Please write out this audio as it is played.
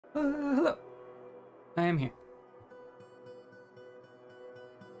Hello. I am here.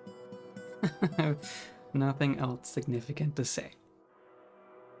 Nothing else significant to say.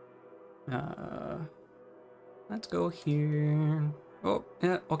 Let's go here. Oh,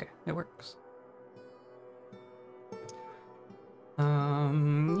 yeah, okay, it works.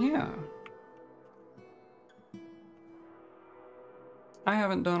 Yeah. I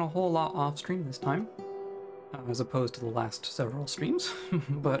haven't done a whole lot off stream this time, as opposed to the last several streams,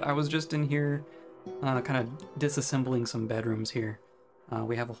 but I was just in here kind of disassembling some bedrooms here.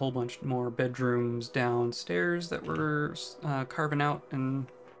 We have a whole bunch more bedrooms downstairs that we're carving out and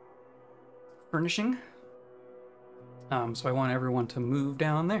furnishing. So I want everyone to move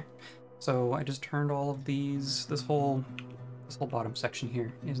down there. So I just turned all of these, this whole bottom section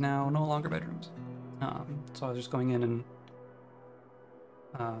here is now no longer bedrooms. So I was just going in and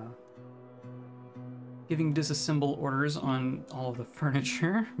giving disassemble orders on all of the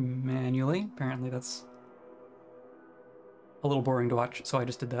furniture manually. Apparently that's a little boring to watch, so I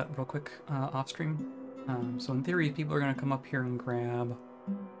just did that real quick off stream. So in theory, people are gonna come up here and grab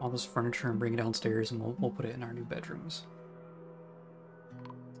all this furniture and bring it downstairs, and we'll put it in our new bedrooms.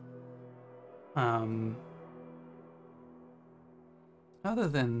 Other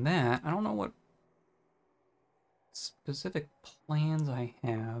than that, I don't know what specific plans I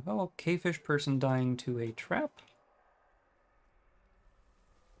have. Oh, cavefish person dying to a trap.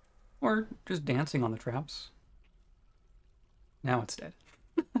 Or just dancing on the traps. Now it's dead.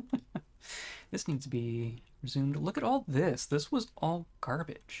 This needs to be resumed. Look at all this. This was all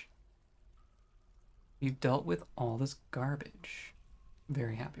garbage. We've dealt with all this garbage. I'm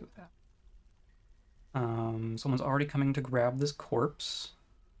very happy with that. Someone's already coming to grab this corpse.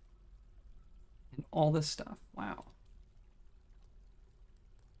 And all this stuff. Wow.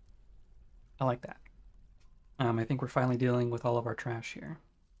 I like that. I think we're finally dealing with all of our trash here.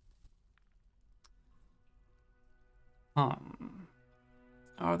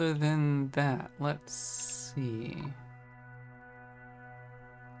 Other than that, let's see.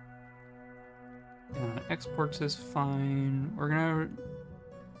 Exports is fine. We're gonna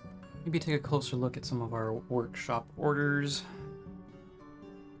maybe take a closer look at some of our workshop orders.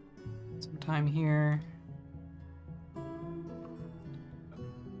 Some time here.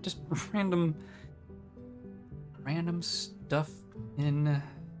 Just random stuff in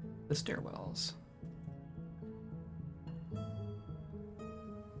the stairwells.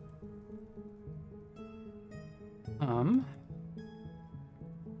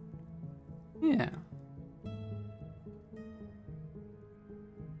 Yeah.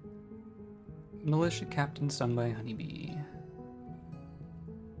 Militia captain sung by Honeybee.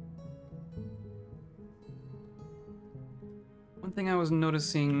 One thing I was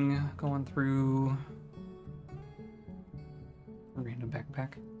noticing going through a random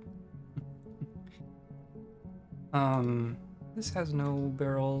backpack. This has no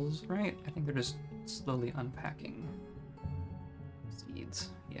barrels, right? I think they're just slowly unpacking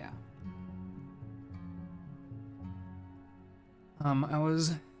seeds. Yeah.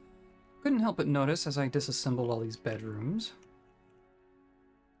 Couldn't help but notice as I disassembled all these bedrooms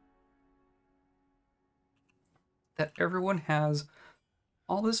that everyone has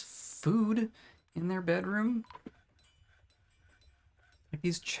all this food in their bedroom. Like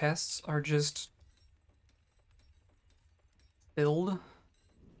these chests are just filled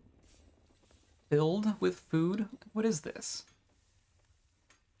with food. What is this?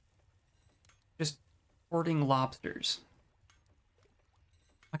 Just hoarding lobsters.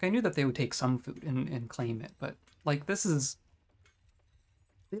 Like, I knew that they would take some food and claim it, but, like, this is...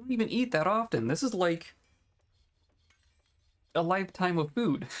 They don't even eat that often. This is, like, a lifetime of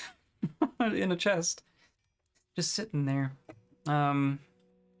food in a chest. Just sitting there. Which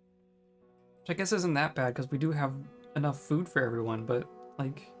I guess isn't that bad, because we do have enough food for everyone, but,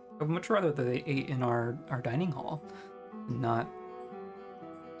 like, I'd much rather that they ate in our dining hall, and not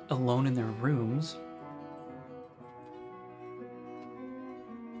alone in their rooms.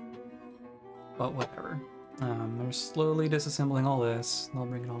 But whatever. They're slowly disassembling all this. They'll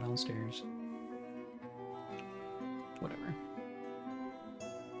bring it all downstairs. Whatever.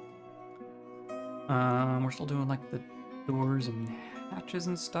 We're still doing like the doors and hatches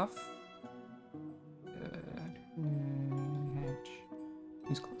and stuff. Hatch.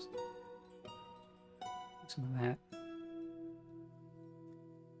 Who's close? Some of that.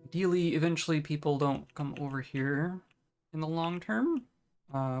 Ideally, eventually people don't come over here in the long term.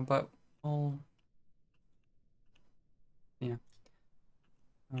 But we'll... Yeah.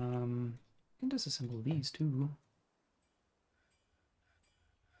 Can disassemble these too.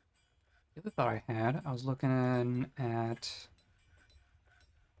 The other thought I had, I was looking at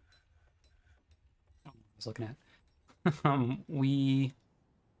was looking at. We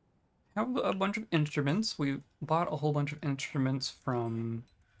have a bunch of instruments. We bought a whole bunch of instruments from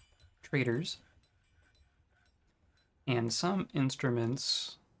traders. And some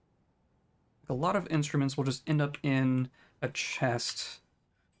instruments, a lot of instruments will just end up in a chest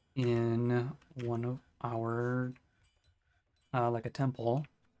in one of our, like a temple.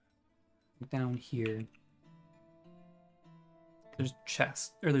 Down here. There's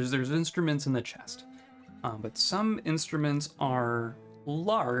chests, or there's instruments in the chest. But some instruments are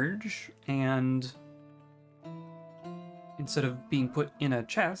large, and instead of being put in a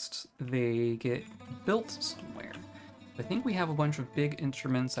chest, they get built somewhere. I think we have a bunch of big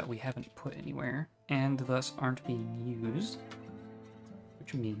instruments that we haven't put anywhere, and thus aren't being used,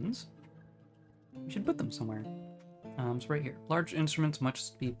 which means we should put them somewhere. So right here, large instruments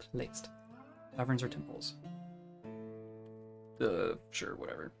must be placed. Taverns or temples. Sure,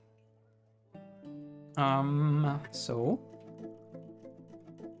 whatever. So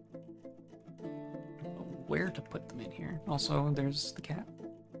where to put them in here? Also, there's the cat.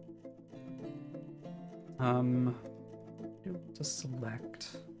 To select.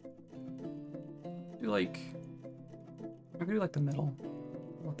 I could do like the middle.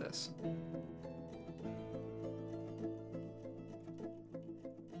 How about this?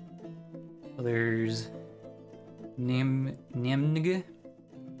 So there's Namnig,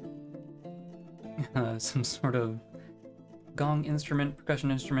 some sort of gong instrument, percussion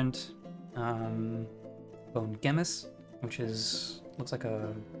instrument, bone gemis, which looks like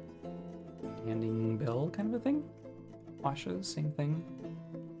a standing bell kind of a thing. Washes, same thing.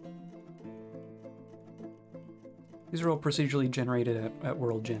 These are all procedurally generated at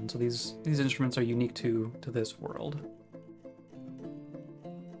World Gen, so these instruments are unique to this world.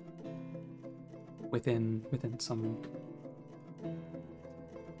 Within some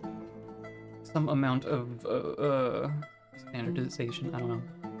amount of standardization. I don't know.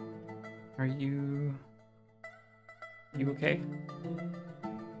 Are you okay? Yeah,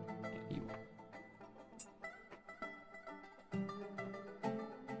 you are.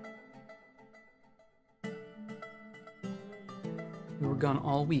 We were gone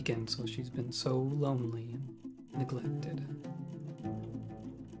all weekend, so she's been so lonely and neglected.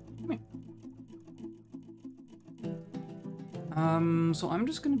 So I'm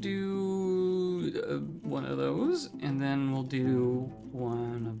just gonna do one of those, and then we'll do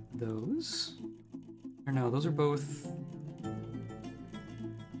one of those. Or no, those are both... I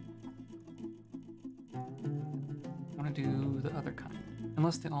want to do the other kind,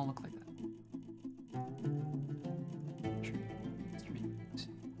 unless they all look like that. Sure. Instrument.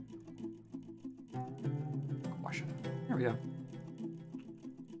 Quasha. There we go.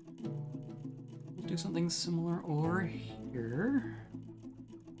 We'll do something similar over here.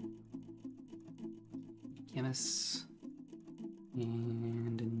 Chemis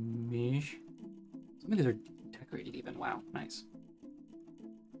and Mish. Some of these are decorated even. Wow, nice.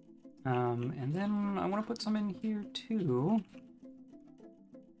 And then I want to put some in here too.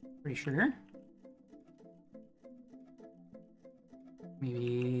 Pretty sure.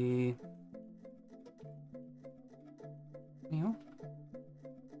 Maybe. You.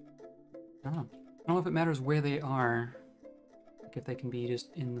 I don't know. I don't know if it matters where they are. Like if they can be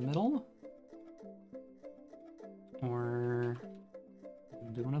just in the middle. Or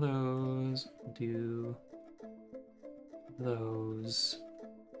do one of those, do those.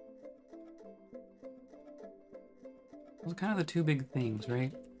 Those are kind of the two big things,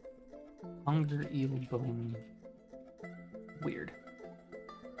 right? Hunger, eel, bone. Weird.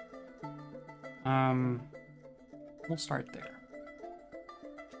 We'll start there.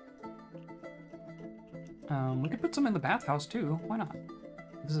 We could put some in the bathhouse too. Why not?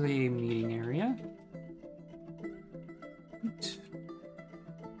 This is a meeting area.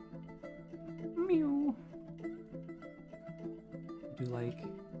 Meow. Do like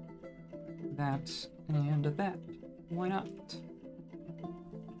that and that. Why not?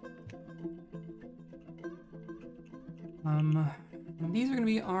 These are going to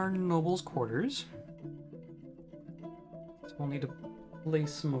be our nobles' quarters. So we'll need to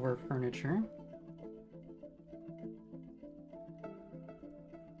place some of our furniture.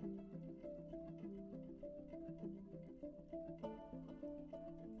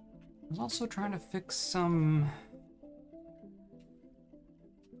 I was also trying to fix some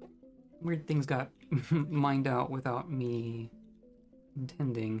weird things got mined out without me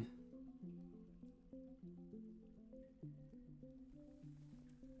intending.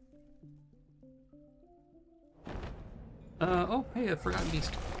 Oh, hey, a forgotten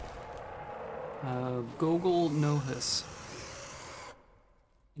beast. Gogol Nohus.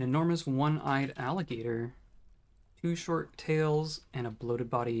 An enormous one-eyed alligator. Two short tails and a bloated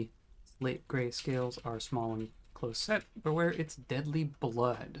body. Slate gray scales are small and close set. Beware its deadly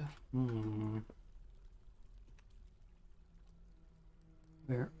blood.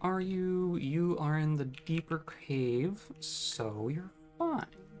 Where are you? You are in the deeper cave, so you're fine.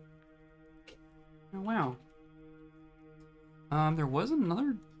 Oh, wow. There was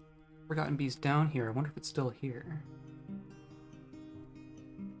another forgotten beast down here. I wonder if it's still here.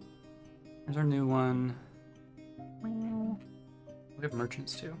 There's our new one. We have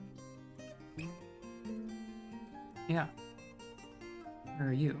merchants too. Yeah. Where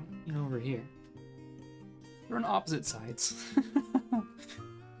are you? You're over here. We're on opposite sides.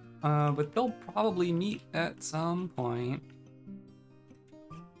 But they'll probably meet at some point.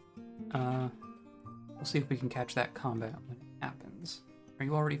 We'll see if we can catch that combat when it happens. Are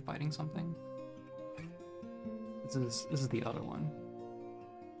you already fighting something? This is the other one.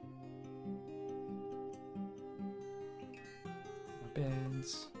 More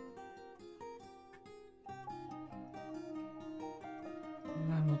beds.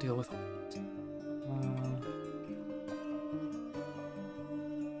 And then we'll deal with it.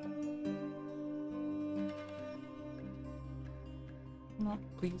 No,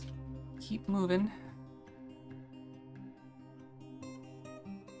 please keep moving.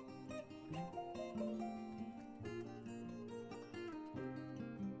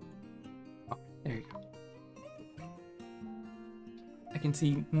 Oh, there you go. I can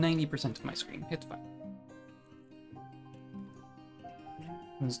see 90% of my screen. It's fine.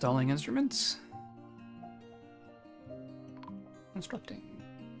 Installing instruments. Constructing.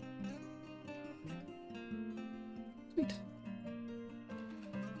 Sweet.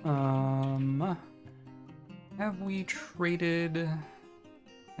 Have we traded?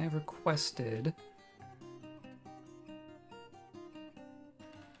 I have requested.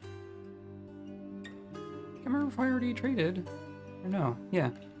 Can't remember if I already traded or no. Yeah,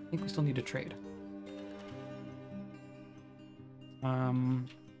 I think we still need to trade.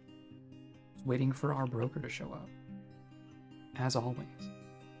 Waiting for our broker to show up, as always.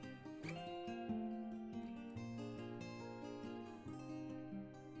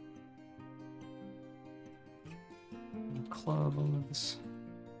 Clothes.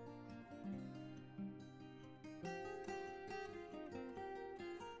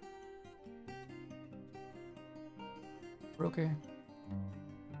 Broker.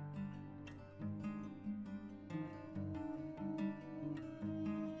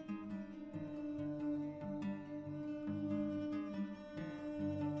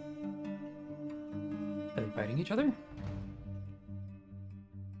 Are they fighting each other?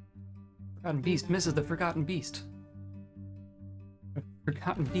 Forgotten Beast misses the Forgotten Beast. The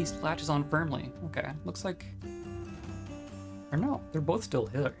Forgotten Beast latches on firmly. Okay, looks like... Or no, they're both still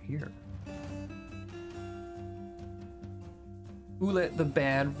here. Ulet the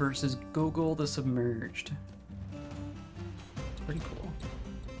Bad versus Gogol the Submerged. It's pretty cool.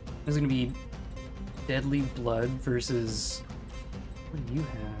 There's gonna be Deadly Blood versus... What do you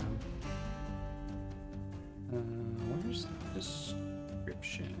have? Where's the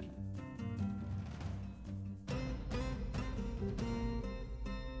description?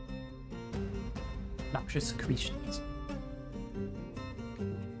 Noxious secretions.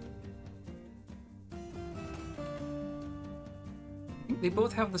 I think they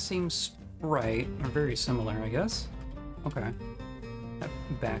both have the same sprite, or very similar, I guess. Okay. That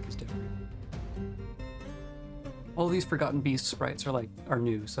back is different. All these Forgotten Beast sprites are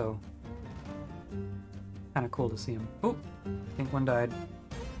new, so kind of cool to see them. Oh, I think one died.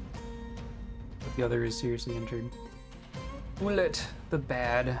 But the other is seriously injured. Ulet the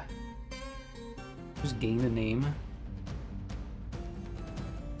Bad. Just gained a name.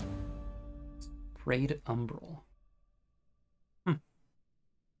 Sprayed Umbral.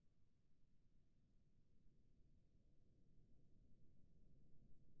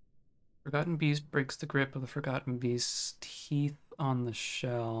 Forgotten Beast breaks the grip of the Forgotten Beast's teeth on the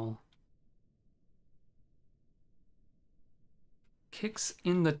shell. Kicks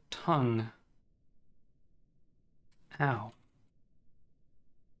in the tongue. Ow.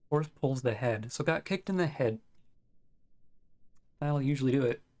 Fourth pulls the head. So got kicked in the head. That'll usually do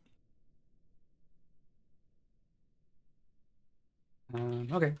it.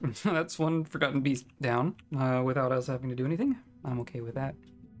 Okay, that's one Forgotten Beast down, without us having to do anything. I'm okay with that.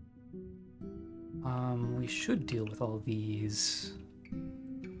 We should deal with all these.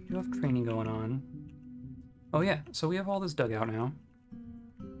 We have training going on. Oh yeah, so we have all this dug out now.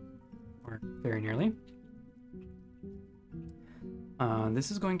 Or very nearly.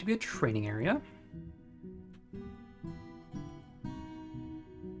 This is going to be a training area.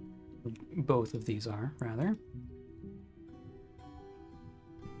 both of these are, rather.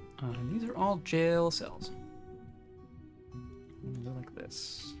 These are all jail cells. They're like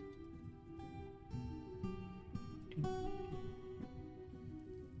this.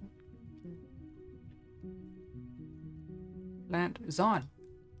 Plant is on.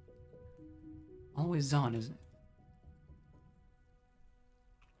 Always on, isn't it?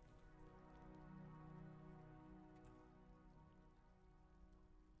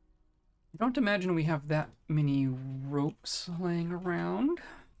 I don't imagine we have that many ropes laying around.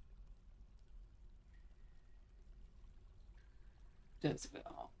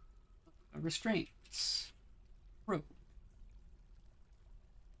 Jezebel. Restraints. Rope.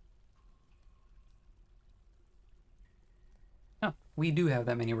 Oh, we do have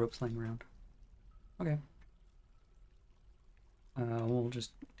that many ropes laying around. Okay. We'll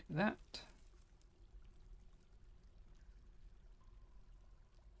just do that.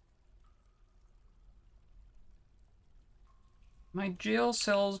 My jail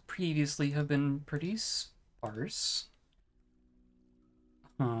cells previously have been pretty sparse.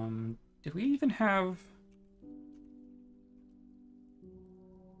 Did we even have...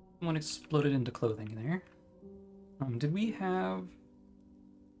 One exploded into clothing there. Did we have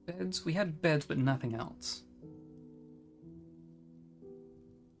beds? We had beds, but nothing else.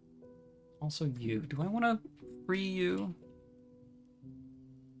 Also you. Do I want to free you?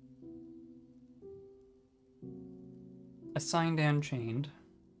 Assigned and chained.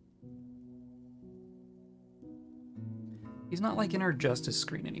 He's not like in our justice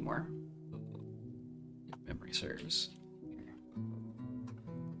screen anymore. If memory serves. Here.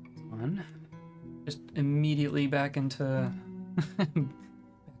 One. Just immediately back into back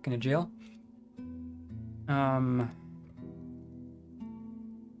into jail.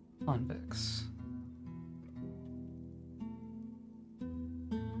 Convicts.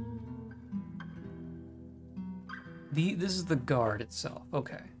 This is the guard itself.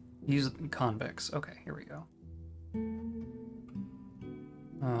 Okay. These are convicts. Okay, here we go.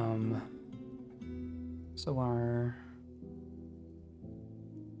 So our...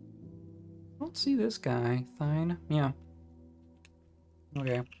 I don't see this guy. Fine. Yeah.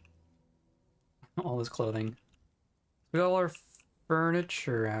 Okay. All this clothing. We got all our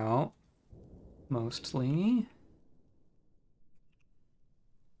furniture out. Mostly.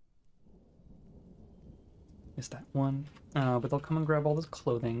 Is that one? But they'll come and grab all this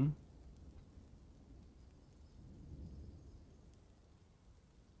clothing.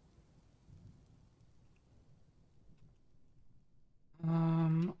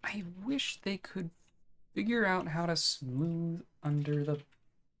 I wish they could figure out how to smooth under the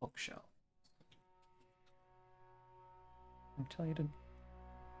bookshelf. I tell you to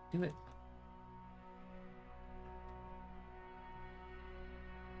do it.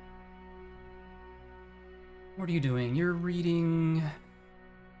 What are you doing? You're reading...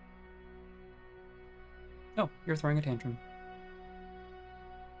 Oh, you're throwing a tantrum.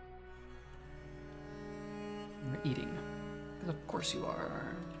 You're eating. Because of course you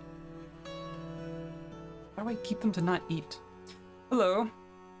are. How do I keep them to not eat? Hello.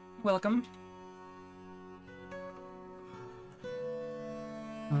 Welcome.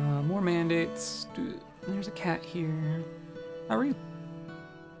 More mandates. There's a cat here. How are you?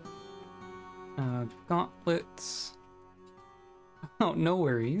 Gauntlets. Oh, no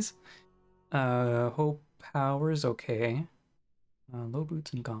worries. Hope power's okay. Low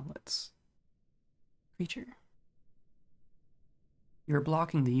boots and gauntlets. Creature. You're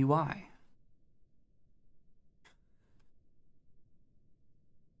blocking the UI.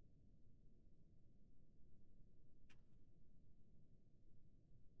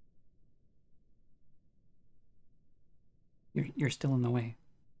 You're still in the way.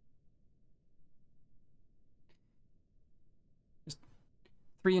 Just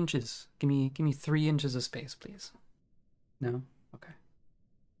 3 inches. Give me 3 inches of space, please. No? Okay.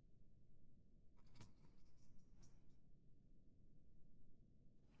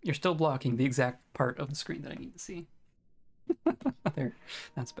 You're still blocking the exact part of the screen that I need to see. There.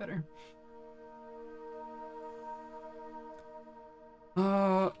 That's better.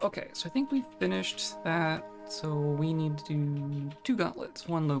 Okay, so I think we've finished that. So we need to do 2 gauntlets,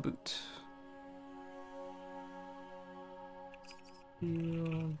 1 low boot.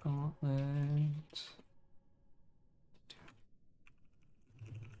 Steel gauntlet.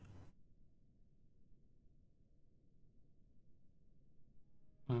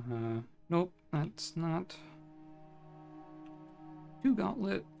 Nope, that's not. 2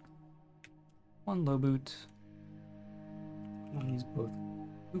 gauntlet, 1 low boot. These both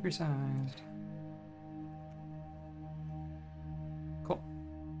cougar sized. Cool.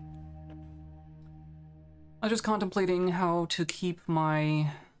 I was just contemplating how to keep my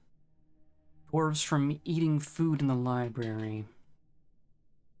dwarves from eating food in the library.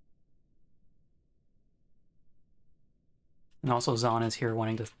 And also Zahn is here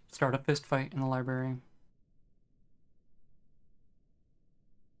wanting to start a fist fight in the library.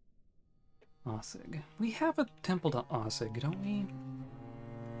 Ossig. We have a temple to Ossig, don't we?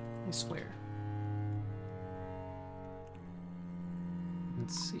 I swear.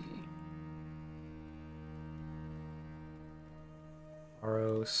 Let's see.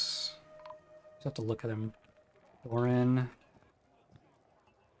 Aros. Just have to look at them. Doran.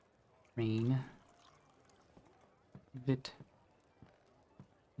 Rain. Vit.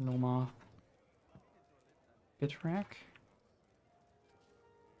 Nomoth. Bitrak.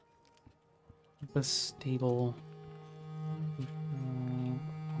 The stable.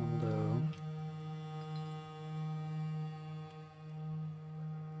 Aldo.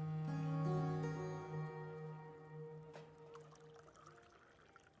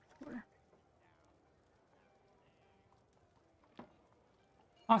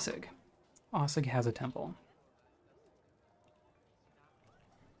 Ossig. Ossig has a temple.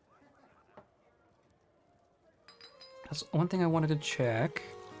 That's one thing I wanted to check.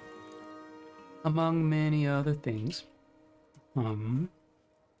 Among many other things. Want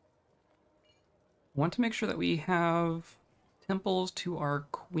to make sure that we have temples to our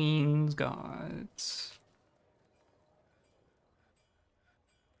queen's gods.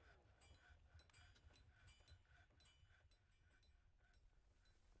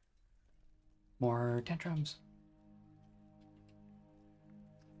 More tantrums.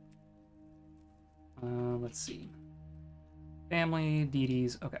 Let's see. Family,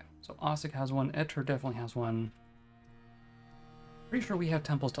 deities. Okay, so Ossig has one. Etter definitely has one. Pretty sure we have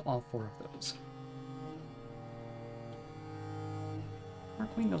temples to all 4 of those. Our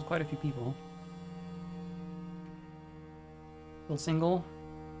queen knows quite a few people. Still single.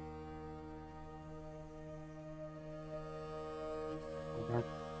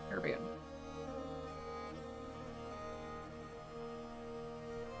 Caribbean.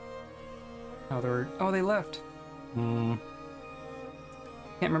 Oh, they left.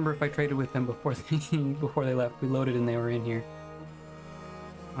 Can't remember if I traded with them before they left. We loaded and they were in here.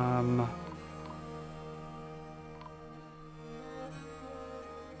 So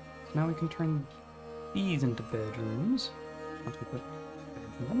now we can turn these into bedrooms. Once we put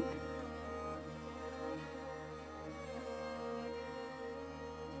beds in them.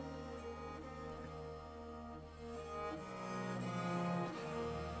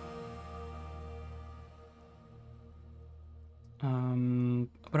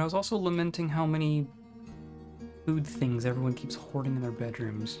 But I was also lamenting how many food things everyone keeps hoarding in their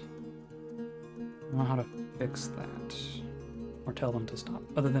bedrooms. I don't know how to fix that. Or tell them to stop.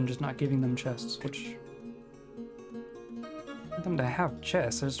 Other than just not giving them chests, which... I want them to have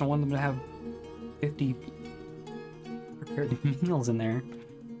chests, I just don't want them to have 50 prepared meals in there.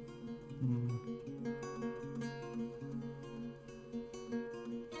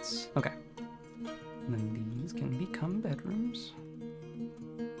 Okay. And then these can become bedrooms.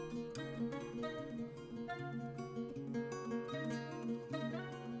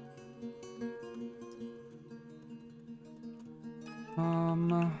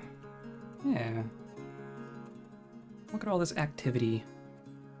 Yeah. Look at all this activity.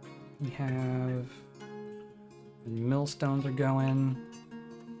 We have... millstones are going.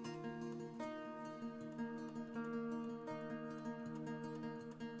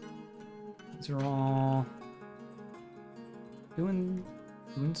 These are all doing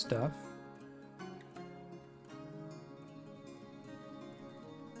stuff.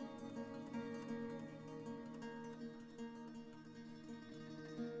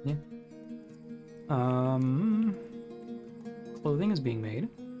 Yeah. Clothing is being made.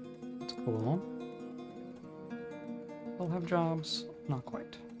 That's cool. They'll have jobs. Not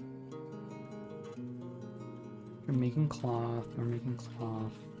quite. We're making cloth. We're making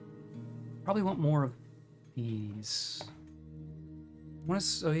cloth. Probably want more of these. I want to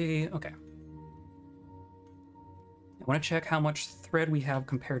say, okay. I want to check how much thread we have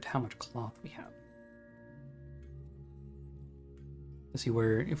compared to how much cloth we have. To see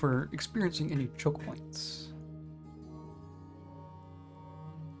if we're experiencing any choke points.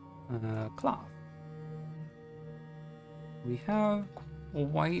 Cloth. We have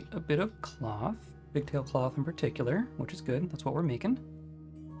quite a bit of cloth, pigtail cloth in particular, which is good. That's what we're making.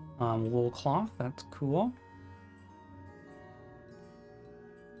 Wool cloth, that's cool.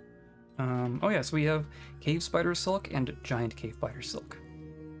 Oh yeah, so we have cave spider silk and giant cave spider silk.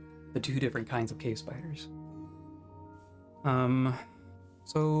 The 2 different kinds of cave spiders.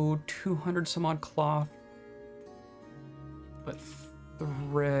 So 200 some odd cloth. But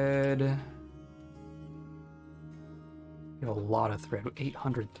thread... We have a lot of thread,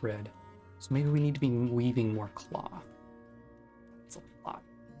 800 thread. So maybe we need to be weaving more cloth. That's a lot.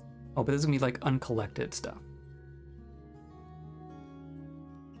 Oh, but this is gonna be like uncollected stuff.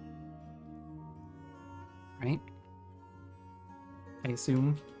 Right? I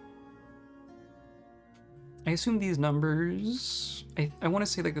assume these numbers... I want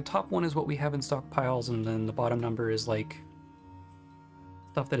to say like the top one is what we have in stockpiles, and then the bottom number is like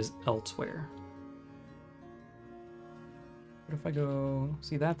stuff that is elsewhere. What if I go...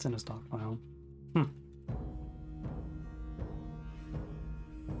 See, that's in a stockpile.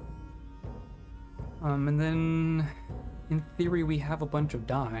 And then in theory we have a bunch of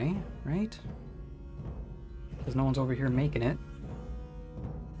dye, right? Because no one's over here making it.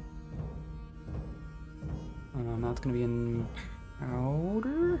 That's gonna be in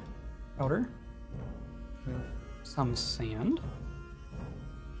powder? Powder. With some sand.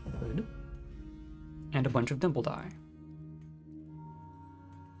 Good. And a bunch of dimple dye.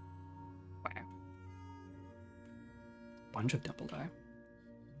 Wow. Bunch of dimple dye.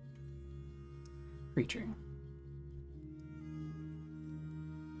 Creature.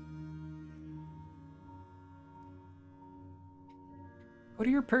 Go to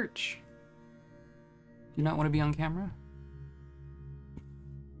your perch. Do you not want to be on camera?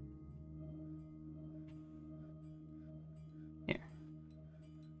 Here.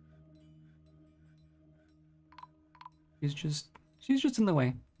 She's just in the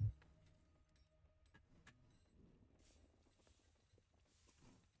way.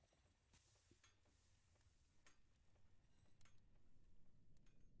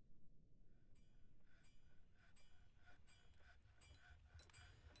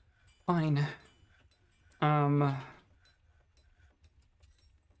 Fine.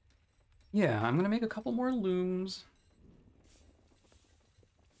 Yeah, I'm gonna make a couple more looms.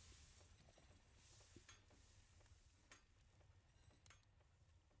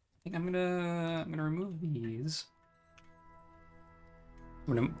 I think I'm gonna remove these.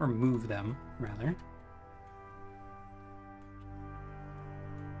 I'm gonna remove them, rather.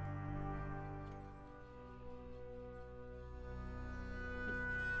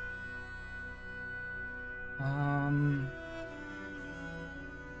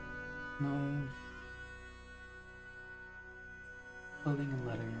 No. Clothing and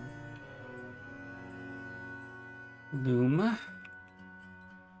leather. Loom.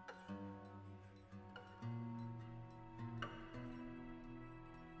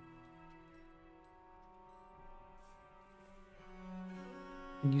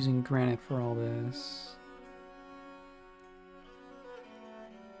 I'm using granite for all this.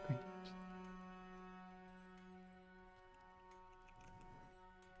 Great.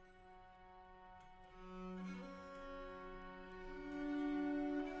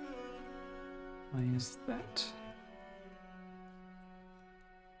 Why is that?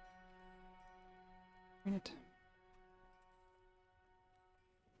 Granite.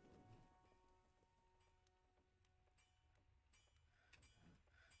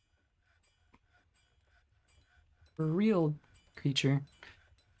 For a real creature.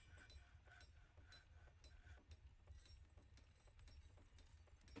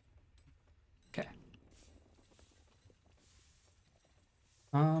 Okay.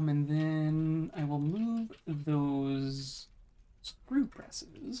 And then I will move those screw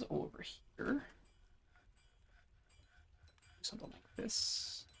presses over here. Something like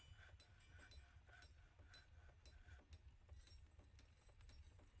this.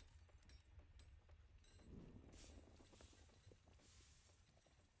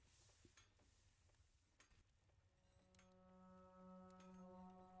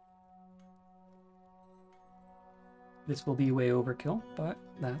 This will be way overkill, but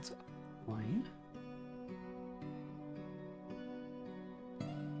that's fine.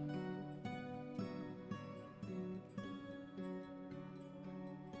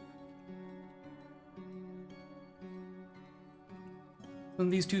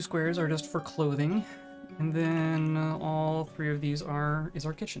 And these two squares are just for clothing, and then all three of these is our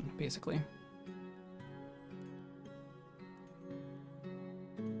kitchen, basically.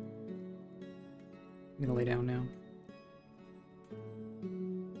 I'm gonna lay down now.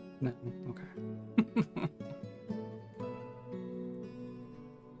 No, okay.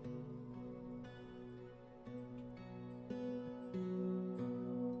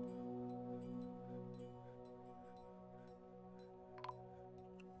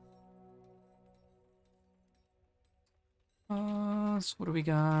 So what do we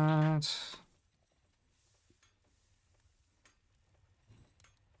got?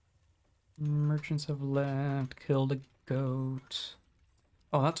 Merchants have left, killed a goat.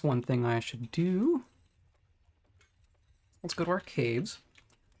 Oh, that's one thing I should do. Let's go to our caves.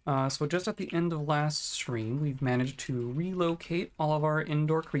 So just at the end of last stream, we've managed to relocate all of our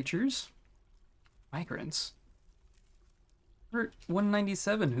indoor creatures. Migrants. We're at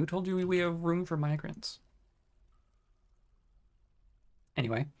 197. Who told you we have room for migrants?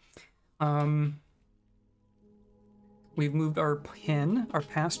 Anyway, we've moved our pen, our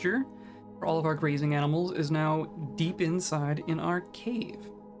pasture, for all of our grazing animals is now deep inside in our cave.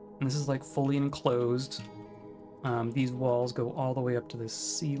 And this is like fully enclosed. These walls go all the way up to the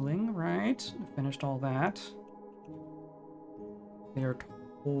ceiling, right? Finished all that. They are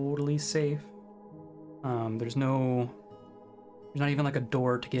totally safe. There's not even like a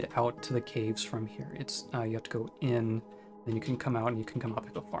door to get out to the caves from here. It's you have to go in, then you can come out and you can come out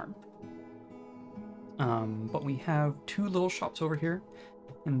to the farm. But we have two little shops over here,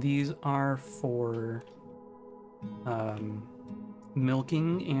 and these are for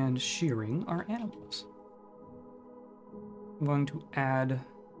milking and shearing our animals. I'm going to add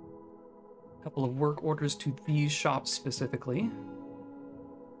a couple of work orders to these shops specifically.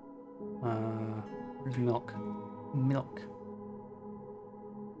 Where's milk? Milk.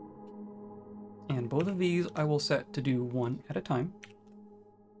 And both of these I will set to do one at a time.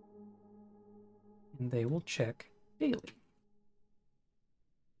 And they will check daily.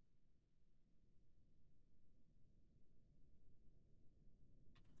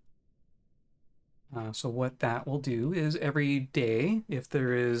 So what that will do is every day, if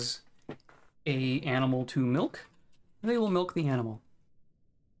there is a animal to milk, they will milk the animal.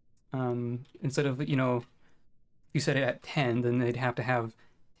 Instead of, you know, if you set it at 10, then they'd have to have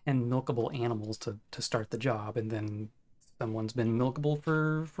 10 milkable animals to start the job, and then someone's been milkable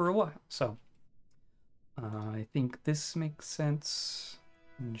for a while. So I think this makes sense.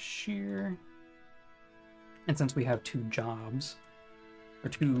 And shear. And since we have two jobs, or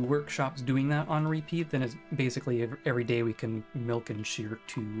two workshops doing that on repeat, then it's basically every day we can milk and shear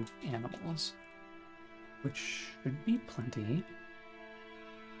two animals, which should be plenty.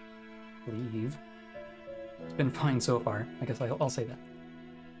 I believe it's been fine so far. I guess I'll say that.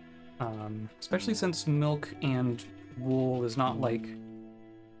 Especially since milk and wool is not like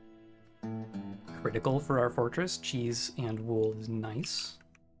critical for our fortress. Cheese and wool is nice,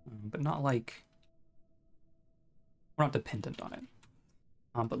 but not like we're not dependent on it.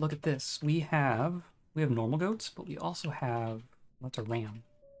 But look at this. We have normal goats, but we also have, that's a ram.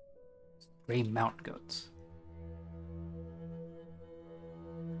 Gray mountain goats.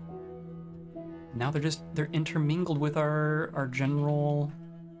 Now they're intermingled with our general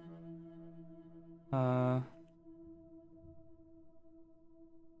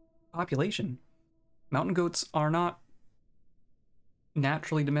population. Mountain goats are not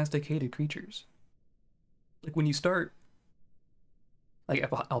naturally domesticated creatures. Like when you start, like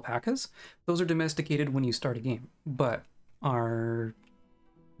alpacas, those are domesticated when you start a game. But our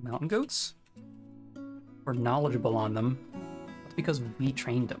mountain goats, we're knowledgeable on them. That's because we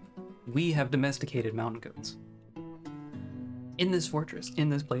trained them. We have domesticated mountain goats in this fortress, in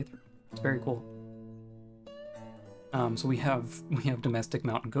this playthrough. It's very cool. So we have domestic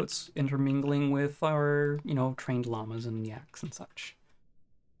mountain goats intermingling with our, you know, trained llamas and yaks and such.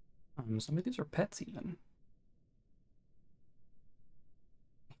 Some of these are pets even.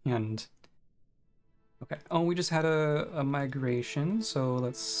 And okay, oh, we just had a migration, so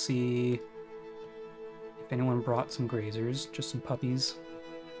let's see if anyone brought some grazers, just some puppies.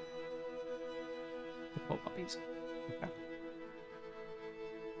 Oh, puppies. Okay.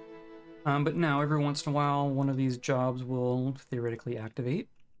 But now every once in a while, one of these jobs will theoretically activate,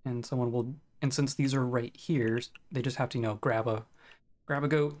 and someone will. And since these are right here, they just have to, you know, grab a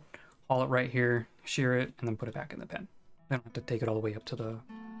goat, haul it right here, shear it, and then put it back in the pen. They don't have to take it all the way up to the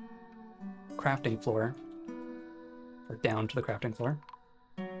crafting floor, or down to the crafting floor.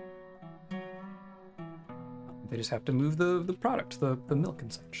 They just have to move the product, the milk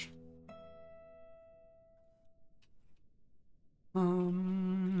and such.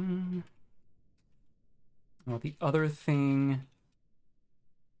 Well, the other thing.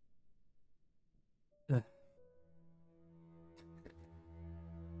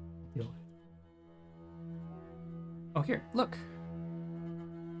 Oh, here, look.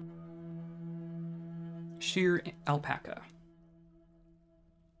 Sheer alpaca.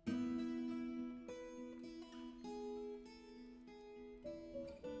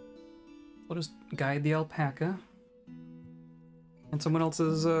 We'll just guide the alpaca. And someone else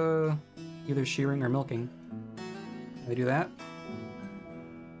is either shearing or milking. They do that.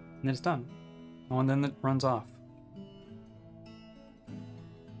 And then it's done. Oh, and then it runs off.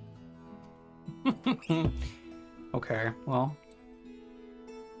 Okay, well.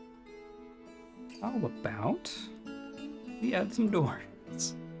 How about we add some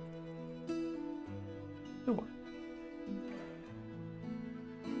doors? Door.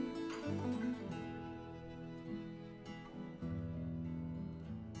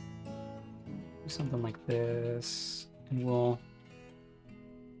 Do something like this, and we'll...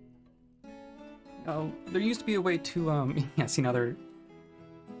 Oh, there used to be a way to, yeah, see, now they're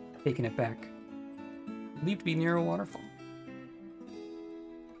taking it back. Leave to be near a waterfall.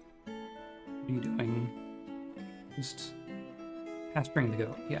 What are you doing? Just pasturing the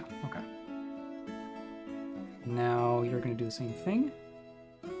goat. Yeah, okay. Now you're gonna do the same thing.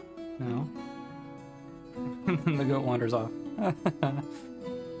 No. The goat wanders off.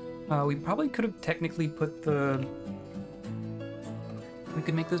 We probably could have technically put the... We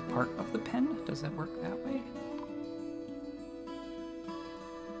could make this part of the pen. Does that work that way?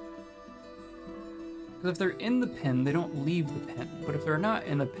 Because if they're in the pen, they don't leave the pen. But if they're not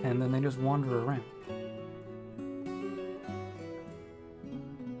in the pen, then they just wander around.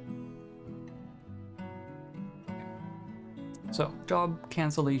 So, job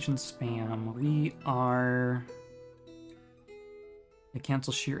cancellation spam. We are... I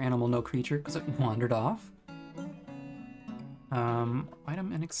cancel sheer animal, no creature, because it wandered off.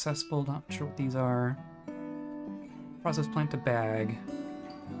 Item inaccessible, not sure what these are. Process plant to bag.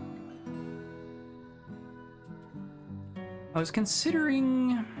 I was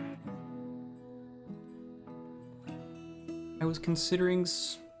considering...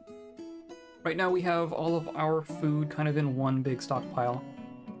 Right now we have all of our food kind of in one big stockpile.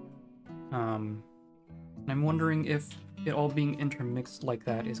 I'm wondering if it all being intermixed like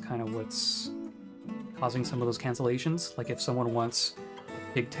that is kind of what's causing some of those cancellations. Like if someone wants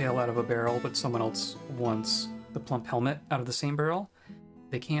a pigtail out of a barrel, but someone else wants the plump helmet out of the same barrel,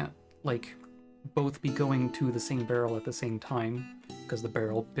 they can't, like, both be going to the same barrel at the same time, because the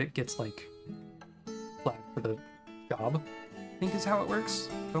barrel bit gets, like, flagged for the job, I think is how it works.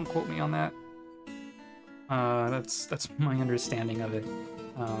 Don't quote me on that. That's my understanding of it.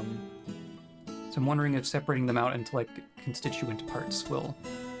 So I'm wondering if separating them out into, like, constituent parts will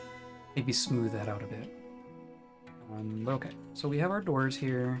maybe smooth that out a bit. But okay, so we have our doors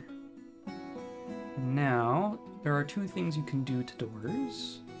here. Now, there are two things you can do to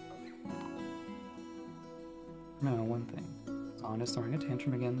doors. No, one thing. Zon is throwing a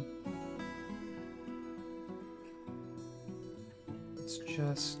tantrum again. It's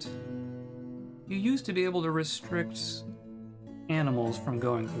just... You used to be able to restrict animals from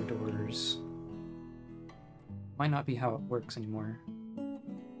going through doors. Might not be how it works anymore.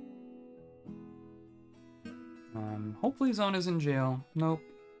 Hopefully Zon is in jail. Nope,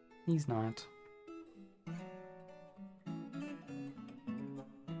 he's not.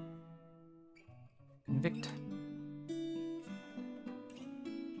 Convict.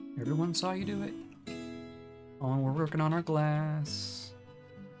 Everyone saw you do it. Oh, and we're working on our glass.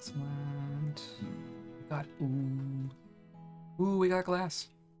 Excellent. We got, ooh, we got glass.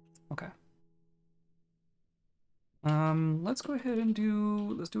 Okay. Let's go ahead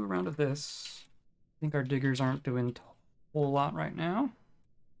and let's do a round of this. I think our diggers aren't doing a whole lot right now.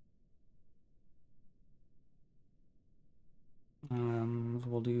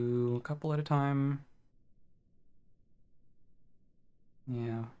 We'll do a couple at a time.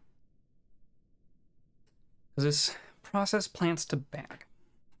 Yeah. Because this process plants to bag.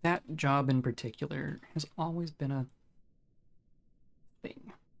 That job in particular has always been a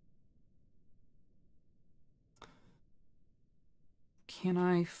thing. Can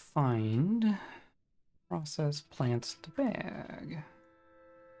I find process plants to bag?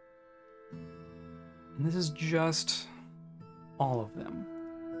 And this is just all of them.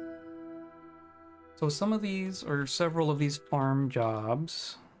 So some of these, or several of these farm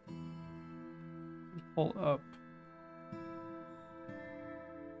jobs, pull up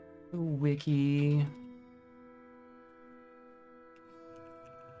the wiki.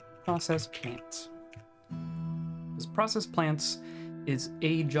 Process plants. This process plants is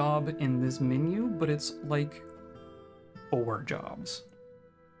a job in this menu, but it's like 4 jobs.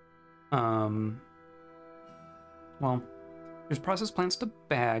 Well, there's process plants to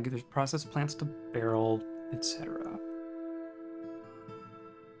bag, there's process plants to barrel, etc.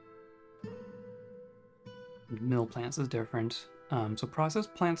 Mill plants is different. So process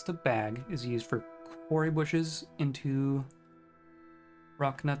plants to bag is used for quarry bushes into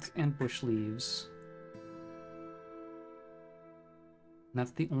rock nuts and bush leaves. And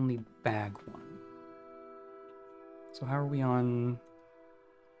that's the only bag one. So how are we on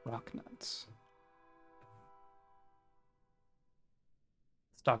rock nuts?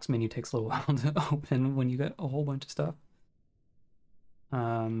 stocks menu takes a little while to open when you get a whole bunch of stuff.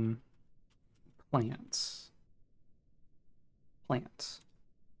 Plants. Plants.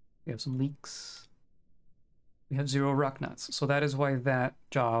 We have some leeks. We have 0 rock nuts. So that is why that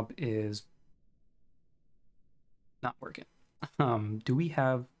job is not working. Do we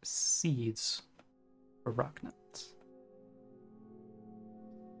have seeds for rock nuts?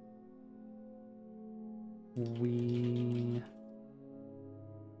 We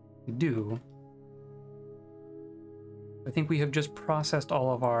do. I think we have just processed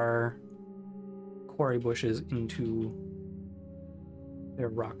all of our quarry bushes into their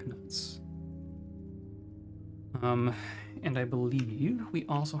rock nuts. And I believe we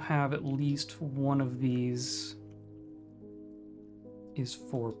also have at least one of these is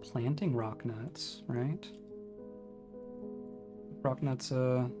for planting rock nuts, right? Rock nuts,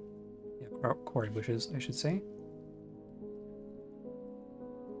 yeah, quarry bushes, I should say.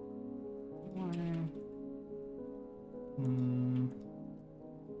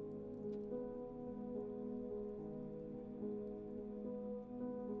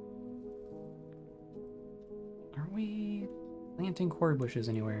 Are we planting quarry bushes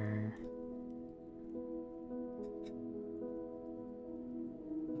anywhere?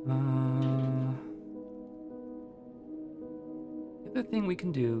 The other thing we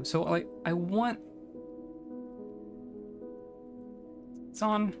can do, so I want, it's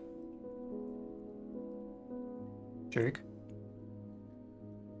on jerk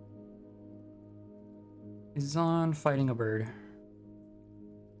is on fighting a bird.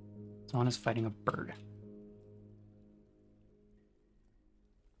 It's on is fighting a bird.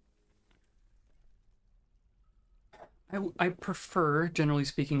 I prefer, generally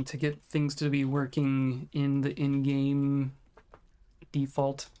speaking, to get things to be working in the in-game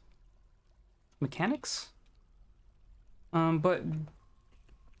default mechanics. But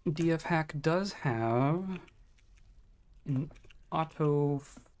DF Hack does have an auto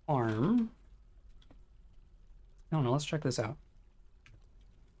farm. I don't know, let's check this out.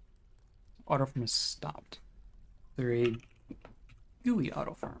 Auto farm is stopped. They're a GUI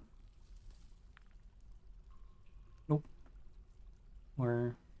auto farm. Nope.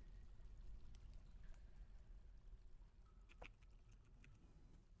 Or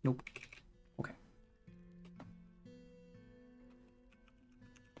nope. Okay.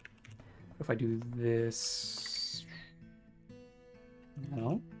 If I do this,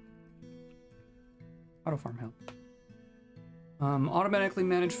 no. Auto farm help. Automatically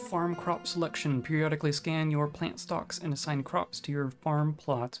manage farm crop selection. Periodically scan your plant stocks and assign crops to your farm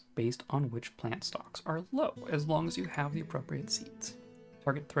plots based on which plant stocks are low, as long as you have the appropriate seeds.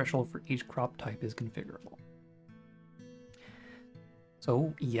 Target threshold for each crop type is configurable.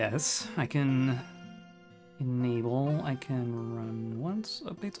 So, yes, I can enable, I can run once,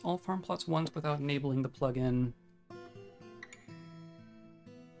 updates all farm plots once without enabling the plugin.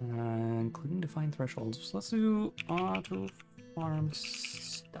 Including defined thresholds. So let's do auto farm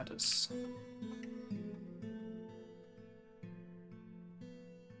status.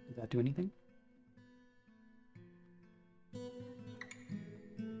 Did that do anything?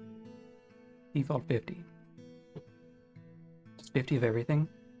 Default 50. Just 50 of everything.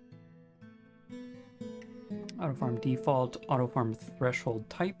 Auto farm default, auto farm threshold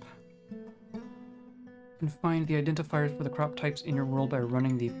type. You can find the identifiers for the crop types in your world by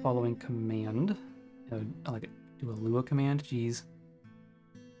running the following command. I like it. Do a Lua command, geez.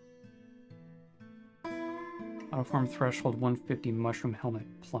 Auto farm threshold 150 mushroom helmet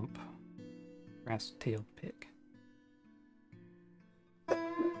plump. Grass tailed pig.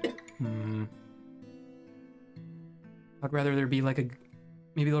 I'd rather there be like a...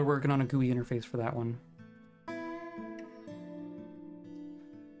 Maybe they're working on a GUI interface for that one.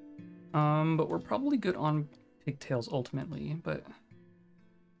 But we're probably good on pigtails ultimately, but...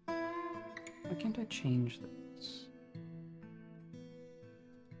 Why can't I change this?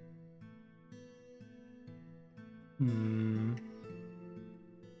 Can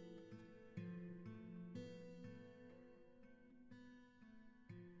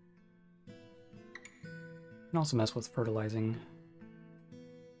also mess with fertilizing.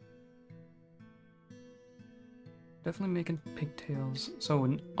 Definitely making pigtails. So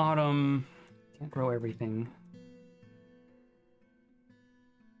in autumn, can't grow everything.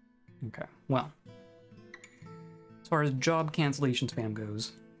 Okay, well. As far as job cancellation spam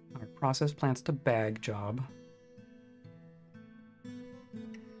goes, our process plants to bag job.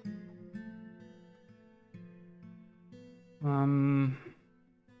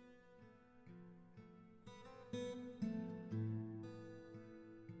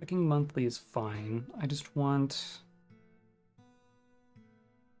 Checking monthly is fine. I just want...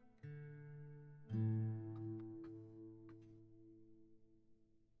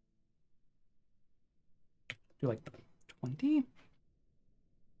 do like 20?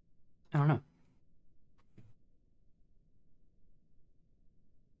 I don't know.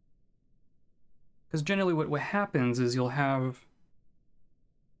 Because generally what happens is you'll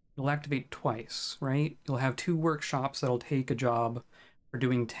activate twice, right? You'll have 2 workshops that'll take a job for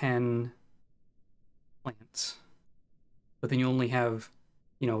doing 10 plants. But then you only have,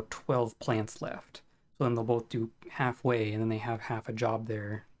 12 plants left. So then they'll both do halfway, and then they have half a job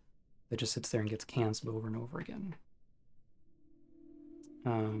there that just sits there and gets canceled over and over again.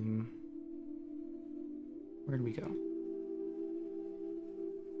 Where did we go?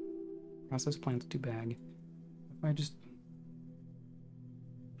 Process plants to bag. If I just...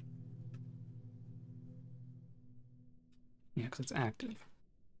 Yeah, because it's active.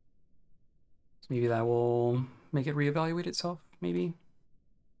 So maybe that will make it reevaluate itself, maybe?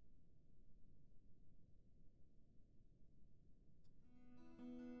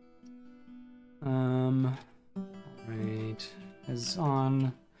 Right. Is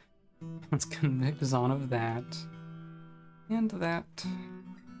on... Let's convict Zon of that. And that.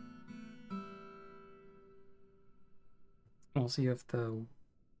 We'll see if the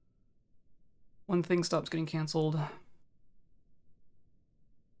one thing stops getting canceled.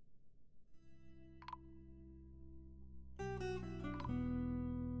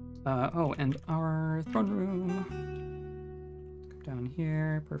 Oh, and our throne room. Let's go down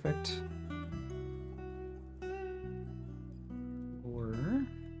here. Perfect. Or...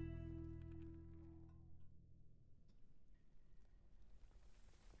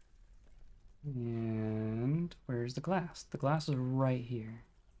 And where's the glass? The glass is right here.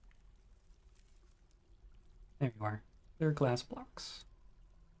 There you are. There are glass blocks.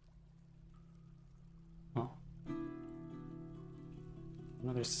 Oh.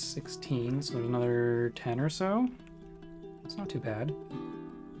 Another 16, so another 10 or so. That's not too bad.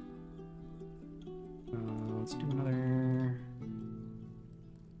 Let's do another...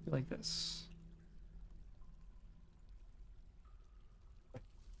 like this.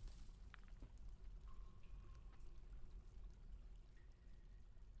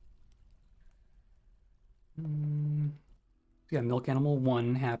 Yeah, milk animal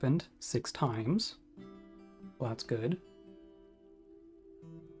 1 happened 6 times. Well, that's good.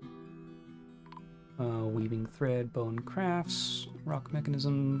 Weaving thread, bone crafts, rock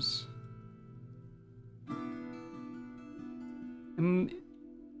mechanisms. Do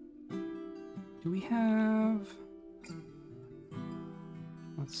we have...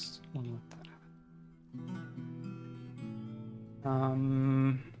 Let's let that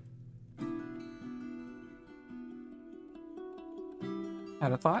happen.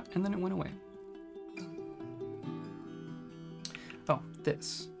 Had a thought, and then it went away. Oh,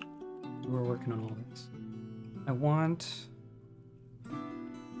 this. We're working on all this. I want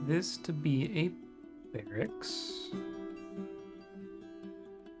this to be a barracks.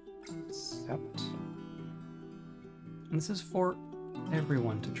 Except... And this is for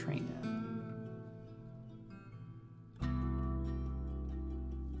everyone to train in.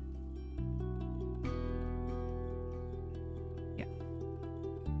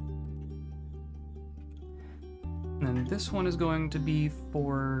 And this one is going to be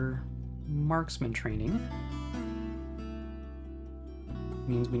for marksman training.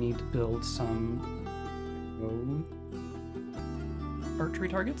 Means we need to build some archery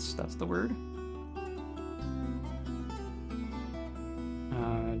targets, that's the word.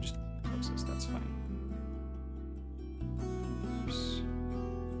 Just close this, that's fine. Oops.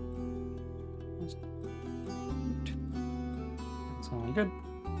 That's all good.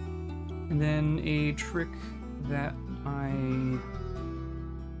 And then a trick that I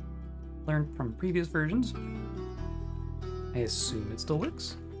learned from previous versions. I assume it still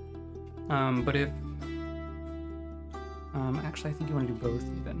works. But if... actually, I think you want to do both,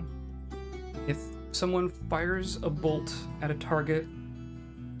 even. If someone fires a bolt at a target,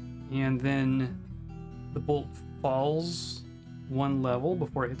 and then the bolt falls 1 level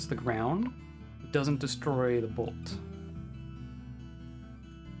before it hits the ground, it doesn't destroy the bolt. So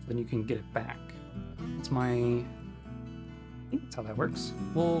then you can get it back. That's my... I think that's how that works.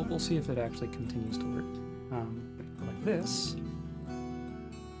 We'll see if it actually continues to work. Like this.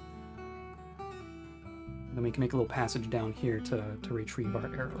 And then we can make a little passage down here to retrieve our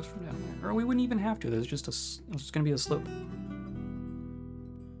arrows from down there. Or we wouldn't even have to. There's just it's just going to be a slope.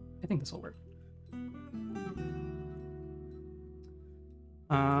 I think this will work.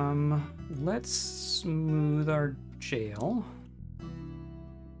 Let's smooth our jail.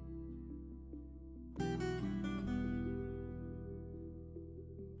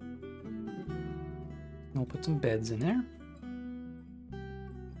 We'll put some beds in there.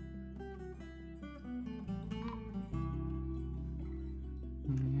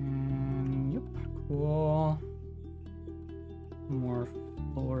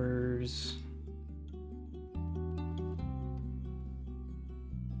 Floors.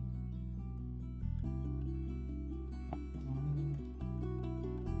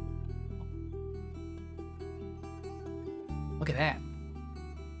 Look at that.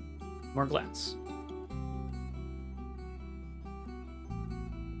 More glass.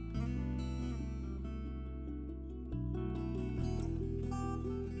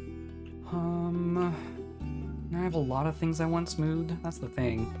 I have a lot of things I want smoothed. That's the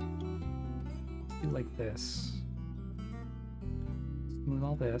thing. Do like this. Smooth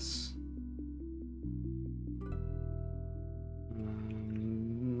all this.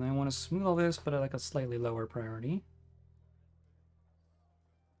 I want to smooth all this, but at like a slightly lower priority.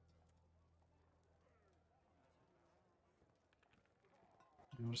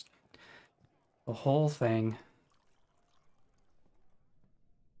 Just the whole thing.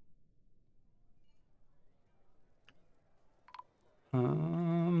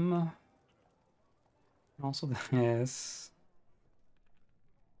 Also this.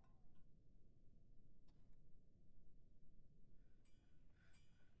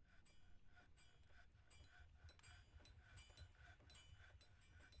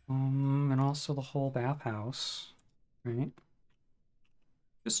 And also the whole bathhouse, right?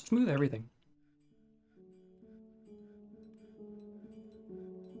 Just smooth everything.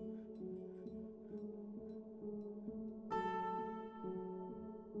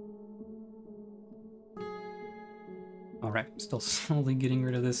 Alright, still slowly getting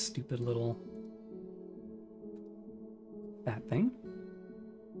rid of this stupid little that thing.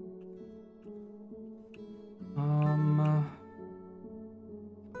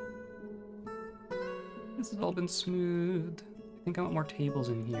 This has all been smoothed. I think I want more tables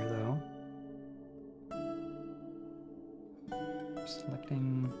in here though.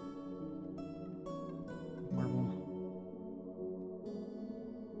 Selecting marble.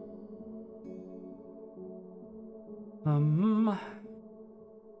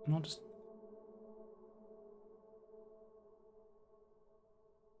 And I'll just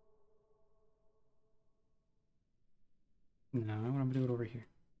no, I want to do it over here.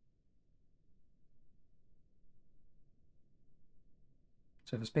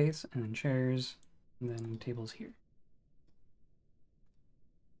 So I have a space, and then chairs, and then tables here.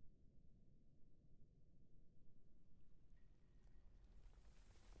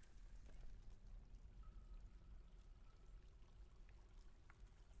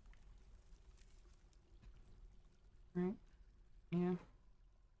 Right? Yeah.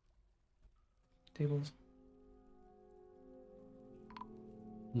 Tables.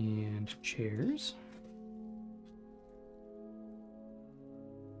 And chairs.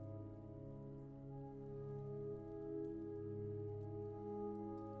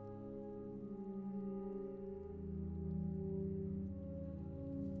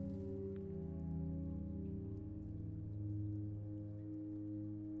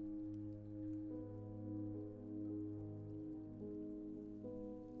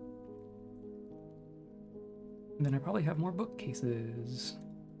 And then I probably have more bookcases.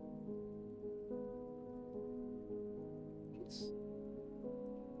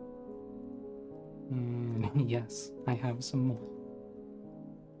 And yes, I have some more.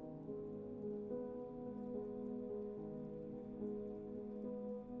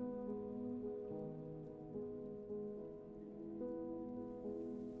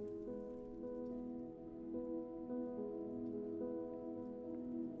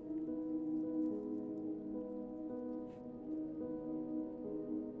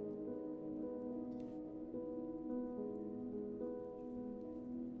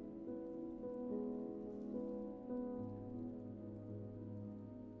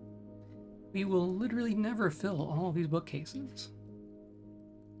 We will literally never fill all of these bookcases,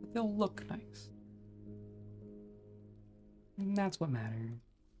 but they'll look nice. And that's what matters.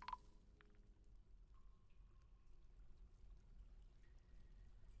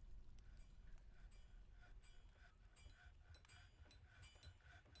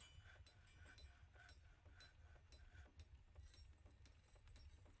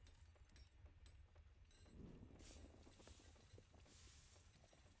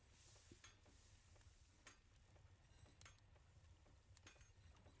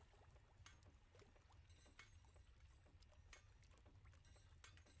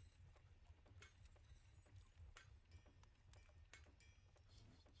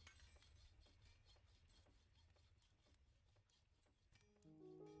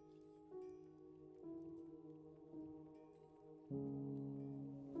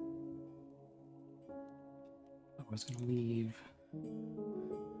 I was gonna leave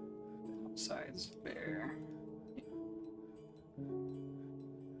sides bare.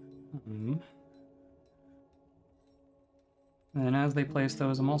 And as they place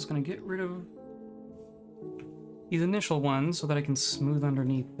those, I'm also going to get rid of these initial ones so that I can smooth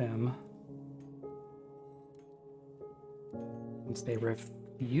underneath them. Since they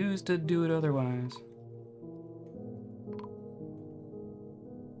refuse to do it otherwise.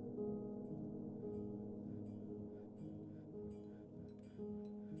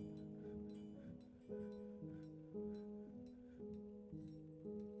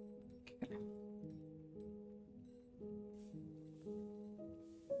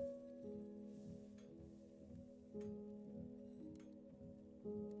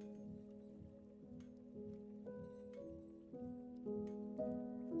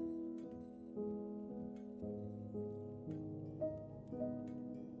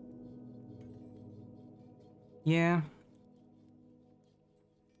 Yeah.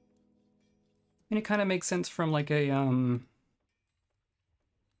 And it kind of makes sense from like a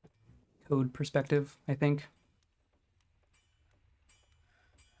code perspective, I think.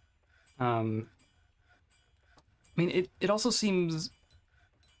 I mean, it also seems,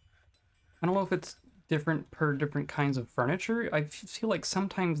 I don't know if it's different per different kinds of furniture. I feel like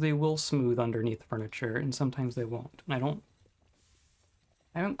sometimes they will smooth underneath furniture and sometimes they won't. And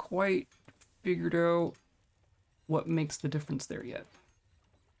I haven't quite figured out what makes the difference there yet.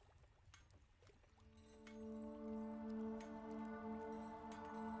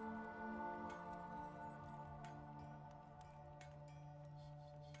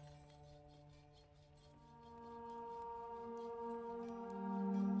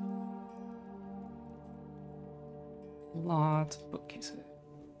 Lots of bookcases.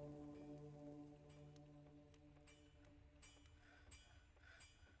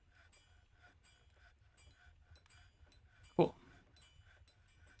 Cool.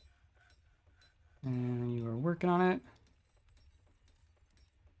 And you are working on it.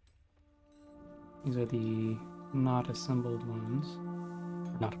 These are the not assembled ones.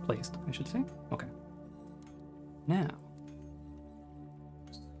 Or not placed, I should say. Okay. Now,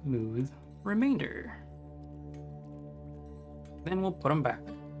 smooth remainder. Then we'll put them back.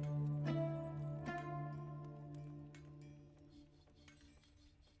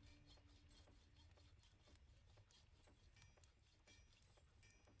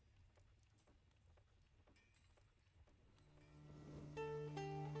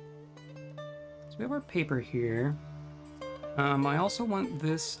 So we have our paper here. I also want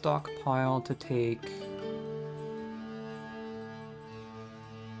this stockpile to take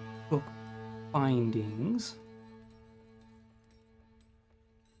book bindings.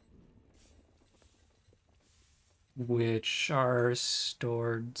 Which are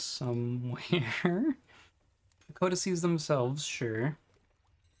stored somewhere. The codices themselves, sure.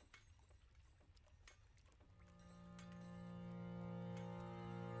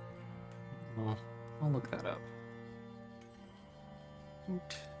 Well, I'll look that up.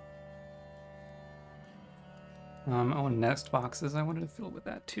 Oh, and next boxes, I wanted to fill with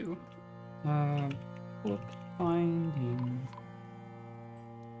that too. Book binding.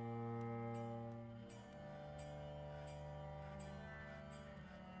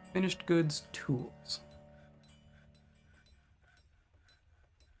 Finished goods tools.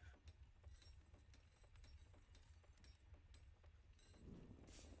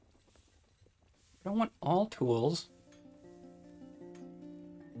 I don't want all tools.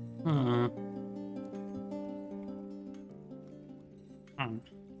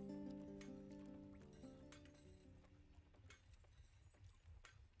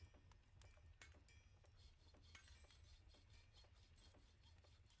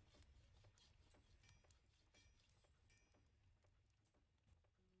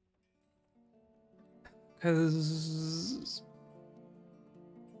 Because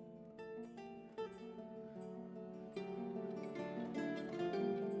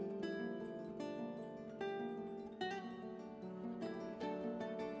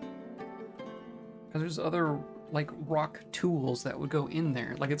there's other like rock tools that would go in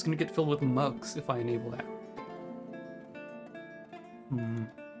there. Like it's gonna get filled with mugs if I enable that.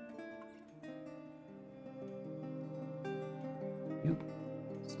 You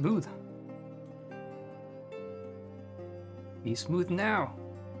smooth. Be smooth now.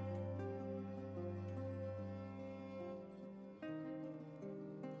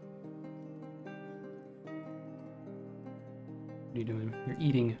 What are you doing? You're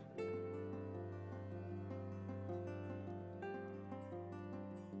eating.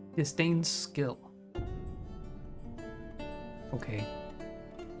 Disdain skill. Okay.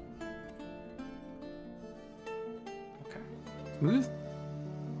 Okay. Smooth.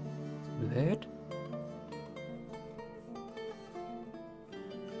 Smooth it.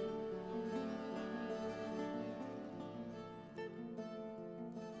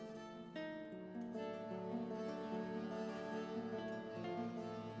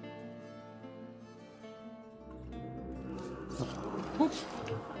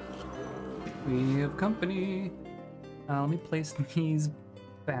 We have company. Let me place these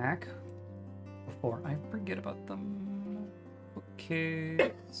back before I forget about them.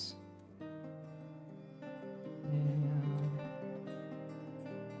 Bookcase. And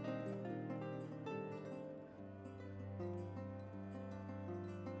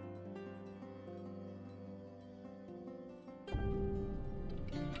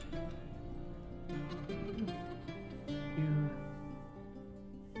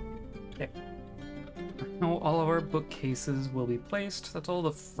okay. Now all of our bookcases will be placed. That's all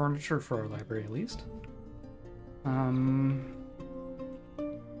the furniture for our library, at least.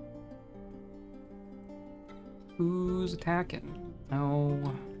 Who's attacking?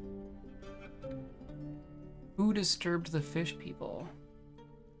 No. Who disturbed the fish people?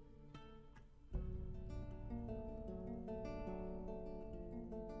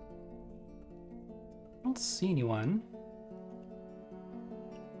 I don't see anyone.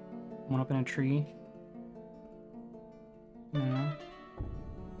 One up in a tree. No.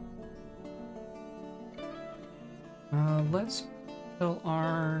 Let's tell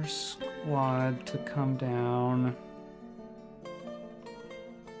our squad to come down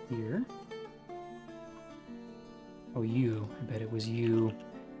here. Oh, you. I bet it was you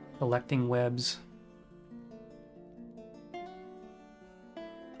collecting webs.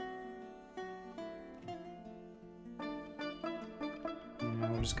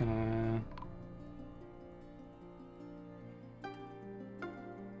 Now we're just gonna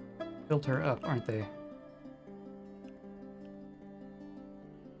filter up, aren't they?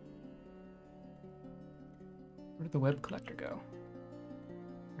 Where did the web collector go?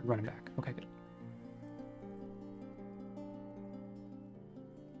 You're running back. Okay, good.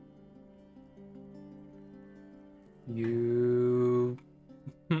 You...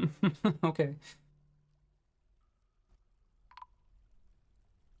 okay.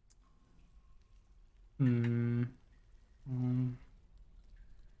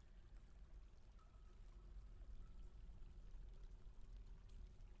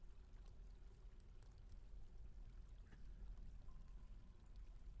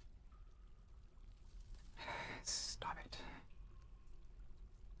 Stop it.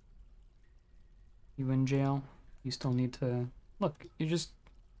 You in jail? You still need to... Look, you just...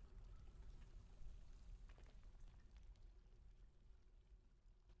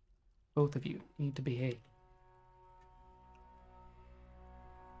 Both of you need to behave.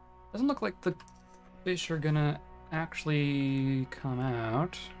 Doesn't look like the fish are gonna actually come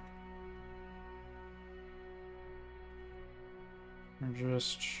out. They're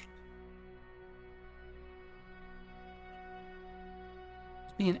just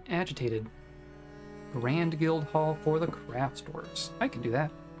being agitated. Grand Guild Hall for the Craft Dwarves. I can do that.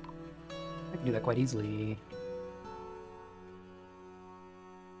 I can do that quite easily.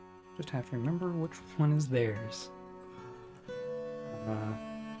 Just have to remember which one is theirs.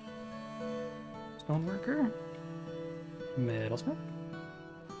 Stoneworker, metalsmith,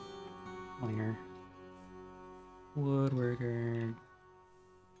 miner, woodworker,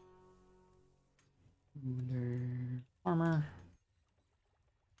 farmer,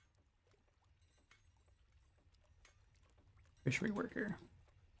 fishery worker,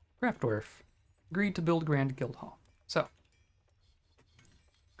 craft dwarf. Agreed to build Grand Guild Hall. So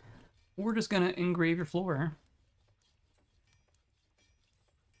we're just gonna engrave your floor.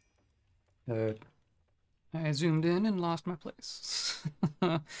 I zoomed in and lost my place.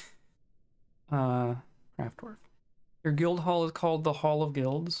 Craft dwarf. Your guild hall is called the Hall of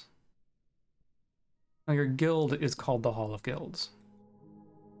Guilds. No, your guild is called the Hall of Guilds.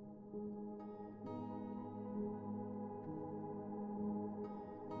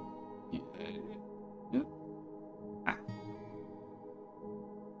 Ah.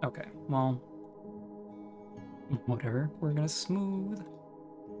 Okay, well, whatever. We're gonna smooth.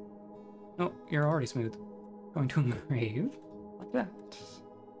 Oh, you're already smooth. Going to engrave like that.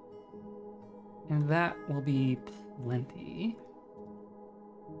 And that will be plenty.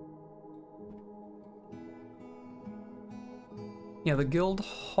 Yeah, the guild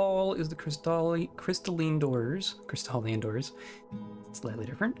hall is the crystalline doors. Crystalline doors. Slightly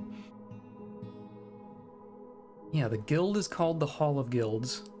different. Yeah, the guild is called the Hall of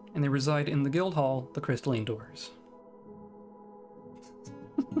Guilds, and they reside in the guild hall, the crystalline doors.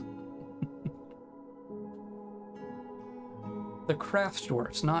 The craft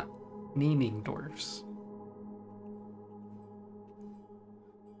dwarfs, not naming dwarfs.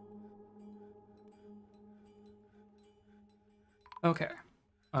 Okay.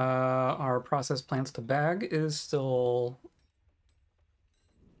 Our processed plants to bag is still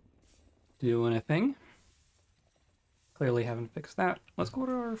doing a thing. Clearly haven't fixed that. Let's go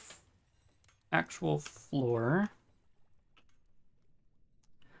to our actual floor.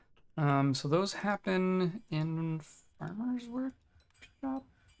 So those happen in Farmer's Workshop?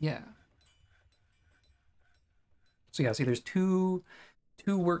 Yeah. So yeah, see there's two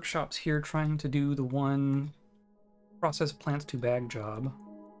workshops here trying to do the one process plants to bag job.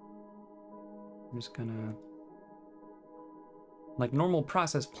 I'm just gonna... Like normal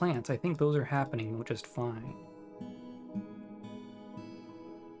process plants, I think those are happening just fine.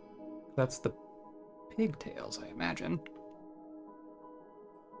 That's the pigtails, I imagine.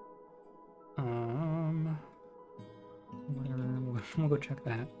 Whatever, we'll go check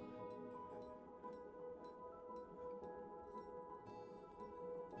that.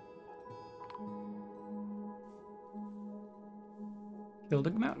 Killed a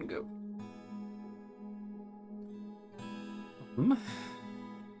mountain goat.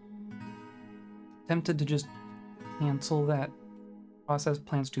 Tempted to just cancel that process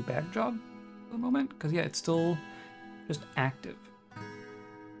plans to bag job for the moment, because yeah, it's still just active.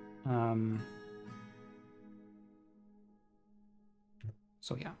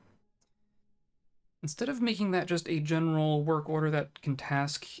 So yeah. Instead of making that just a general work order that can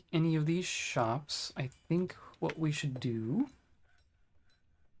task any of these shops, I think what we should do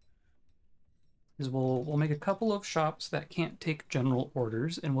is we'll make a couple of shops that can't take general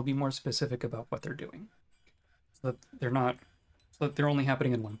orders, and we'll be more specific about what they're doing, so that they're only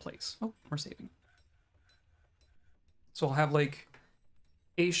happening in one place. Oh, we're saving. So I'll have like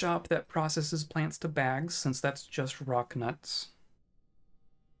a shop that processes plants to bags, since that's just rock nuts.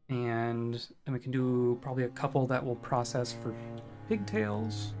 And then we can do probably a couple that will process for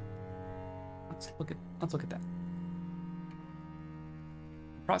pigtails. Let's look at that.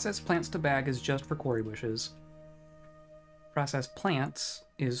 Process plants to bag is just for quarry bushes. Process plants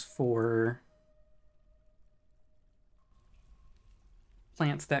is for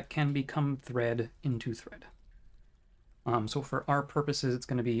plants that can become thread into thread. So for our purposes, it's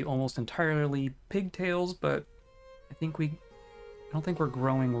going to be almost entirely pigtails, but I don't think we're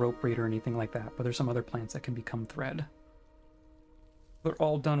growing rope braid or anything like that, but there's some other plants that can become thread. They're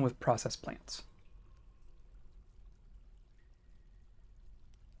all done with process plants.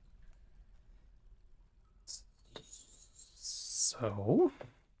 So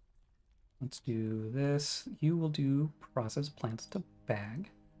let's do this. You will do process plants to bag.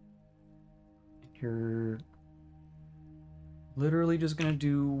 You're literally just gonna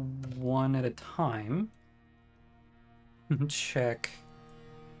do one at a time. Check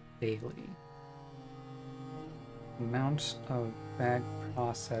daily. Amount of bag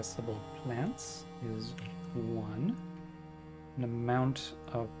processable plants is 1. An amount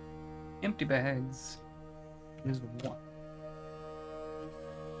of empty bags is 1.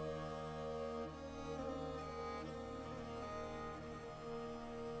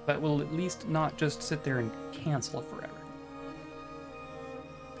 That will at least not just sit there and cancel forever.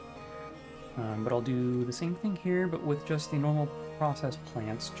 But I'll do the same thing here, but with just the normal process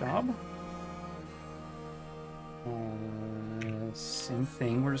plants job. Same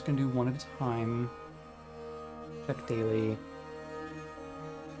thing, we're just going to do one at a time. Check daily.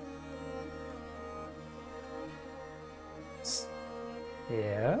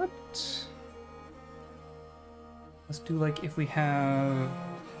 Except... let's do like if we have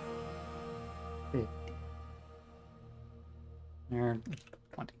 50. Or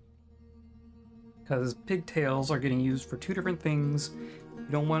 20. Because pigtails are getting used for 2 different things. We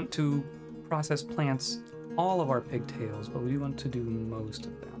don't want to process plants all of our pigtails, but we do want to do most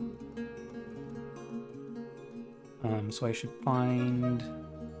of them. So I should find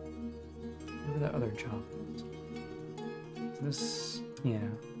where that other job is. So this, yeah.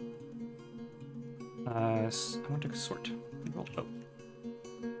 I want to sort. Oh.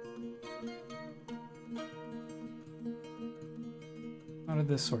 How did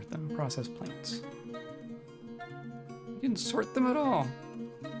this sort them? Process plants. I didn't sort them at all.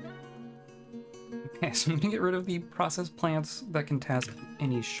 Okay, so I'm gonna get rid of the process plants that can task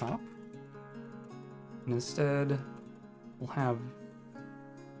any shop. And instead, we'll have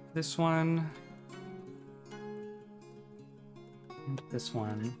this one and this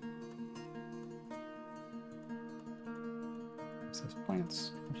one. Process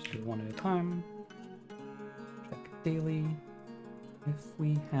plants. I'll just do one at a time. Check daily. If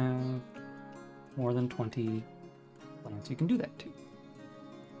we have more than 20 plants, you can do that too.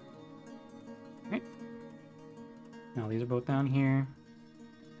 Right. Now these are both down here.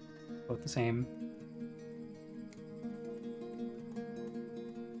 Both the same.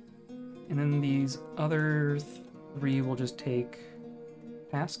 And then these other 3 will just take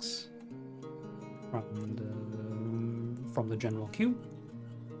tasks from the general queue.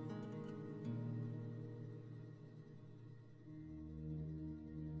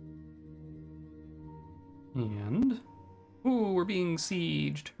 And... Ooh, we're being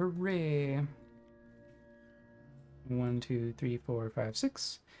sieged. Hooray. 1, 2, 3, 4, 5,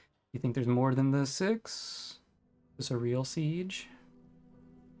 6. You think there's more than the 6? Is this a real siege?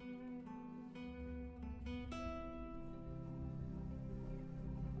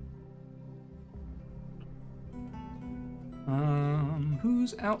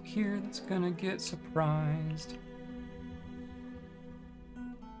 Who's out here that's gonna get surprised?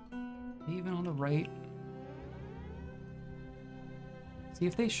 Even on the right? See,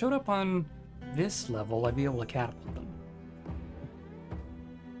 if they showed up on this level, I'd be able to catapult them.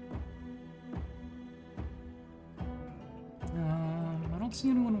 I don't see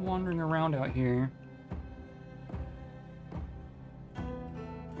anyone wandering around out here.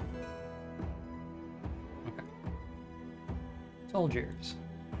 Okay. Soldiers.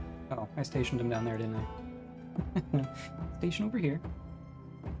 Oh, I stationed them down there, didn't I? Station over here.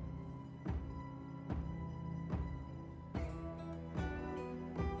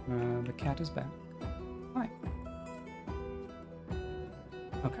 The cat is back. Hi.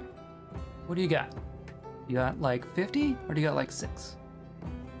 Okay. What do you got? You got like 50 or do you got like 6?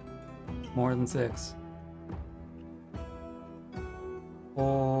 More than 6.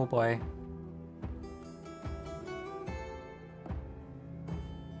 Oh boy.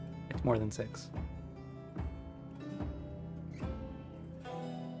 It's more than 6.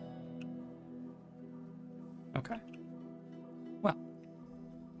 Okay.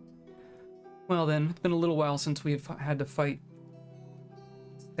 Well then, it's been a little while since we've had to fight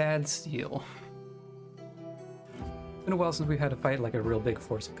Sad Steel. It's been a while since we've had to fight like a real big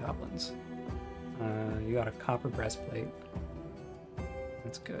force of goblins. You got a copper breastplate.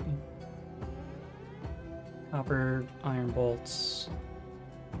 That's good. Copper iron bolts.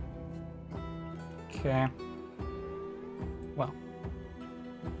 Okay. Well.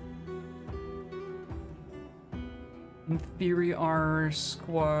 In theory, our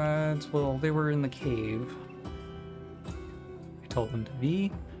squads, well, they were in the cave. I told them to be.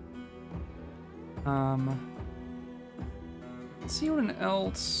 Let's see anyone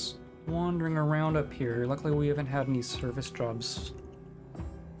else wandering around up here. Luckily, we haven't had any service jobs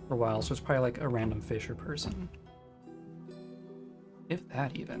for a while, so it's probably like a random fisher person. If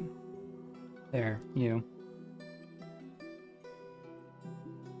that even. There, you.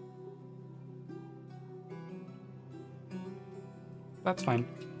 That's fine.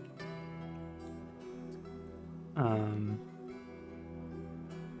 Gonna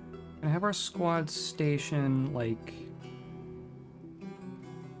have our squad station, like,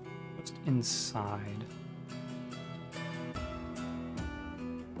 just inside.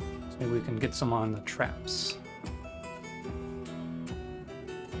 So maybe we can get some on the traps.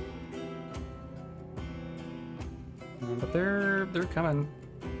 But they're coming.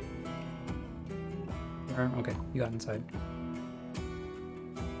 Okay, you got inside.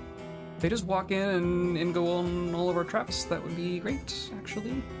 They just walk in and go on all of our traps. That would be great,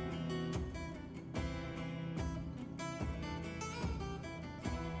 actually.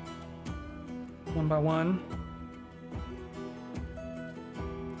 One by one.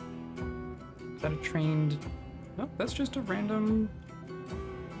 Is that a trained... Nope, that's just a random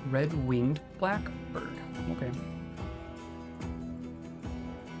red-winged blackbird. Okay.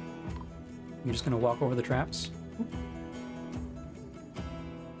 You're just gonna walk over the traps?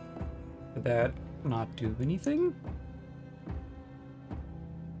 Did that not do anything?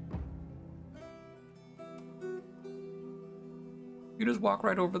 You just walk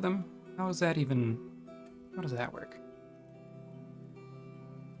right over them? How is that even... How does that work?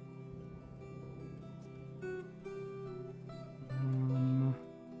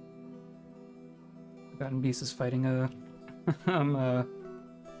 Forgotten Beast is fighting a...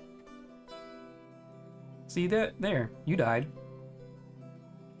 See that? There. You died.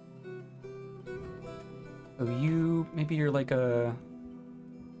 So you... Maybe you're like a...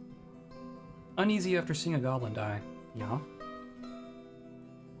 Uneasy after seeing a goblin die. Yeah?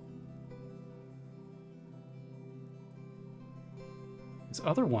 This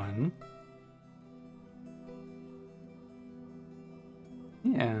other one...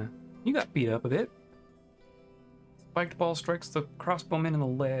 Yeah. You got beat up a bit. Spiked ball strikes the crossbowman in the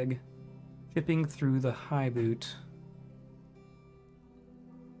leg, chipping through the high boot.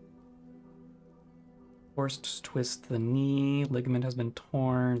 Forced twist the knee, ligament has been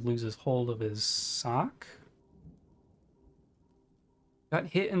torn, loses hold of his sock. Got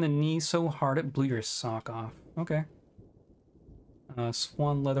hit in the knee so hard it blew your sock off. Okay.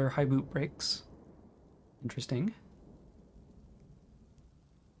 Swan leather high boot breaks. Interesting.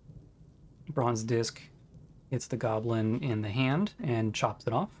 Bronze disc hits the goblin in the hand and chops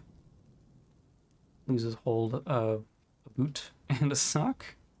it off. loses hold of a boot and a sock.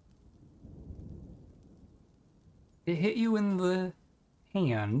 It hit you in the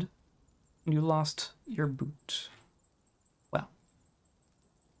hand, and you lost your boot. Well,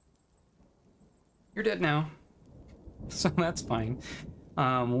 you're dead now, so that's fine.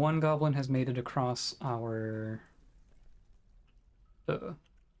 One goblin has made it across our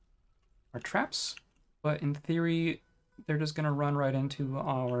traps, but in theory, they're just gonna run right into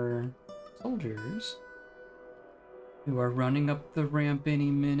our soldiers, who are running up the ramp any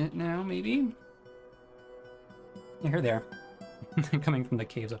minute now, maybe? Yeah, here they are. Coming from the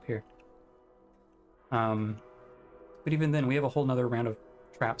caves up here. But even then, we have a whole nother round of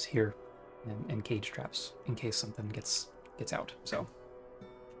traps here, and cage traps, in case something gets out, so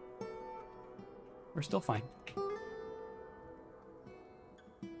we're still fine.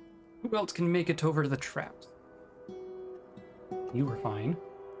 Who else can make it over to the traps? You were fine.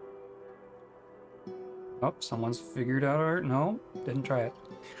 Oh, someone's figured out our... No, didn't try it.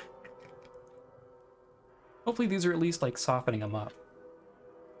 Hopefully these are at least, like, softening them up.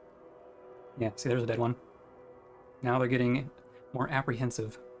 Yeah, see, there's a dead one. Now they're getting more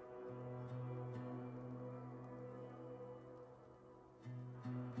apprehensive.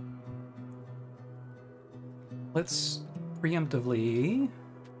 Let's preemptively...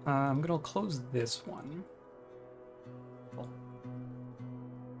 I'm gonna close this one.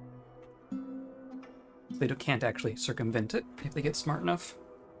 They can't actually circumvent it if they get smart enough.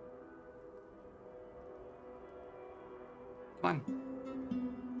 Come on.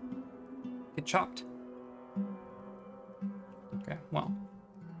 Get chopped. Okay, well.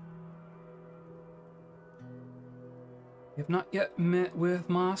 We have not yet met with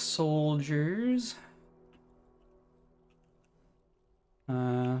my soldiers.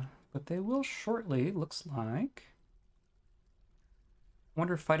 But they will shortly, looks like. I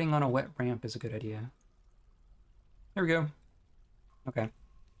wonder if fighting on a wet ramp is a good idea. There we go. Okay.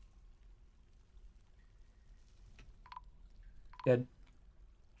 Dead.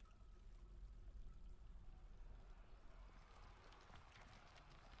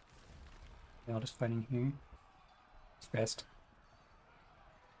 They're all just fighting here. Stressed.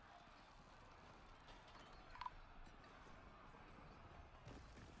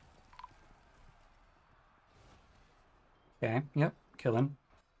 Okay, yep, kill him.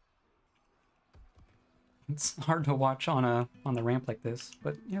 It's hard to watch on the ramp like this,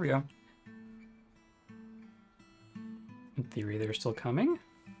 but here we go. In theory, they're still coming.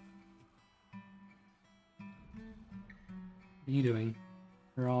 What are you doing?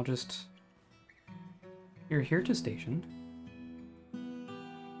 You're all just... You're here to station.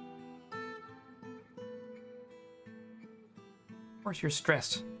 Of course you're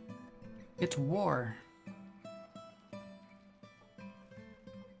stressed. It's war.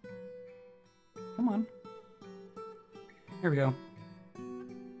 Come on. Here we go.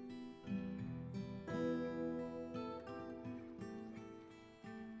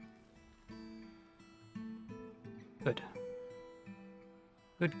 Good.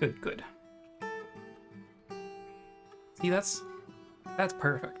 Good, good, good. See, that's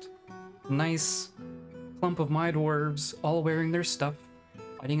perfect. Nice clump of my dwarves, all wearing their stuff,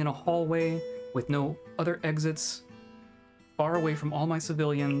 fighting in a hallway with no other exits, far away from all my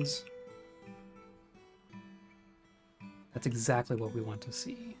civilians. That's exactly what we want to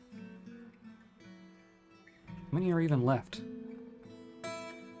see. How many are even left?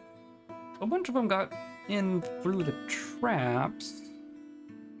 A bunch of them got in through the traps.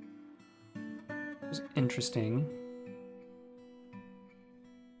 Which is interesting.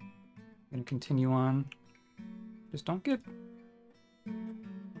 Gonna continue on. Just don't get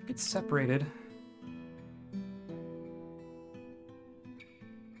separated.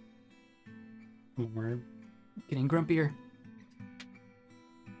 We're getting grumpier.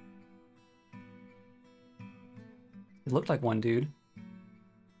 It looked like one dude.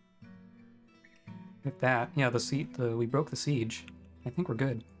 With that, yeah, we broke the siege. I think we're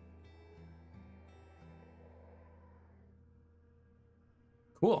good.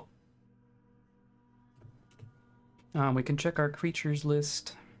 Cool. We can check our creatures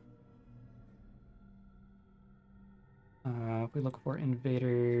list. If we look for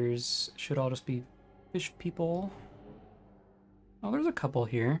invaders, should all just be fish people. Oh, there's a couple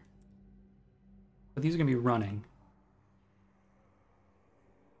here. But these are gonna be running.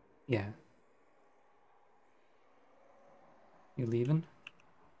 Yeah. You leaving?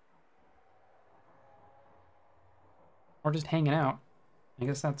 Or just hanging out. I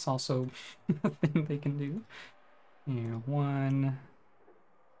guess that's also a thing they can do. Yeah, 1,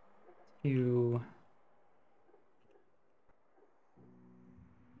 2.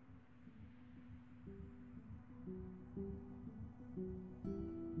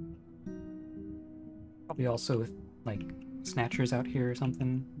 We also with like snatchers out here or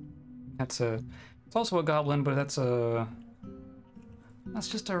something. That's a. It's also a goblin, but that's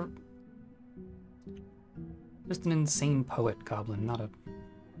just an insane poet goblin, not a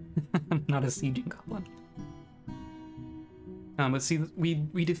not a sieging goblin. But see,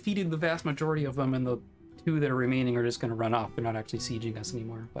 we defeated the vast majority of them, and the two that are remaining are just going to run off. They're not actually sieging us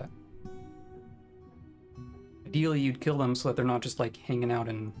anymore, but ideally you'd kill them so that they're not just like hanging out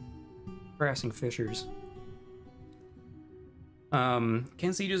and harassing fishers.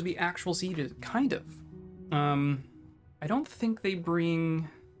 Can sieges be actual sieges? Kind of. I don't think they bring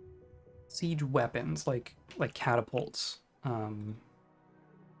siege weapons like catapults. Okay,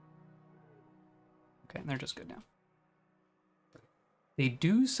 they're just good now. They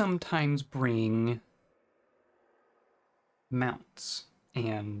do sometimes bring mounts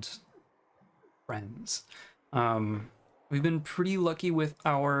and friends. We've been pretty lucky with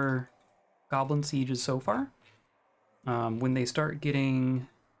our goblin sieges so far. When they start getting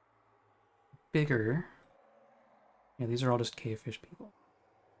bigger, yeah, these are all just cavefish people.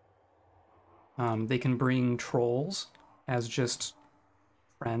 They can bring trolls as just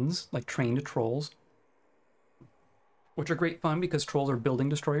friends, like trained trolls, which are great fun because trolls are building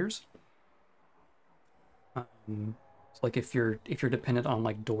destroyers. So like if you're dependent on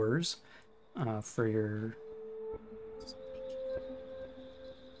like doors for your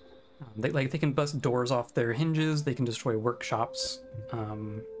they can bust doors off their hinges, they can destroy workshops, stuff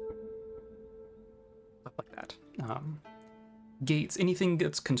like that. Gates, anything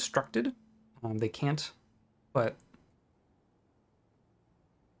that's constructed, they can't, but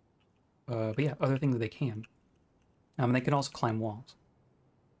yeah, other things they can. They can also climb walls.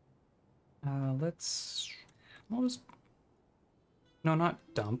 What was... No, not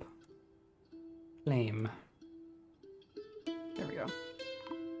dump. Flame. There we go.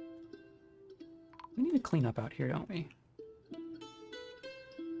 We need to clean up out here, don't we?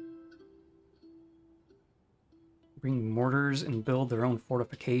 Bring mortars and build their own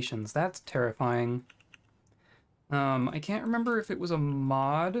fortifications. That's terrifying. I can't remember if it was a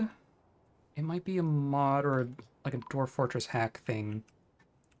mod. It might be a mod or like a Dwarf Fortress hack thing.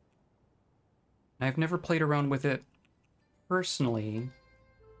 I've never played around with it personally,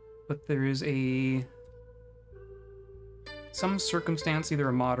 but there is some circumstance, either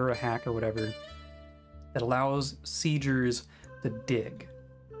a mod or a hack or whatever, that allows siegers to dig.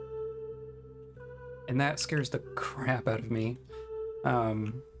 And that scares the crap out of me.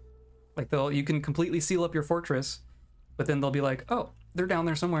 Like you can completely seal up your fortress, but then they'll be like, oh, they're down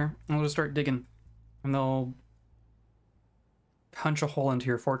there somewhere, and they'll just start digging. And they'll punch a hole into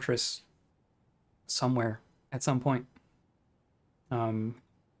your fortress somewhere at some point.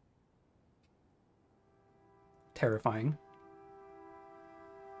 Terrifying.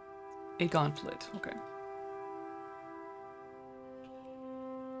 A gauntlet, okay.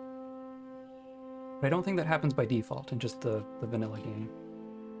 But I don't think that happens by default in just the vanilla game.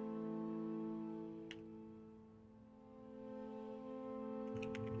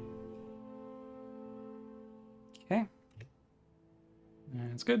 Okay.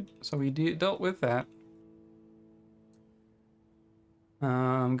 That's good. So we dealt with that.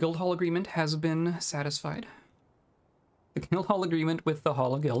 Guild Hall agreement has been satisfied. The Guild Hall agreement with the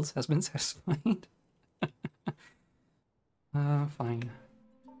Hall of Guilds has been satisfied. Fine.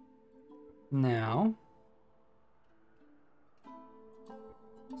 Now,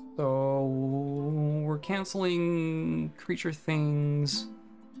 so we're canceling creature things,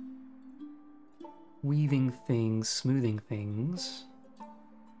 weaving things, smoothing things,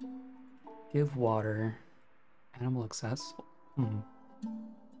 give water, animal accessible.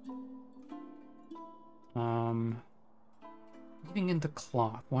 Weaving into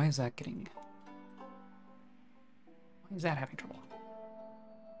cloth. Why is that having trouble?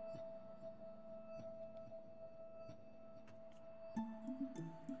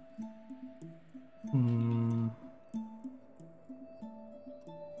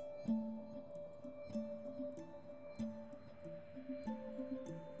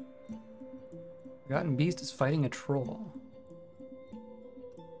 Forgotten Beast is fighting a troll.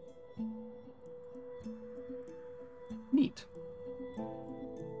 Neat.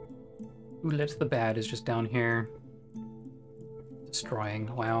 Ulet the Bad is just down here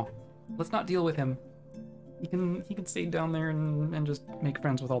destroying. Wow. Let's not deal with him. He can stay down there and just make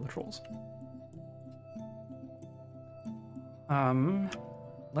friends with all the trolls.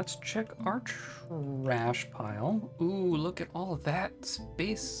 Let's check our trash pile. Ooh, look at all of that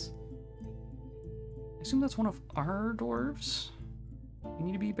space. I assume that's one of our dwarves. You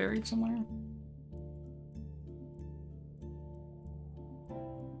need to be buried somewhere.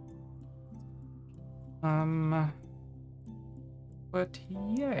 But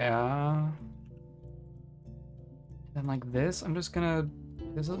yeah. And like this, I'm just gonna...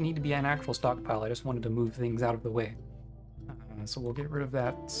 This doesn't need to be an actual stockpile, I just wanted to move things out of the way. So we'll get rid of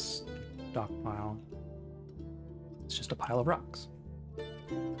that stockpile. It's just a pile of rocks.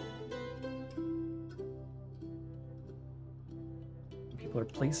 People are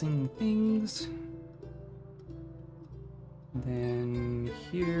placing things. Then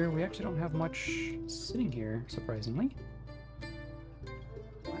here, we actually don't have much sitting here, surprisingly.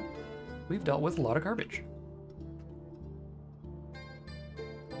 We've dealt with a lot of garbage.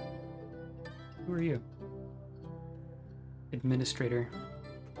 Who are you? Administrator.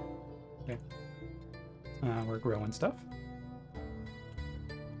 Okay. We're growing stuff.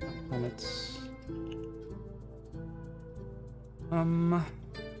 Limits. I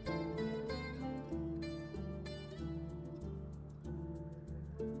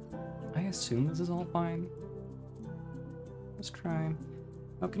assume this is all fine. Let's try.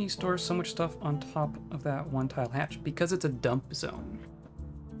 How can you store so much stuff on top of that one tile hatch? Because it's a dump zone.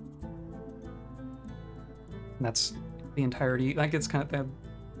 And that's the entirety. Like, it's kind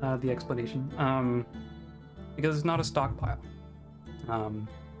of the explanation. Because it's not a stockpile.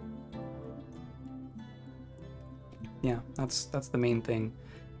 Yeah, that's the main thing.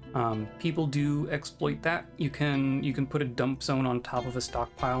 People do exploit that. You can put a dump zone on top of a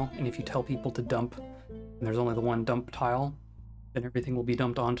stockpile, and if you tell people to dump, and there's only the one dump tile, then everything will be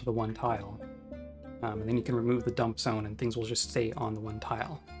dumped onto the one tile. And then you can remove the dump zone, and things will just stay on the one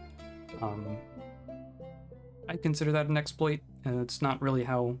tile. I consider that an exploit, and it's not really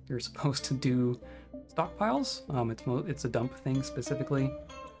how you're supposed to do stockpiles. It's a dump thing specifically.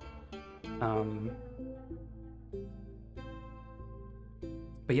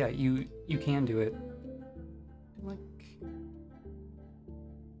 But yeah, you can do it. Like,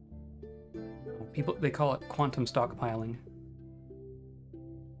 people, they call it quantum stockpiling.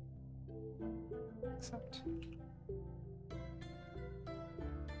 Except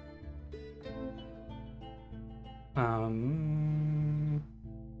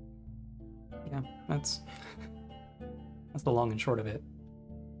yeah, that's the long and short of it.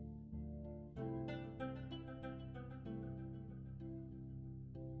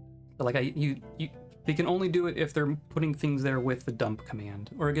 But like they can only do it if they're putting things there with the dump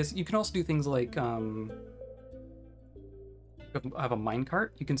command. Or I guess you can also do things like have a minecart.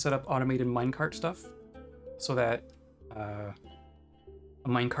 You can set up automated minecart stuff so that a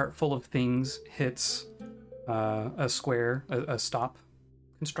minecart full of things hits a square, a stop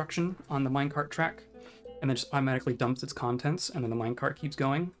construction on the minecart track, and then just automatically dumps its contents, and then the minecart keeps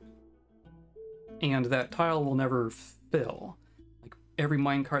going. And that tile will never fill. Like, every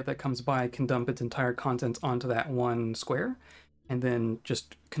minecart that comes by can dump its entire contents onto that one square, and then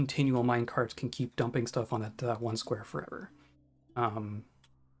just continual minecarts can keep dumping stuff on that one square forever. So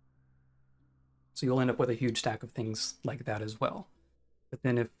you'll end up with a huge stack of things like that as well. But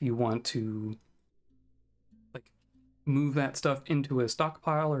then if you want to move that stuff into a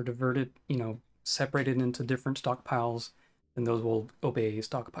stockpile or divert it, separate it into different stockpiles, then those will obey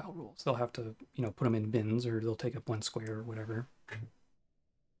stockpile rules. They'll have to, put them in bins, or they'll take up one square or whatever.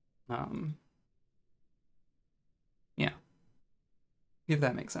 Yeah. If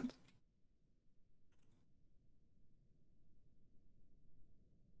that makes sense.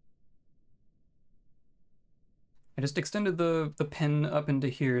 I just extended the pen up into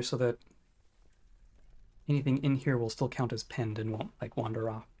here so that anything in here will still count as penned and won't like wander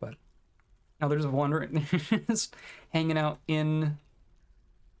off, but now there's a wander just hanging out in.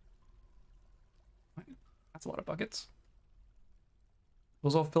 That's a lot of buckets.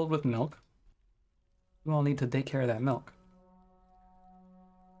 Those all filled with milk. We all need to take care of that milk.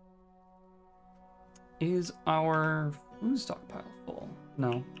 Is our food stockpile full?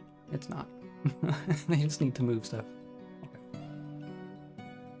 No, it's not. They just need to move stuff.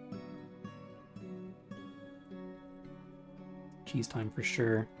 Cheese time for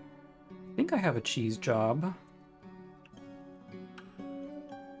sure. I think I have a cheese job.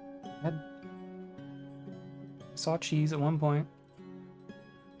 I saw cheese at one point.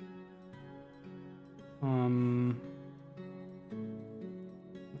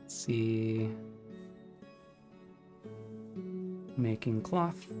 Let's see. Making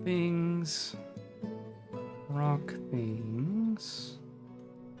cloth things. Rock things.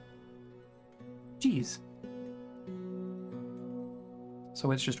 Cheese.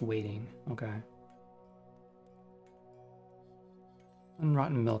 So it's just waiting. Okay. And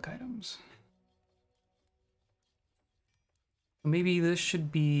rotten milk items. Maybe this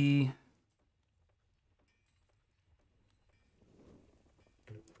should be...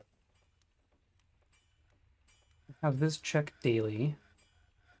 have this check daily.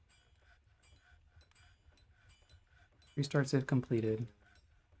 Restarts if completed.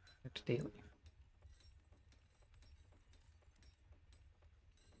 Checked daily.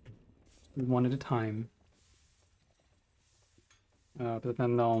 One at a time. But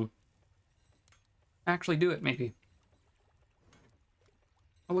then they'll actually do it, maybe.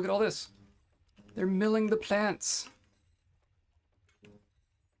 Oh, look at all this. They're milling the plants.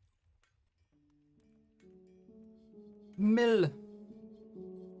 Mill.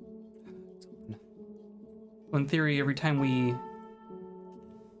 Well, in theory, every time we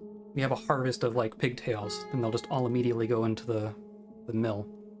have a harvest of like pigtails, then they'll just all immediately go into the mill.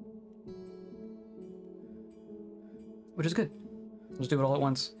 Which is good. Let's do it all at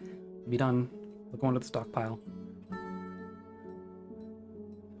once. Be done. We'll go into the stockpile.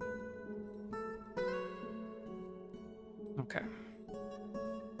 Okay.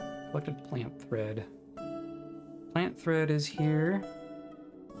 Collected plant thread. Plant thread is here.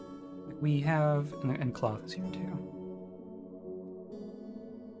 We have, and cloth is here too.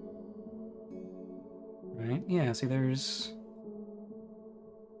 Right? Yeah, see there's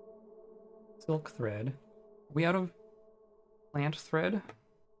silk thread. Are we out of plant thread?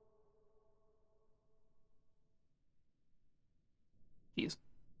 Jeez.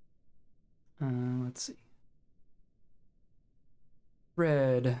 Let's see.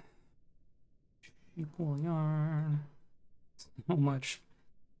 Thread. Sheep wool yarn. So much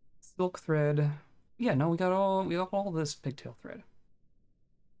silk thread. Yeah, no, we got all this pigtail thread.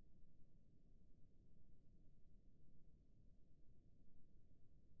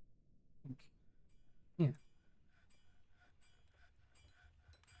 Yeah.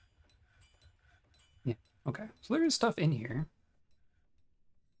 Yeah. Okay. So there is stuff in here.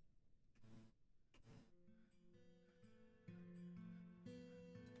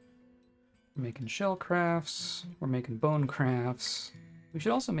 We're making shell crafts. We're making bone crafts. We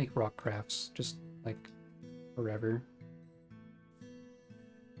should also make rock crafts, just like forever.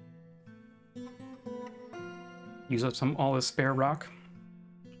 Use up all this spare rock.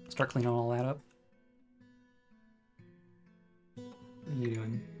 Start cleaning all that up. What are you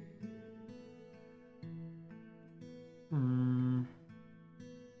doing?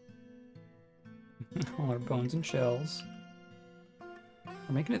 All our bones and shells.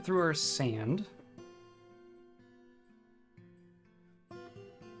 We're making it through our sand.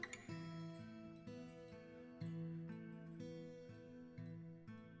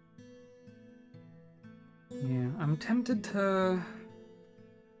 Yeah, I'm tempted to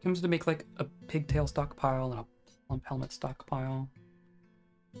make like a pigtail stockpile and a plump helmet stockpile.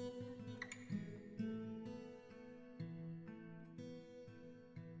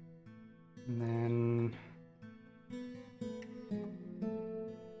 And then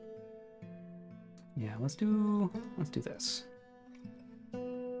yeah, let's do this.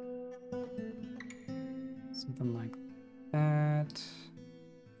 Something like that.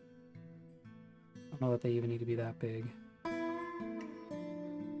 I don't know that they even need to be that big.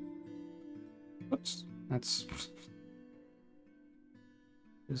 Oops, that's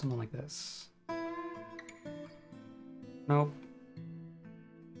do something like this. Nope.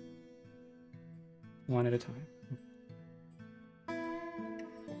 One at a time. Come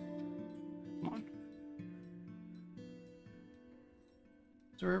on.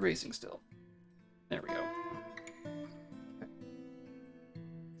 So we're erasing still. There we go. Okay.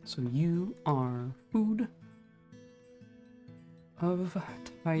 So you are food of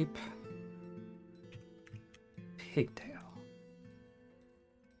type pigtail.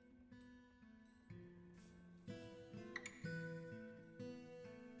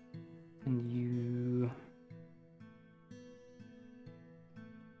 And you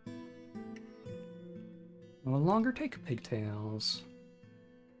no longer take pigtails.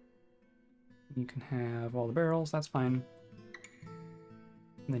 You can have all the barrels, that's fine.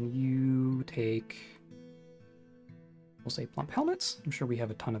 And then you take, we'll say plump helmets. I'm sure we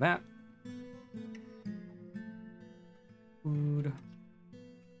have a ton of that. Food.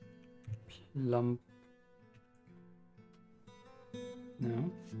 Plump.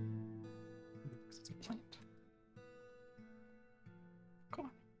 No. It's a plant. Come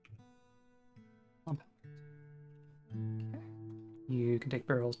on. Plump. Okay. You can take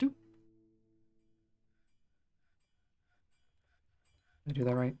barrels too. Did I do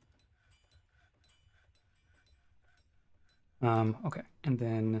that right? Okay. And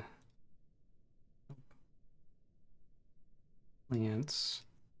then plants.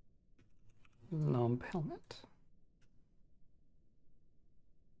 Lump helmet.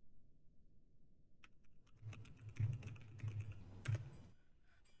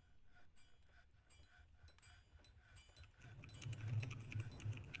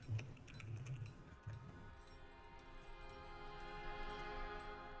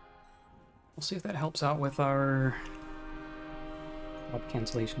 We'll see if that helps out with our job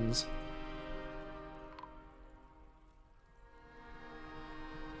cancellations.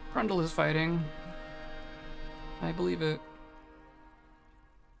 Grundle is fighting. I believe it.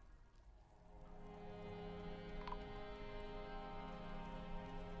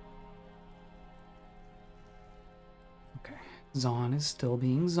 Okay, Zon is still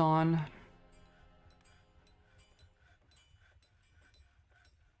being Zon.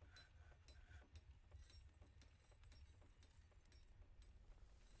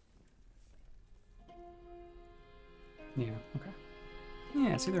 Yeah, okay.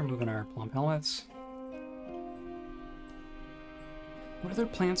 Yeah, see, they're moving our plum pellets. What other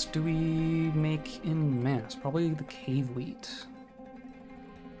plants do we make in mass? Probably the cave wheat.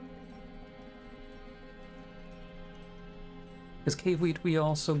 Because cave wheat we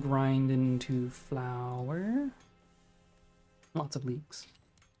also grind into flour. Lots of leeks.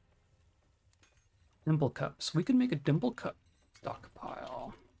 Dimple cups. We could make a dimple cup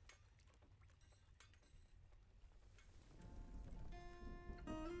stockpile.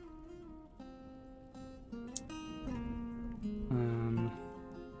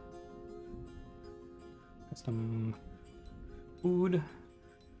 Some food,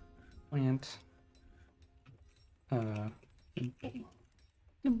 plant,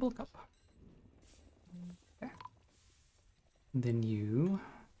 dimple cup. Okay. And then you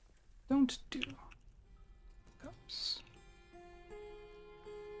don't do cups.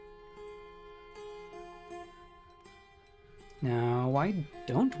 Now, why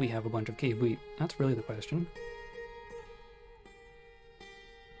don't we have a bunch of cave wheat? That's really the question.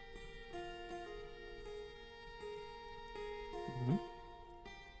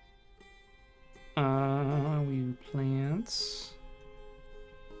 We plants.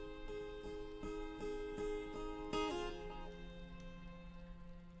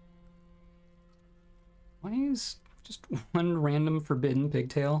 Why is just one random forbidden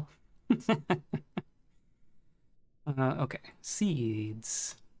pigtail? Okay,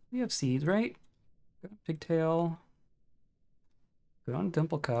 seeds. We have seeds, right? Good on pigtail. Good on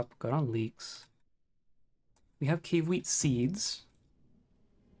dimple cup. Good on leeks. We have cave wheat seeds.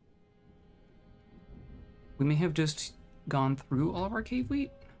 We may have just gone through all of our cave wheat.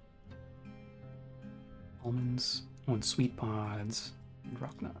 Almonds. Oh, and sweet pods. And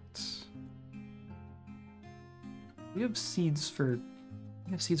rock nuts. We have seeds for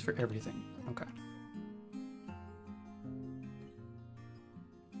everything. Okay.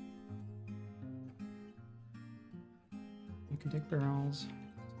 You can take barrels.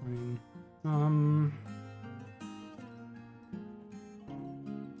 Fine.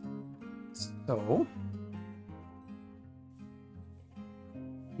 So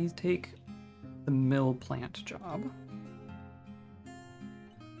please take the mill plant job,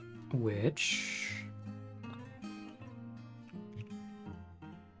 which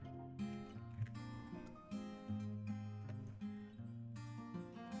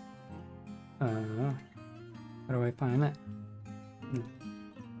how do I find that?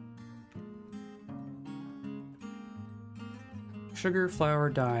 Sugar,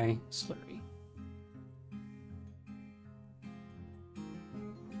 flour, dye, slurry.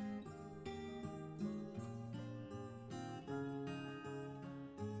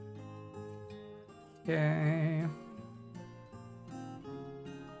 Okay.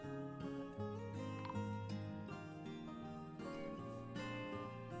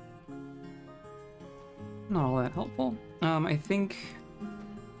 Not all that helpful. I think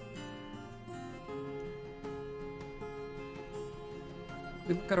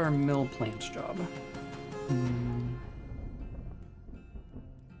we look at our mill plants job. I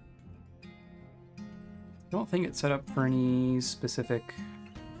don't think it's set up for any specific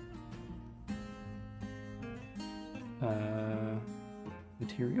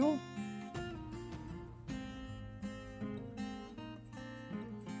material.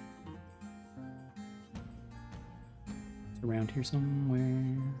 It's around here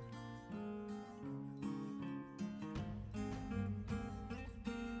somewhere.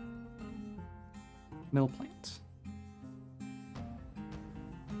 Mill plants.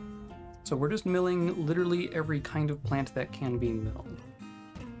 So we're just milling literally every kind of plant that can be milled.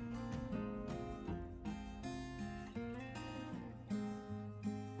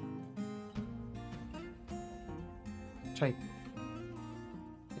 Which I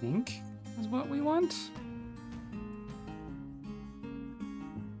think is what we want.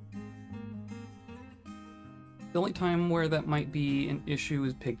 The only time where that might be an issue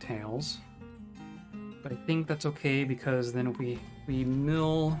is pigtails. But I think that's okay because then we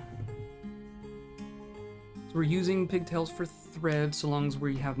mill So we're using pigtails for thread so long as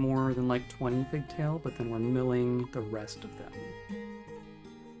we have more than like 20 pigtail, but then we're milling the rest of them.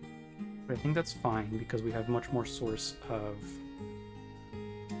 But I think that's fine because we have much more source of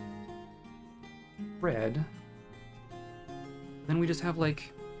thread. Then we just have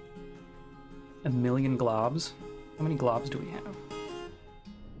like a million globs. How many globs do we have?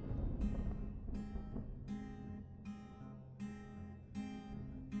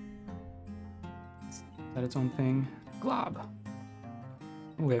 Is that its own thing? Glob.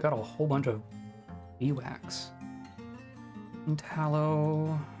 Ooh, I got a whole bunch of beeswax. And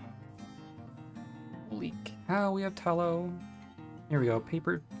tallow. Holy cow, we have tallow. Here we go,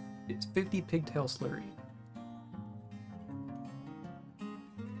 paper. It's 50 pigtail slurry.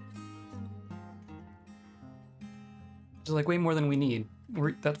 Which is like way more than we need.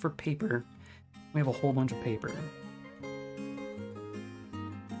 That's for paper. We have a whole bunch of paper.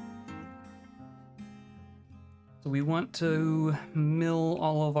 So we want to mill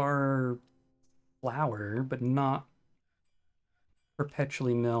all of our flour, but not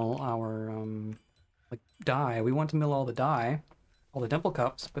perpetually mill our like dye. We want to mill all the dye, all the dimple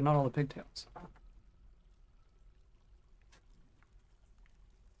cups, but not all the pigtails.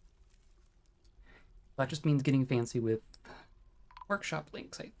 That just means getting fancy with workshop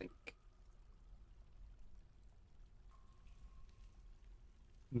links, I think.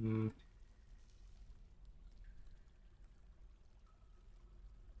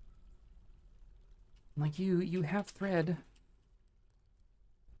 Like you have thread.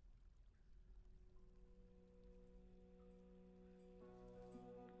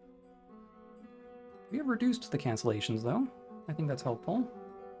 We have reduced the cancellations though. I think that's helpful.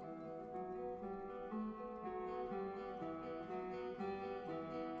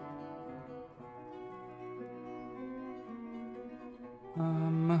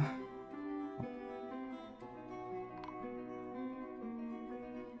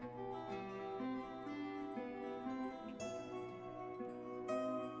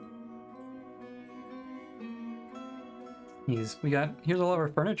 Here's all of our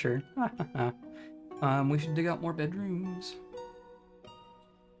furniture. We should dig out more bedrooms.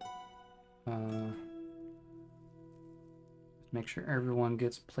 Just make sure everyone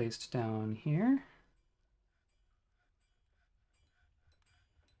gets placed down here.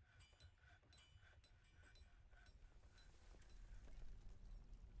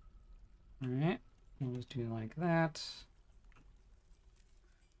 All right, we'll just do it like that.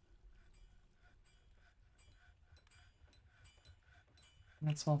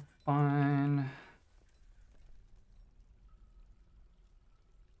 That's all fine.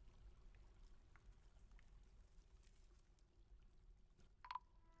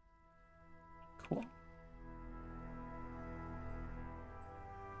 Cool.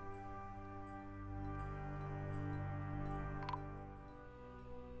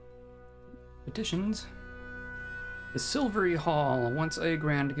 Petitions. The Silvery Hall, once a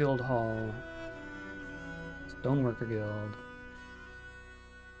Grand Guild Hall. Stoneworker Guild.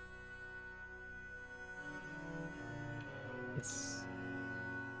 It's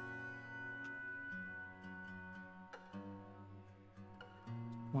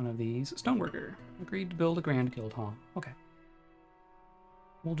one of these. Stoneworker. Agreed to build a Grand Guild Hall. Okay.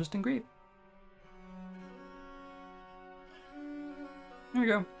 We'll just engrave. There we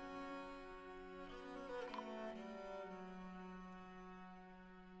go.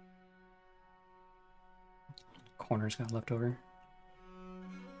 Corners got left over.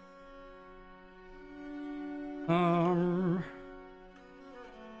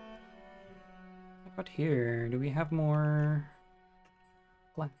 What about here? Do we have more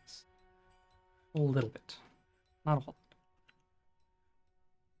glass? A little bit. Not a whole lot.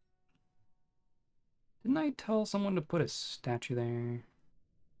 Didn't I tell someone to put a statue there?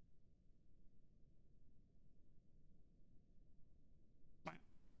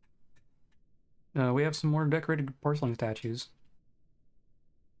 We have some more decorated porcelain statues.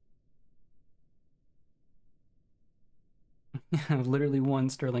 Literally one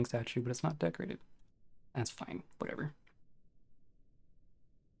sterling statue, but it's not decorated. That's fine, whatever.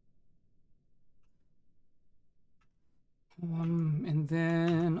 And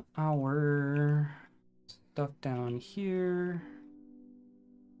then our stuff down here.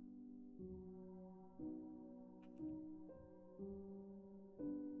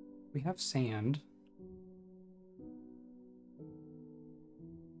 We have sand.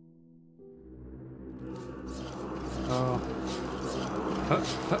 Oh.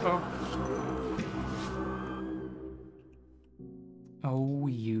 Uh-oh. Oh,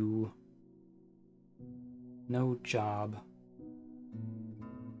 you. No job.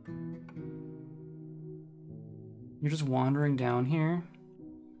 You're just wandering down here?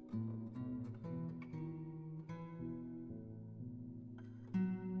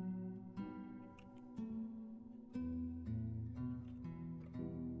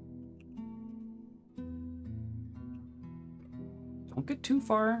 Don't get too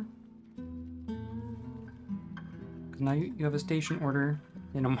far. Because now you have a station order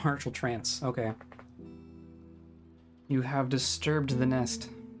in a martial trance. Okay. You have disturbed the nest.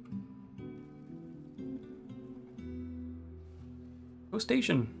 Go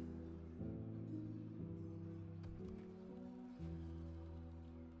station.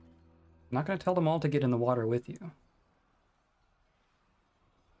 I'm not going to tell them all to get in the water with you.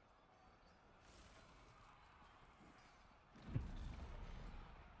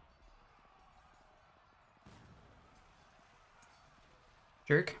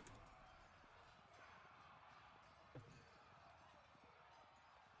 Jerk.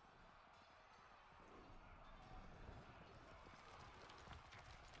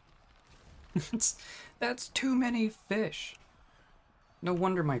 That's too many fish. No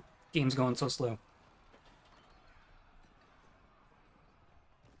wonder my game's going so slow.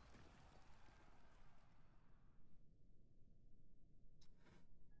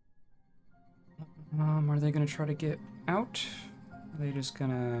 Are they gonna try to get out? Are they just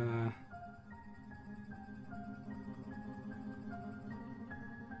gonna...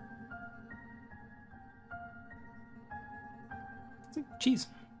 Cheese.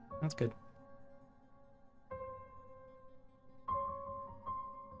 That's good.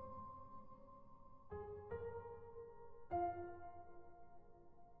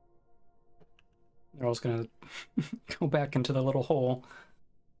 They're all just gonna go back into the little hole.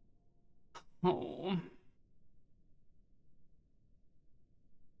 Oh.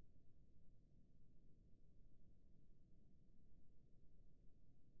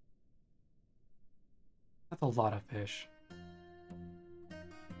 That's a lot of fish.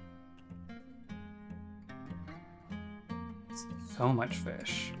 So much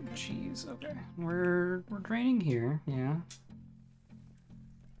fish. Jeez, okay. We're draining here, yeah.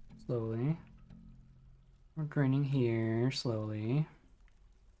 Slowly. We're draining here, slowly.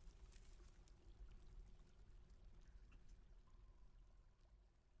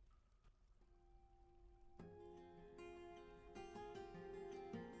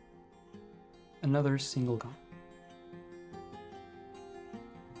 Another single gone.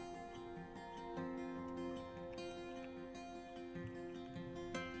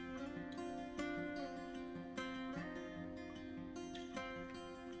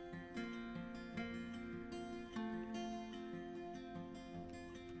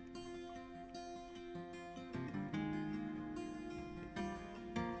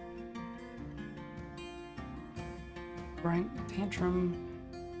 Right, tantrum.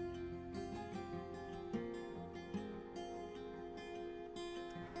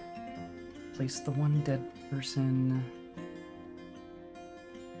 Place the one dead person.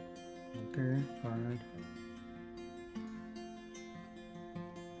 Anchor, guard.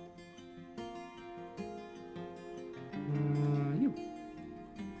 You.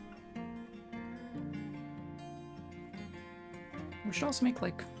 We should also make,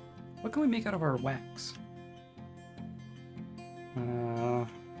 like, what can we make out of our wax?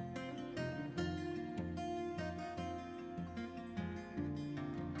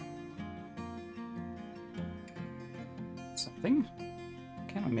 Something?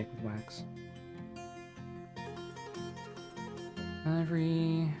 Can I make with wax?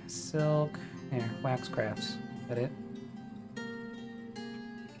 Ivory, silk, here, wax crafts. Is that it?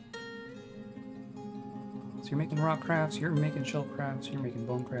 So you're making rock crafts, you're making shell crafts, you're making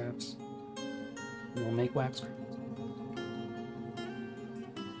bone crafts. And we'll make wax crafts.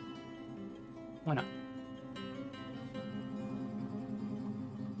 Why not?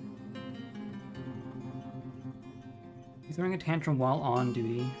 He's throwing a tantrum while on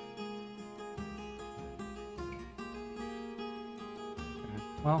duty. Okay.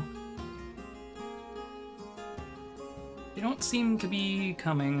 Well, they don't seem to be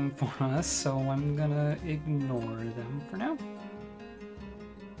coming for us, so I'm gonna ignore them for now.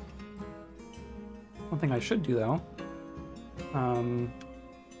 One thing I should do, though,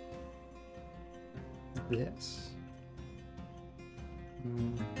 this.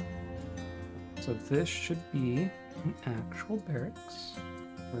 So this should be an actual barracks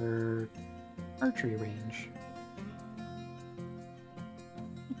for archery range.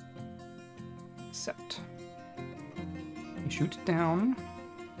 Set. You shoot it down,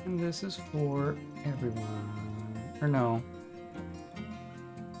 and this is for everyone. Or no.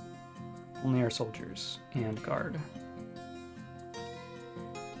 Only our soldiers and guard.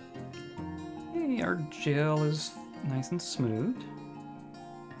 Hey, our jail is nice and smooth.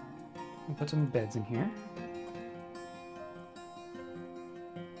 We'll put some beds in here.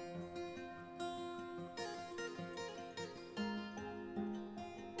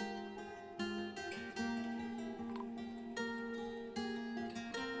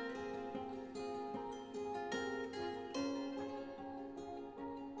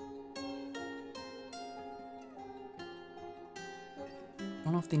 I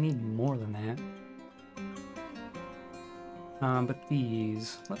don't know if they need more than that. But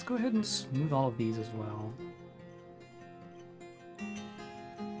these, let's go ahead and smooth all of these as well.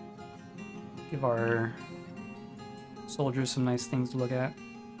 Give our soldiers some nice things to look at.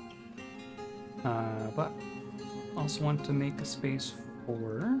 But also want to make a space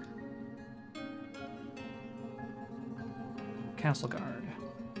for Castle Guard.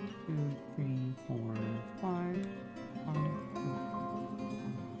 2, 3, 4, 5.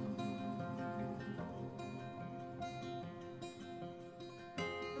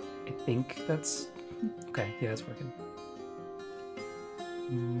 I think that's okay. Yeah, it's working.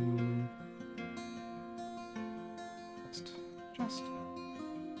 Just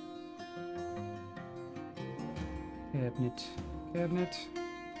cabinet.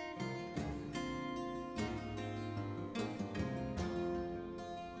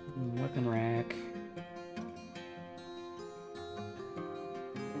 Weapon rack.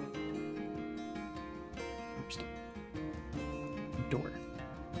 Door.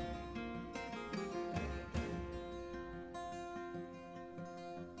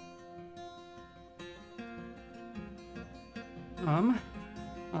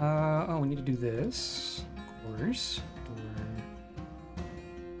 Oh, we need to do this, of course.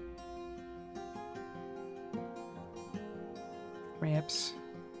 Traps.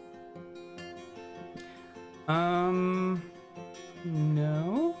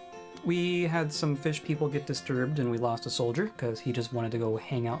 No. We had some fish people get disturbed and we lost a soldier because he just wanted to go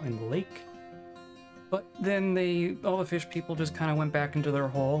hang out in the lake. But then all the fish people just kind of went back into their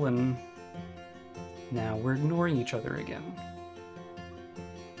hole and now we're ignoring each other again.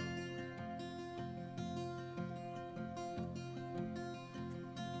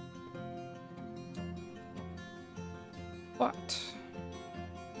 But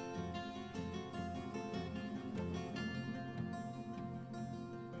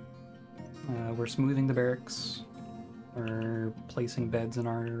we're smoothing the barracks. We're placing beds in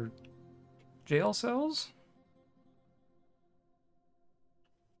our jail cells.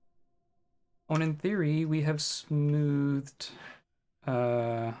 Oh, and in theory, we have smoothed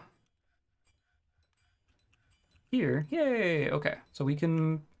here. Yay! Okay, so we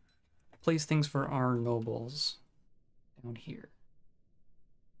can place things for our nobles down here.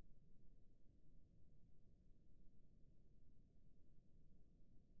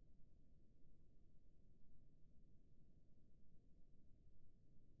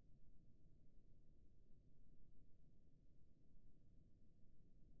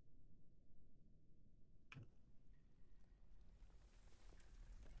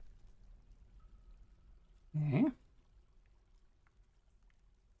 Okay.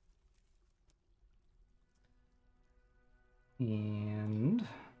 And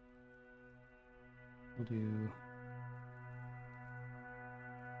we'll do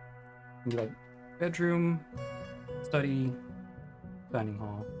like bedroom, study, dining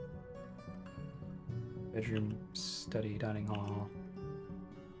hall. Bedroom, study, dining hall.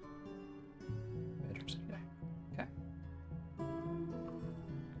 Bedroom, study, dining. Okay.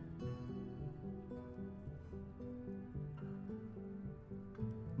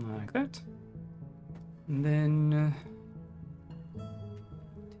 Like that. And then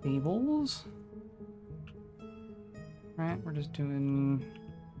tables. Right, we're just doing...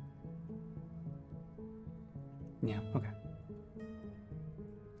 Yeah, okay.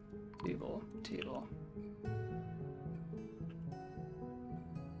 Table.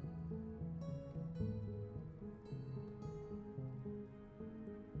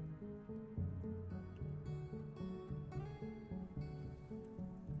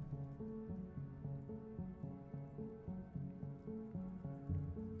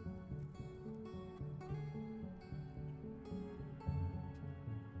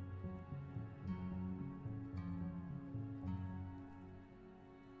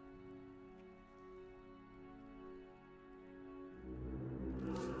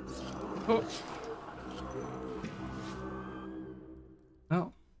 Oh.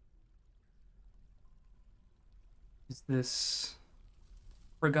 Oh. Is this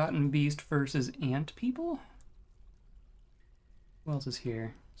Forgotten Beast versus Ant people? Who else is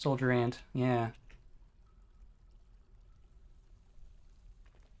here? Soldier Ant. Yeah.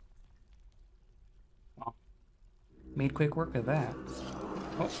 Well, Made quick work of that.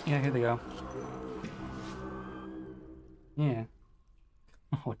 Oh, yeah, here they go. Yeah.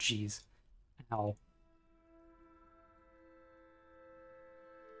 Oh, jeez. Ow.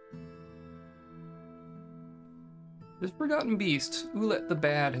 This forgotten beast, Ulet the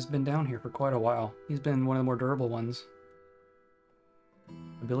Bad, has been down here for quite a while. He's been one of the more durable ones.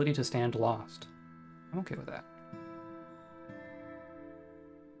 Ability to stand lost. I'm okay with that.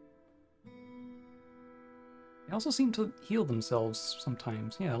 They also seem to heal themselves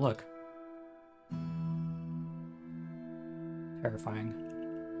sometimes. Yeah, look. Terrifying.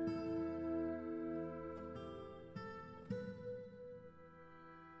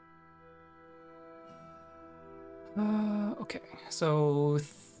 Okay. So,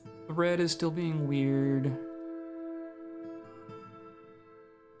 Thread is still being weird.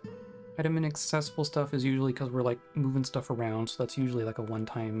 Item inaccessible stuff is usually because we're, like, moving stuff around, so that's usually, like, a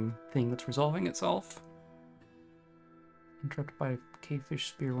one-time thing that's resolving itself. Interrupted by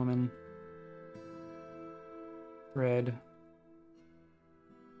cavefish spearwoman. Thread.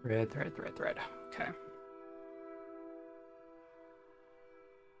 Thread. Okay.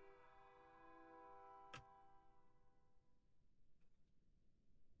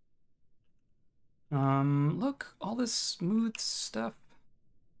 Look, all this smooth stuff.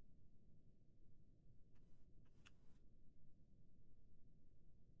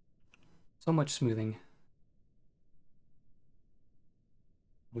 So much smoothing.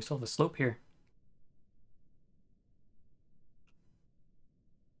 We still have a slope here.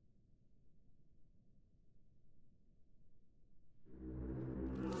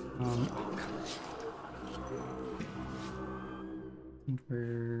 Oh, I think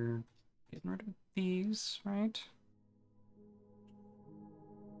we're getting rid of these, right?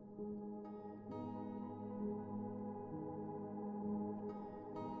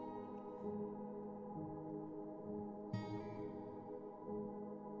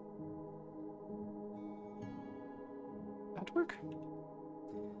 That work?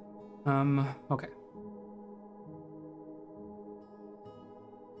 Okay.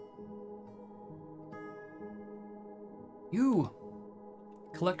 You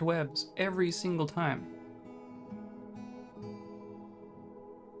collect webs every single time.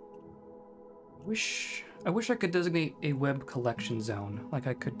 I wish I could designate a web collection zone. Like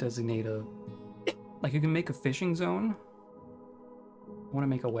I could designate a... Like you can make a fishing zone. I want to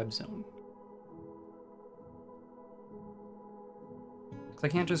make a web zone. Because I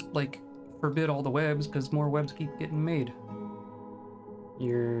can't just, like, forbid all the webs, because more webs keep getting made.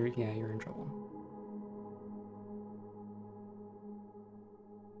 You're in trouble.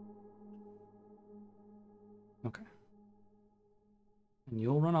 Okay. And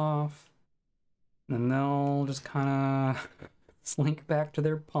you'll run off. And then they'll just kind of slink back to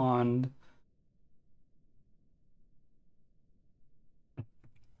their pond.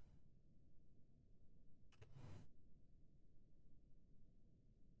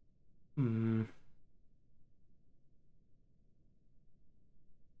 Hmm.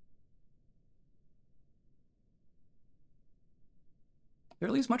 They're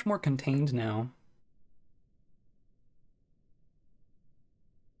at least much more contained now.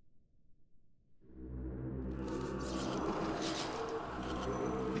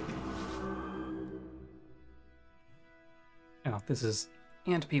 Oh, this is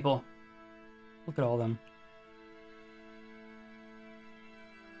ant people. Look at all of them.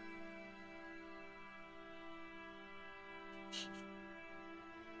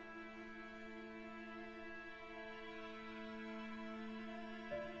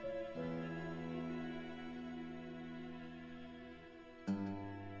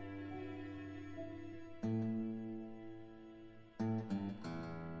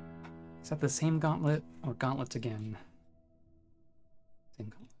 Is that the same gauntlet or gauntlets again? Same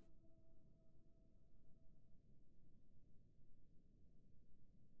gauntlet.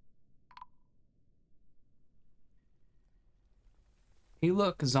 Hey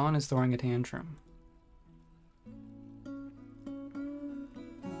look, Zahn is throwing a tantrum.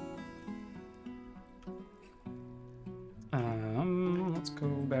 Let's go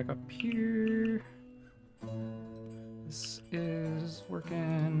back up here. This is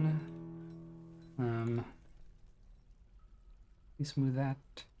working. We smooth that.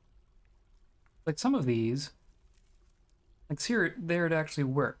 Like some of these, like there it actually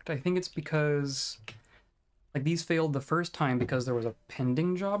worked. I think it's because like these failed the first time because there was a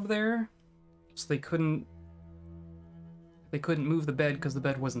pending job there, so they couldn't move the bed because the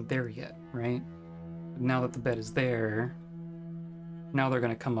bed wasn't there yet, right? But now that the bed is there, now they're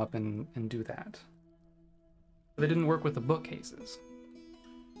gonna come up and do that. But they didn't work with the bookcases.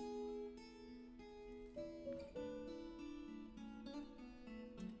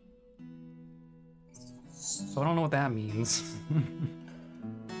 So I don't know what that means.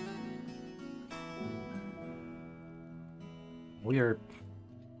 We are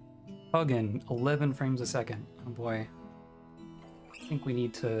hugging 11 frames a second. Oh boy. I think we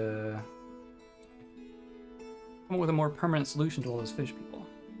need to come up with a more permanent solution to all those fish people.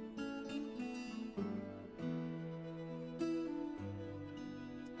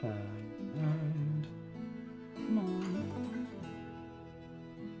 And come on.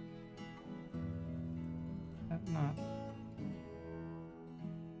 That not.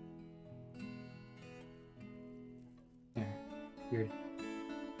 There. Weird.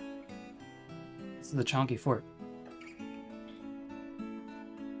 This is the Chonky Fort.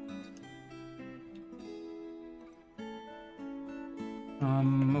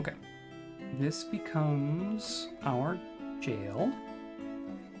 Okay. This becomes our jail.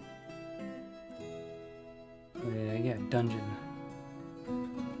 Yeah, dungeon.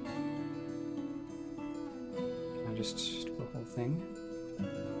 I'll just do the whole thing.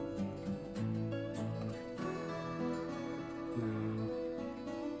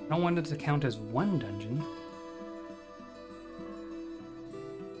 I don't want it to count as one dungeon.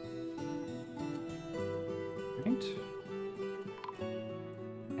 Right.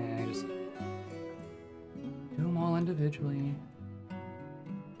 And just do them all individually.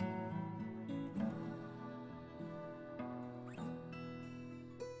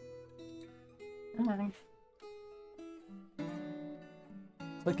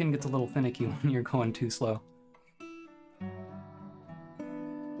 Clicking gets a little finicky when you're going too slow.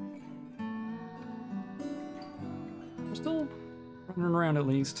 We're still running around at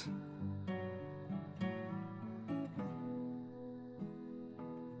least.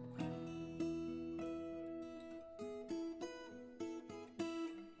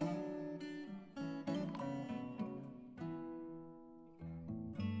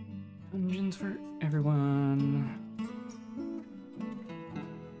 Dungeons for everyone.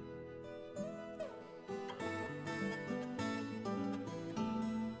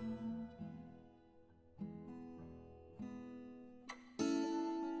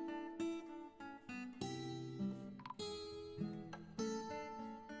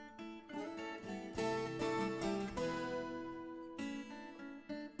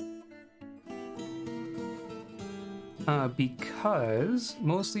 Because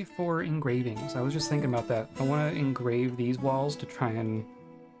mostly for engravings. I was just thinking about that. I want to engrave these walls to try and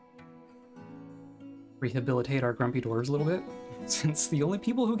rehabilitate our grumpy dwarves a little bit, since the only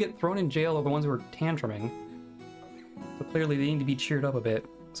people who get thrown in jail are the ones who are tantruming. So clearly they need to be cheered up a bit,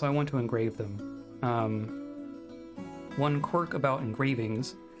 so I want to engrave them. One quirk about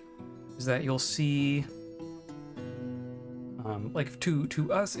engravings is that you'll see, like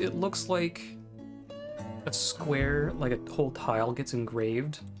to us, it looks like a square, like a whole tile gets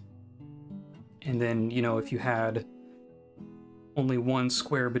engraved. And then, you know, if you had only one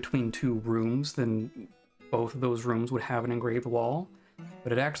square between two rooms, then both of those rooms would have an engraved wall.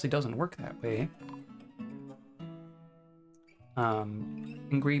 But it actually doesn't work that way.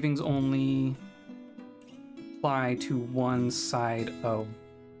 Engravings only apply to one side of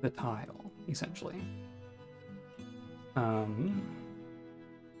the tile, essentially. So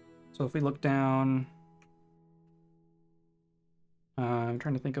if we look down, I'm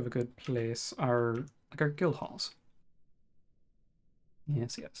trying to think of a good place. Our guild halls.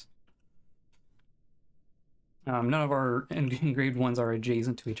 Yes, yes. None of our engraved ones are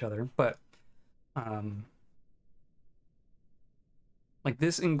adjacent to each other, but like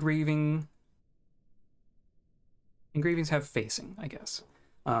this engravings have facing, I guess.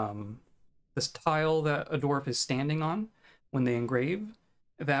 This tile that a dwarf is standing on when they engrave,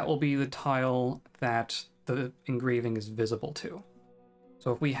 that will be the tile that the engraving is visible to.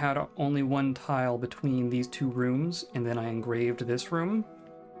 So if we had only one tile between these two rooms, and then I engraved this room,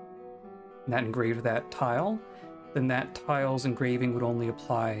 and that engraved that tile, then that tile's engraving would only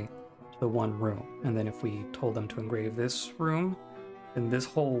apply to the one room. And then if we told them to engrave this room, then this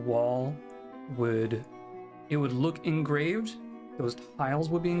whole wall would look engraved, those tiles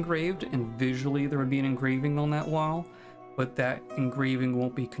would be engraved, and visually there would be an engraving on that wall, but that engraving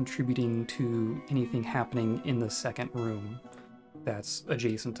won't be contributing to anything happening in the second room that's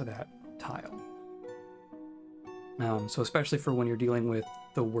adjacent to that tile. So especially for when you're dealing with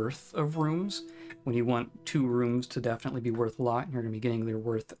the worth of rooms, when you want two rooms to definitely be worth a lot and you're going to be getting their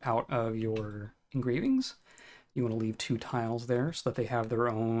worth out of your engravings, you want to leave two tiles there so that they have their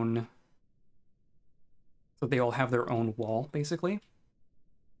own, so they all have their own wall, basically.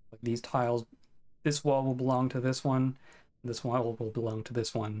 Like these tiles, this wall will belong to this one, this wall will belong to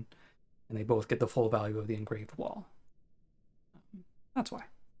this one, and they both get the full value of the engraved wall. That's why.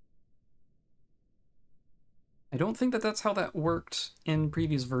 I don't think that that's how that worked in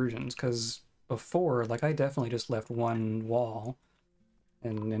previous versions, because before, like, I definitely just left one wall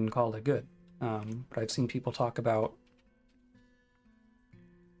and called it good. But I've seen people talk about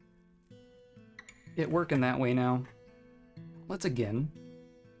it working that way now. Let's again.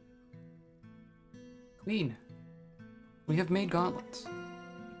 Queen, we have made gauntlets.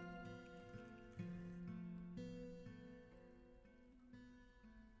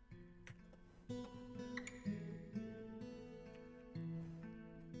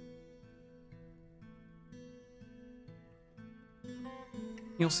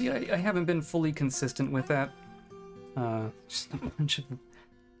 You'll see I haven't been fully consistent with that. Just a bunch of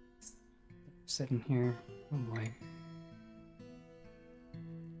sitting here. Oh boy.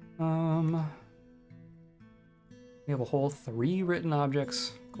 We have a whole 3 written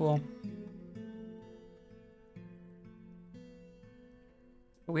objects. Cool.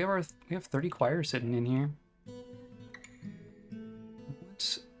 We have 30 choirs sitting in here.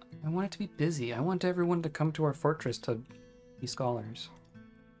 I want it to be busy. I want everyone to come to our fortress to be scholars.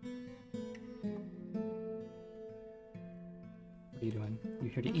 What are you doing? You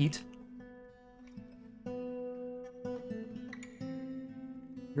here to eat?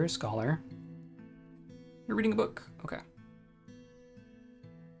 You're a scholar. You're reading a book. Okay.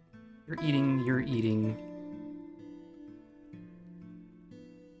 You're eating.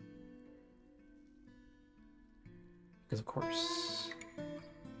 Because of course.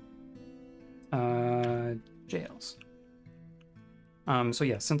 Jails. So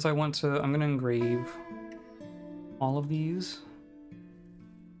yeah, since I want to, I'm gonna engrave all of these.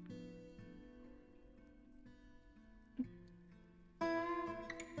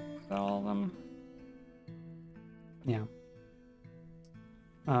 All of them. Yeah.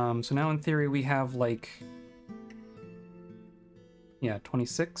 So now in theory we have like, yeah,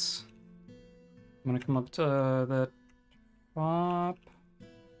 26. I'm gonna come up to the top.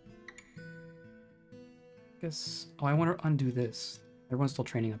 Guess, oh, I want to undo this. Everyone's still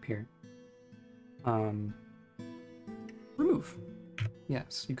training up here. Remove.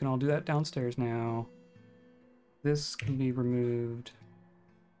 Yes, you can all do that downstairs now. This can be removed.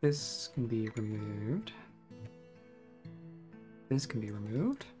 This can be removed. This can be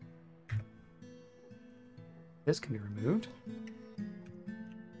removed. This can be removed.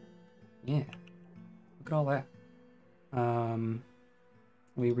 Yeah. Look at all that.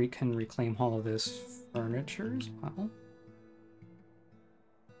 We can reclaim all of this furniture as well.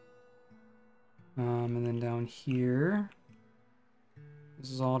 And then down here, this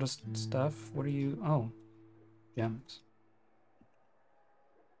is all just stuff. What are you? Oh, gems.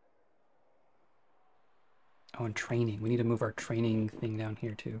 Oh, and training. We need to move our training thing down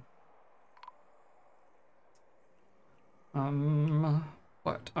here too.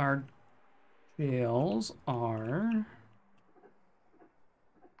 What our jails are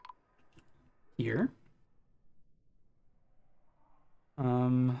here.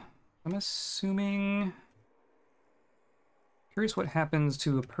 I'm assuming. Curious what happens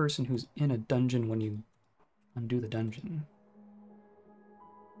to a person who's in a dungeon when you undo the dungeon.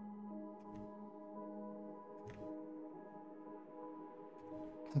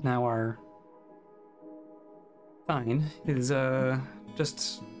 Now our sign is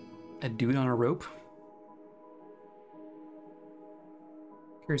just a dude on a rope.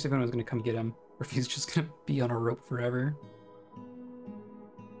 Curious if anyone's gonna come get him, or if he's just gonna be on a rope forever.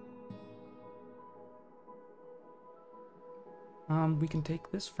 We can take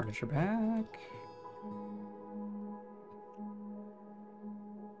this furniture back.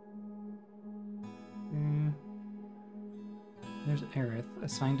 There's Aerith,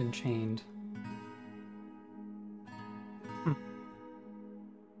 assigned and chained.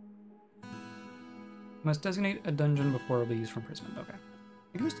 Must designate a dungeon before release from imprisonment. Okay.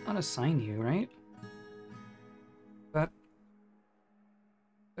 I can just unassign you, right? Is that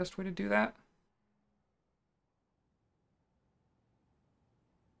the best way to do that?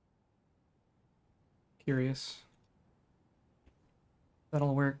 Curious.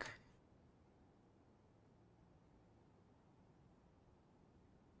 That'll work.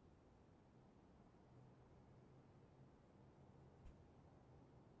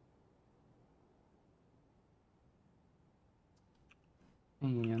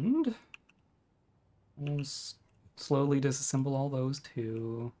 And we'll slowly disassemble all those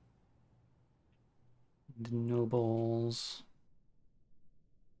too. And nobles.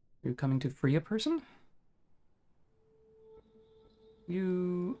 Are you coming to free a person?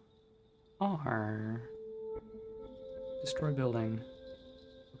 You are. Destroy building.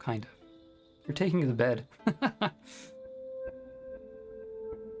 Kind of. You're taking the bed.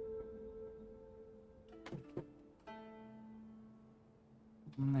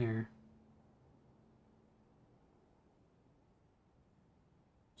 in there.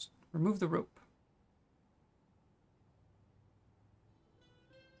 Just remove the rope.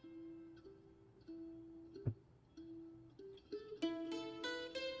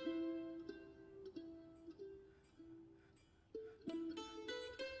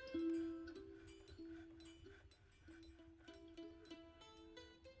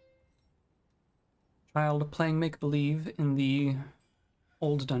 Child playing make-believe in the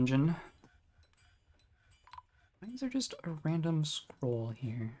old dungeon. Why is there just a random scroll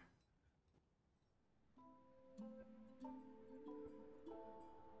here?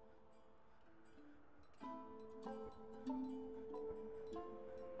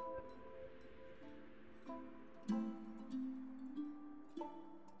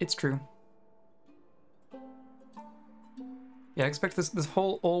 It's true. Yeah, I expect this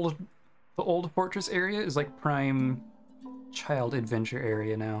whole old fortress area is like prime child adventure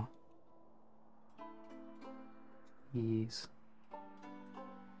area now. Jeez.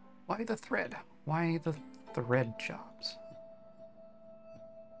 Why the thread? Why the thread jobs?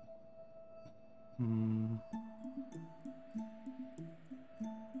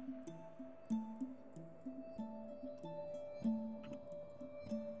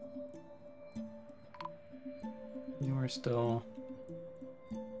 You are still...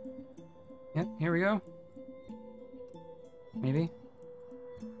 Yep, here we go. Maybe?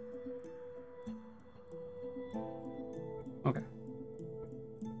 Okay.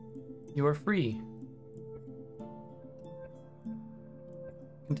 You are free.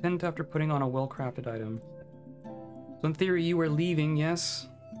 Content after putting on a well-crafted item. So in theory, you are leaving, yes?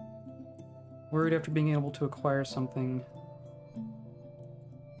 Worried after being able to acquire something.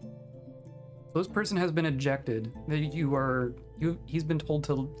 So this person has been ejected. He's been told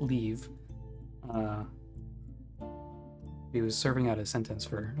to leave. He was serving out his sentence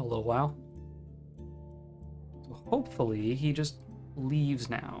for a little while. So hopefully he just leaves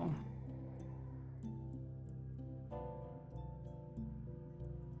now.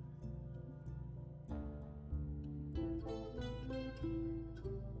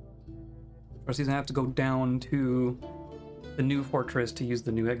 Of course, he's gonna have to go down to the new fortress to use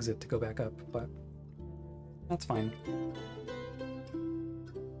the new exit to go back up, but that's fine.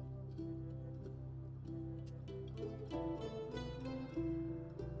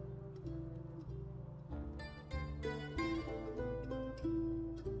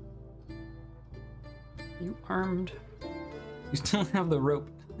 You armed? You still have the rope.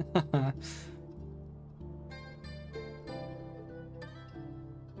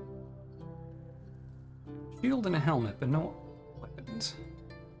 Shield and a helmet, but no weapons.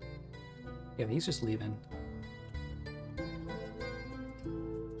 Yeah, he's just leaving.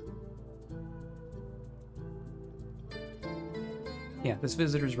 Yeah, this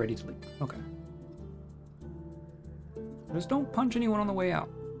visitor's ready to leave. Okay. Just don't punch anyone on the way out.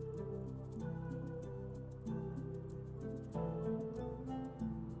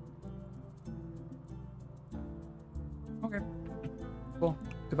 Okay. Cool.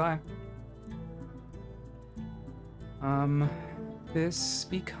 Goodbye. This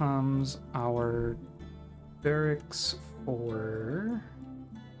becomes our barracks for...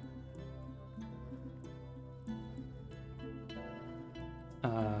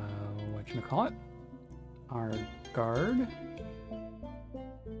 whatchamacallit? Our guard.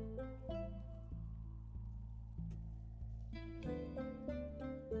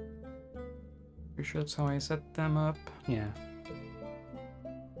 Pretty sure that's how I set them up. Yeah.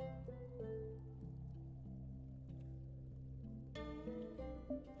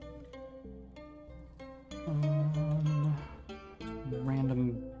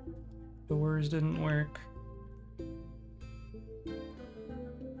 Random doors didn't work.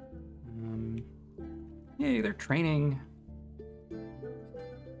 Yay, they're training.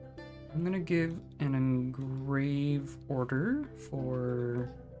 I'm gonna give an engrave order for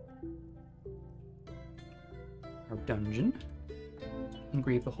our dungeon.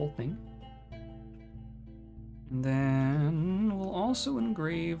 Engrave the whole thing. And then we'll also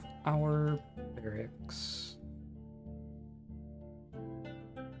engrave our barracks.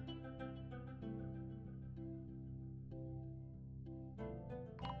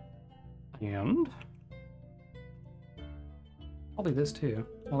 And probably this too.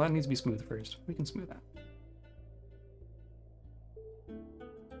 Well, that needs to be smooth first. We can smooth that.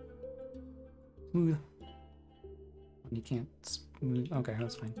 Smooth. You can't smooth. Okay,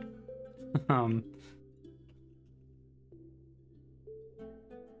 that's fine.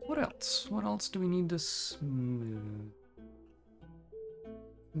 What else? What else do we need to smooth?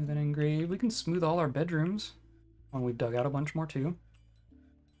 Smooth and engrave. We can smooth all our bedrooms. Oh, we've dug out a bunch more too.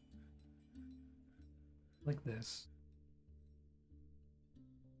 Like this.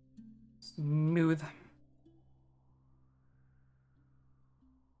 Smooth.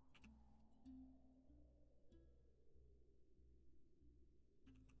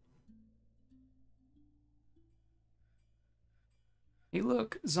 Hey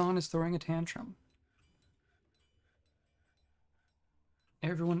look, Zahn is throwing a tantrum.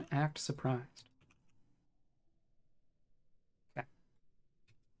 Everyone act surprised. Okay.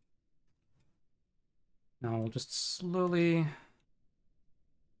 Now we'll just slowly...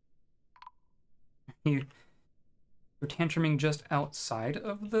 You're tantruming just outside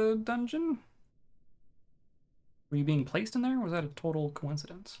of the dungeon? Were you being placed in there, or was that a total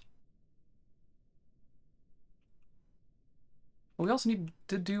coincidence? Well, we also need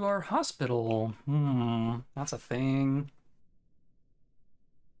to do our hospital. That's a thing.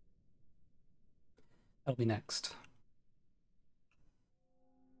 That'll be next.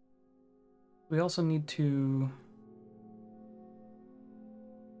 We also need to...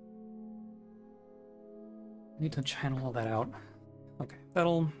 channel all that out. Okay,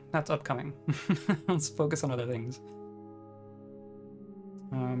 that's upcoming. Let's focus on other things.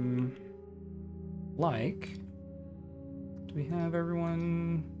 Like... Do we have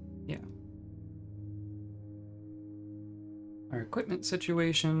everyone? Yeah. Our equipment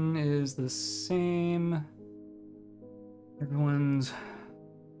situation is the same. Everyone's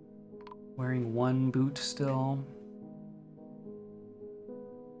wearing one boot still.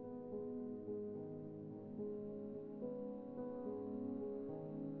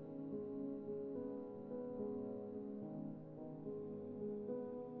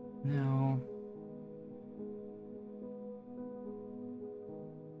 Now...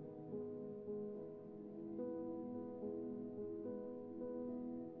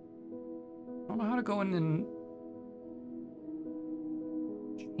 I don't know how to go in and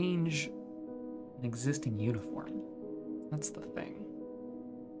change an existing uniform. That's the thing.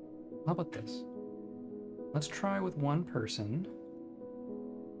 How about this? Let's try with one person.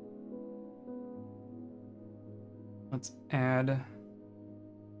 Let's add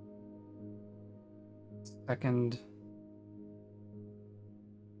second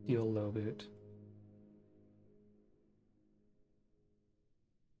steel low boot.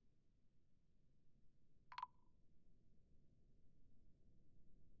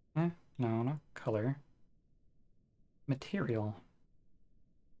 No, not color. Material.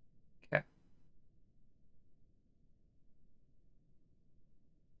 Okay.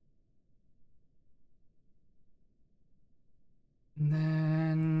 And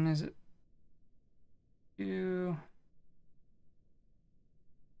then is it you?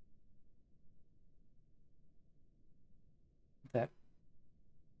 That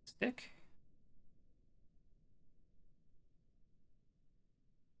stick?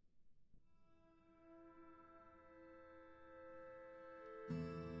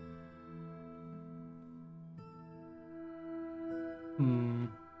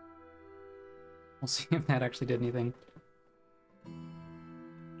 We'll see if that actually did anything.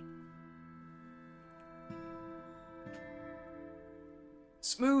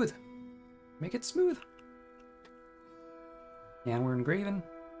 Smooth! Make it smooth! Yeah, we're engraving.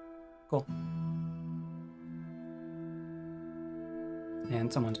 Cool.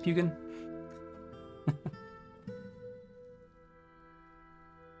 And someone's puking.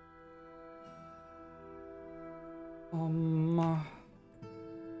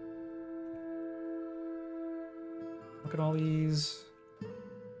 Look at all these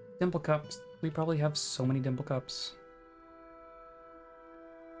dimple cups. We probably have so many dimple cups.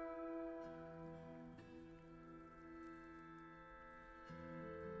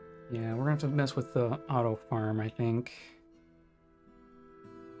 Yeah, we're gonna have to mess with the auto farm, I think.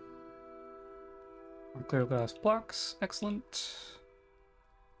 More clear glass blocks, excellent.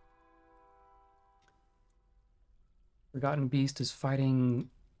 Forgotten Beast is fighting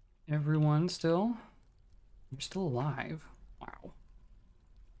everyone still. You're still alive. Wow.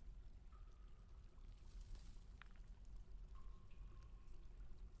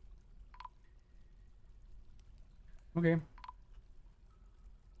 Okay.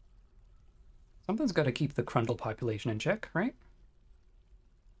 Something's got to keep the Krundle population in check, right?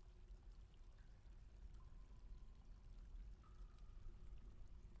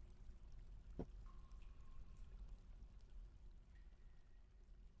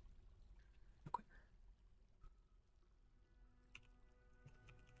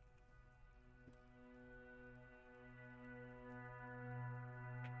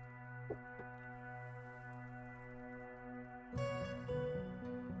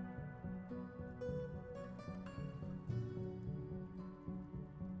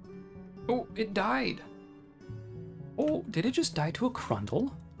 Oh, it died. did it just die to a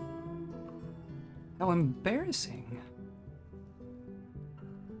Crundle? How embarrassing.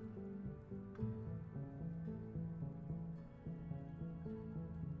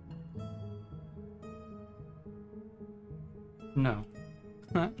 No.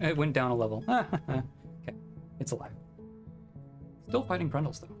 It went down a level. Okay, it's alive. Still fighting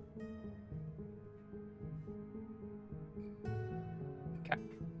Crundles, though. Okay.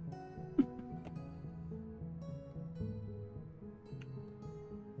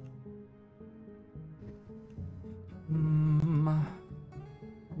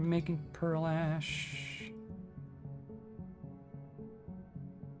 Making Pearl Ash.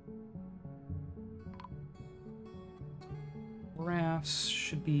 Rafts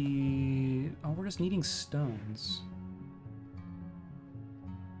should be... Oh, we're just needing stones.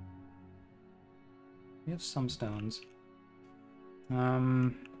 We have some stones. I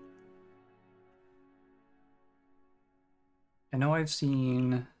know I've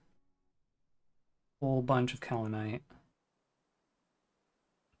seen a whole bunch of Kalinite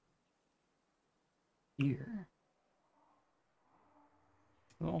here.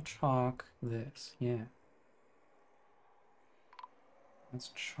 I'll chalk this, yeah. Let's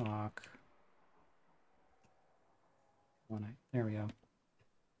chalk. There we go.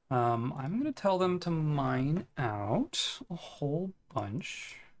 I'm gonna tell them to mine out a whole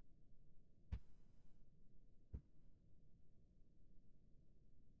bunch.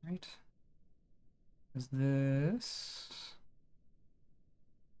 Right? Is this...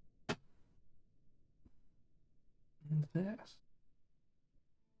 and this.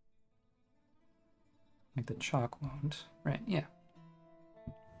 Like the chalk won't. Right, yeah.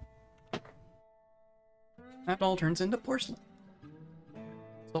 That all turns into porcelain.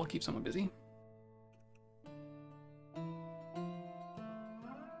 So I'll keep someone busy.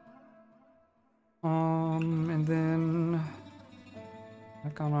 And then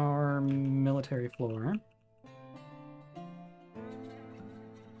back on our military floor.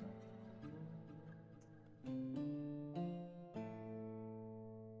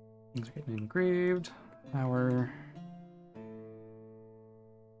 Things are getting engraved.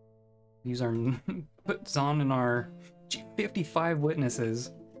 Use our put Zon in our 55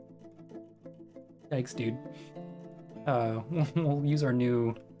 witnesses. Yikes, dude. We'll use our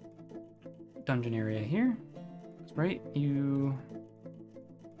new dungeon area here. That's right, you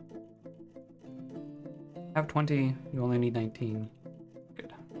have 20, you only need 19.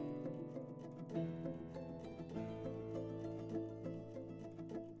 Good.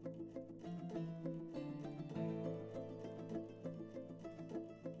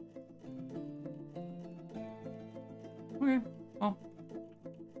 Okay, well.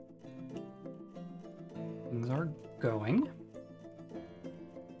 Things are going.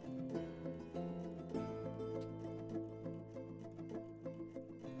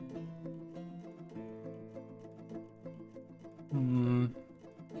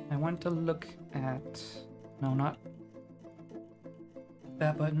 I want to look at... No, not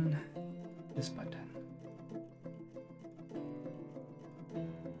that button. This button.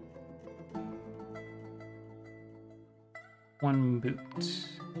 One boot.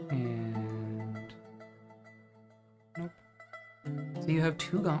 And... Nope. So you have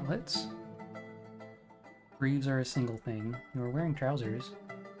 2 gauntlets. Greaves are a single thing. You are wearing trousers.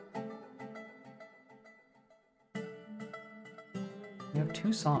 You have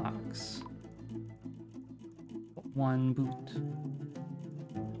 2 socks. 1 boot.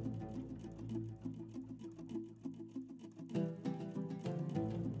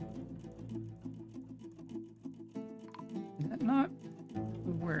 Did that not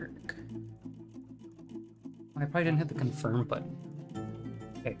work? I probably didn't hit the confirm button.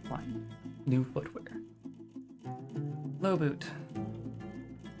 Okay, fine. New footwear. Low boot.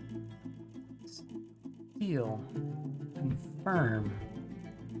 Steel. Confirm.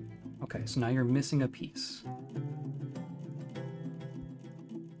 Okay, so now you're missing a piece.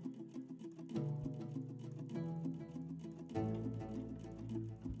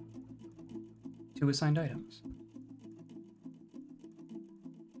 Two assigned items.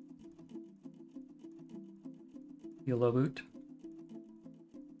 Low boot.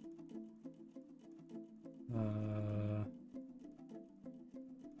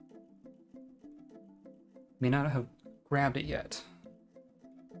 May not have grabbed it yet.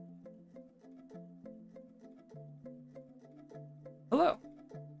 Hello.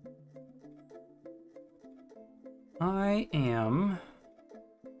 I am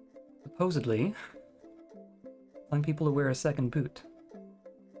supposedly telling people to wear a second boot.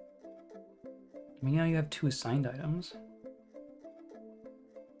 I mean, now you have 2 assigned items.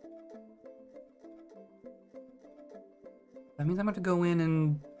 That means I'm going to go in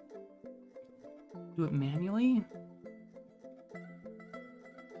and do it manually?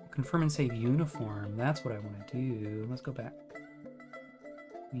 Confirm and save uniform. That's what I want to do. Let's go back.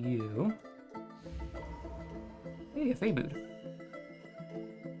 You. Hey, a Feybood.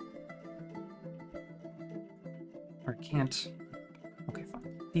 Or can't. Okay,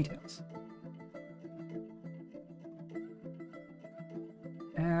 fine. Details.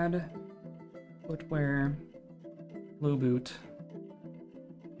 Add footwear, low boot,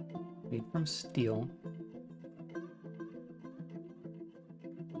 made from steel.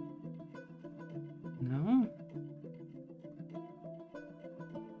 No?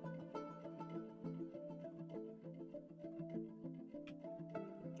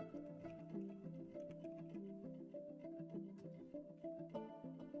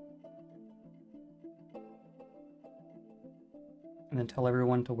 And then tell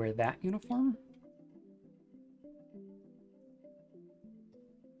everyone to wear that uniform?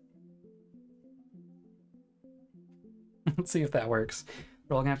 Let's see if that works.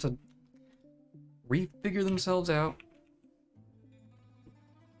 They're all gonna have to refigure themselves out.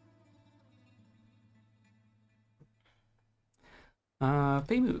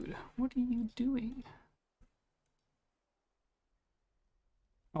 Feymood, what are you doing?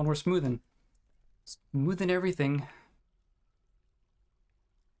 Oh, we're smoothing. Smoothing everything.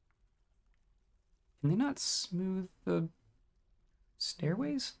 Can they not smooth the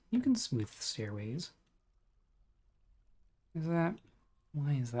stairways? You can smooth the stairways. Is that...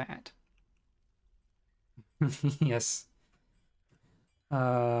 Why is that? Yes.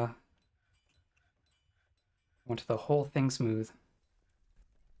 I want the whole thing smooth.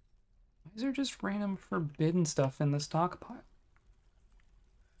 Why is there just random forbidden stuff in the stockpile?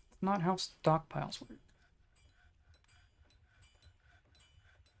 That's not how stockpiles work.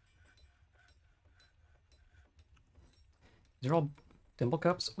 These are all dimple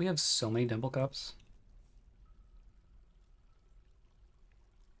cups? We have so many dimple cups.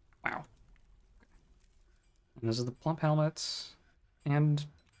 Wow. And those are the plump helmets. And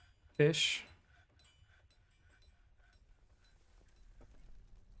fish.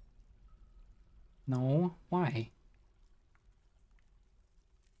 No, why?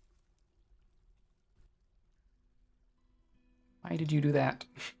 Why did you do that?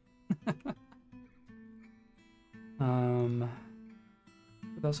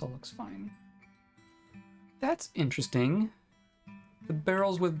 This all looks fine. That's interesting. The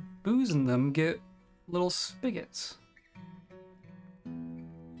barrels with booze in them get little spigots.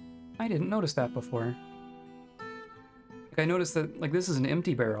 I didn't notice that before. Like, I noticed that, like, this is an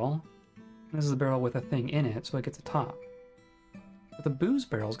empty barrel. This is a barrel with a thing in it, so it gets a top. But the booze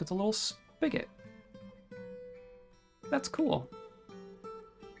barrels gets a little spigot. That's cool.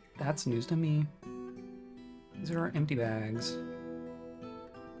 That's news to me. These are our empty bags.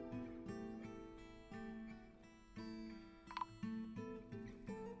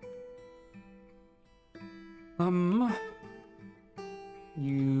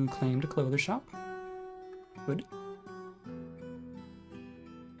 You claimed a clothes shop. Good.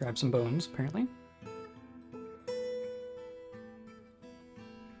 Grab some bones, apparently.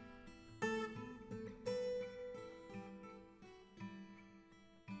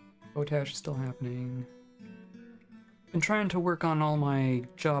 Potash is still happening. Been trying to work on all my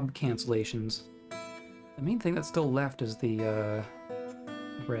job cancellations. The main thing that's still left is the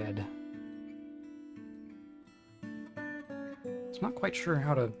bread. I'm not quite sure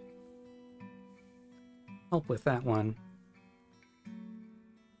how to help with that one.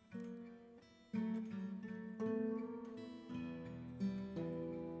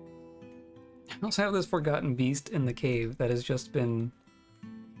 I also have this forgotten beast in the cave that has just been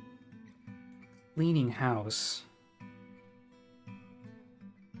cleaning house.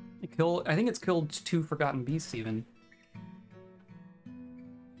 I think it's killed 2 forgotten beasts even.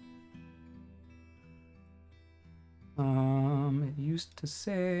 It used to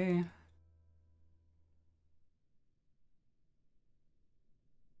say...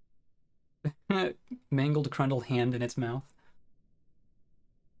 Mangled Crundle hand in its mouth.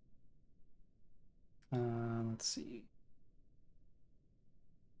 Let's see.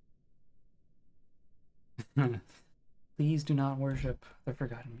 Please do not worship the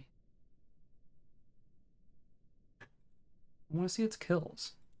forgotten beast. I want to see its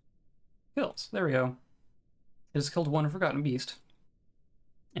kills. Kills. There we go. It has killed 1 forgotten beast.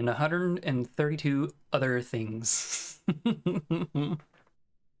 And 132 other things. You're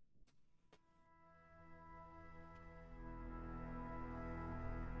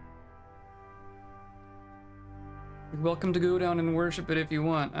welcome to go down and worship it if you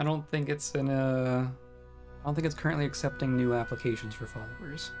want. I don't think it's an I don't think it's currently accepting new applications for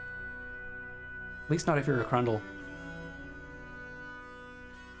followers. At least not if you're a Crundle.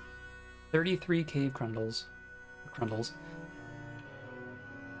 33 cave Crundles. Crundles.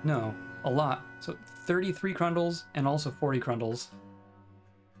 No, a lot. So 33 Crundles and also 40 Crundles.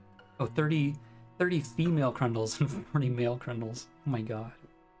 Oh, 30 female Crundles and 40 male Crundles. Oh my god.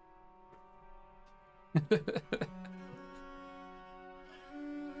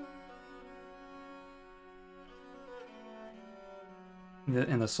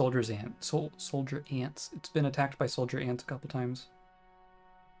 And the soldier ants. It's been attacked by soldier ants a couple times.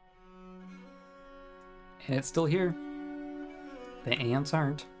 And it's still here. The ants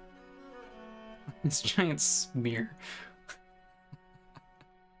aren't. This giant smear.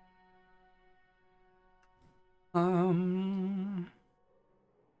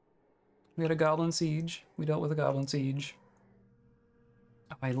 We had a goblin siege. We dealt with a goblin siege.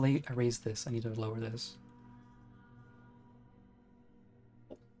 Oh, I raised this. I need to lower this.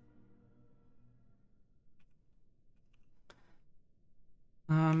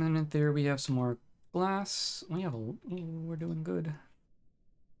 And in there we have some more glass. We have we're doing good.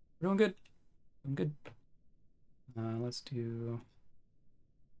 We're doing good. Doing good. Let's do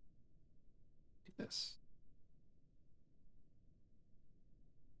this.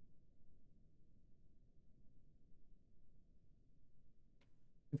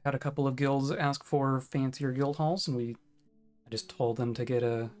 We've had a couple of guilds ask for fancier guild halls, and I just told them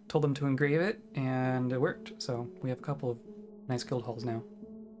to told them to engrave it, and it worked. So we have a couple of nice guild halls now.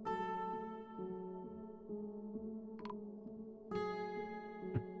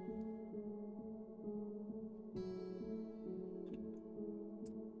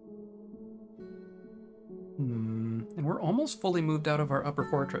 And we're almost fully moved out of our upper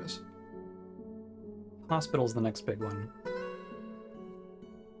fortress. Hospital's the next big one.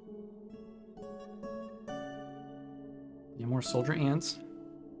 Yeah, more soldier ants.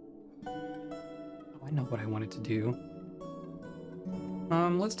 Oh, I know what I wanted to do.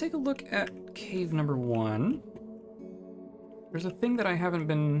 Let's take a look at cave number 1. There's a thing that I haven't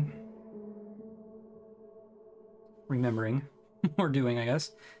been remembering, or doing, I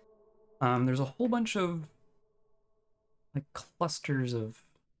guess. There's a whole bunch of like clusters of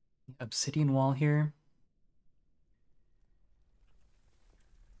obsidian wall here.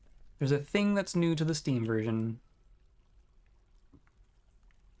 There's a thing that's new to the Steam version,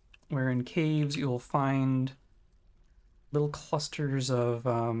 where in caves you'll find little clusters of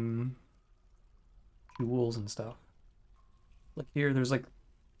jewels and stuff. Like here, there's like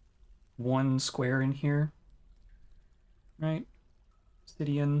one square in here, right?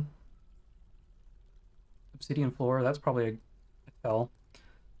 Obsidian floor. That's probably a hell.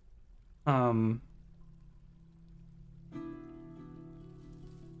 In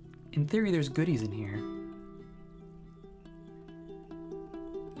theory, there's goodies in here,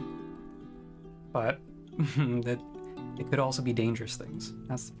 but that it could also be dangerous things.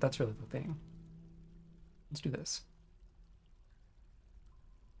 That's really the thing. Let's do this.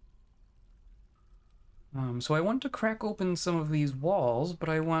 So I want to crack open some of these walls, but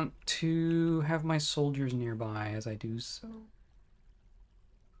I want to have my soldiers nearby as I do so.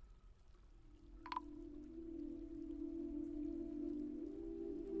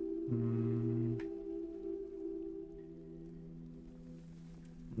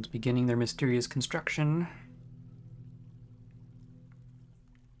 It's beginning their mysterious construction.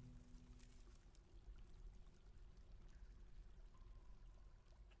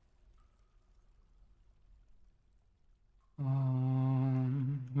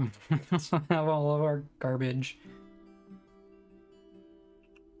 Have all of our garbage.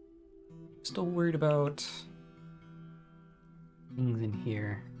 Still worried about things in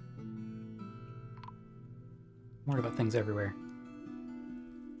here. I'm worried about things everywhere.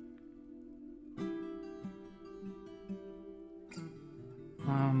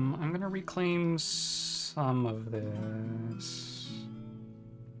 I'm gonna reclaim some of this.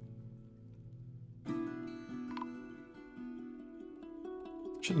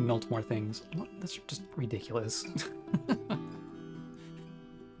 Should melt more things. That's just ridiculous.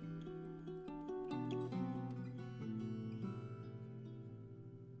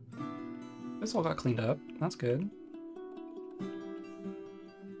 This all got cleaned up. That's good.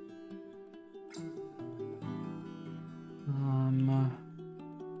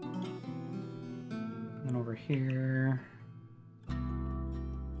 And over here. I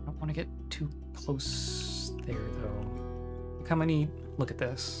don't want to get too close there, though. Look how many... Look at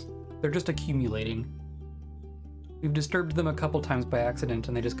this. They're just accumulating. We've disturbed them a couple times by accident,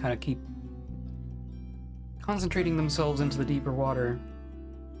 and they just kind of keep concentrating themselves into the deeper water.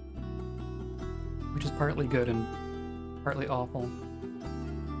 which is partly good and partly awful.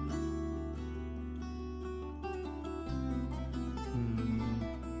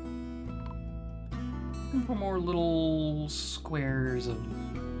 Looking for more little squares of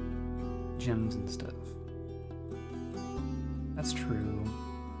gems and stuff. That's true.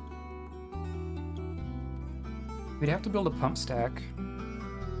 We'd have to build a pump stack,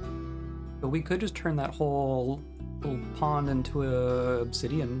 but we could just turn that whole little pond into a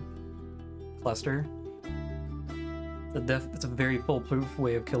obsidian cluster. It's a very foolproof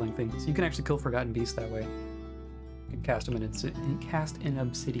way of killing things. You can actually kill forgotten beasts that way. You can cast them in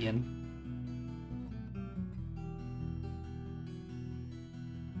obsidian.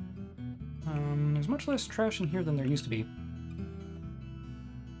 There's much less trash in here than there used to be.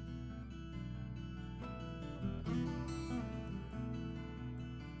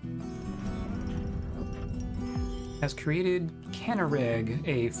 Has created Canareg,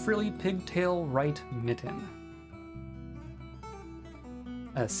 a frilly pigtail right mitten.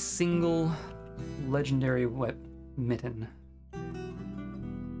 A single legendary wet mitten.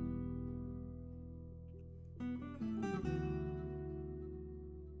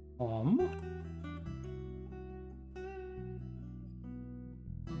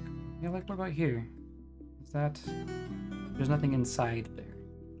 Yeah, like what about here? Is that... There's nothing inside there.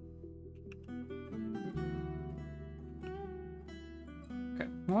 Okay,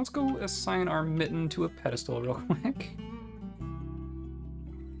 well, let's go assign our mitten to a pedestal real quick.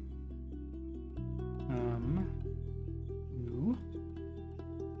 New.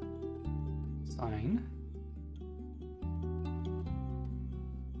 Assign.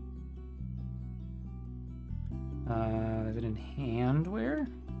 Is it in handwear?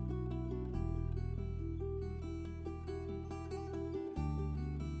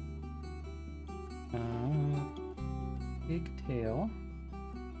 Pigtail.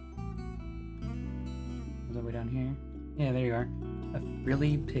 Is that way down here? Yeah, there you are. A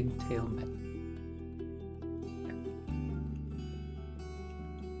frilly pigtail mitten. Okay.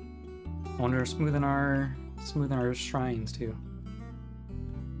 I wonder if smoothing our shrines too.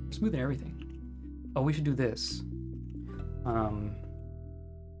 Smoothing everything. Oh, we should do this.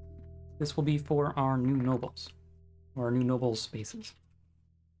 This will be for our new nobles, or our new nobles spaces.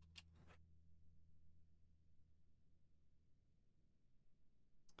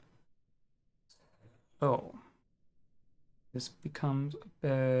 Oh, this becomes a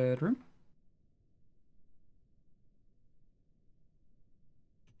bedroom.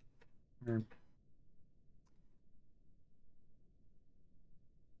 Or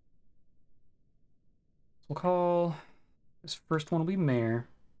we'll call this first one will be mayor.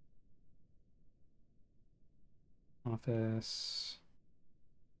 Office.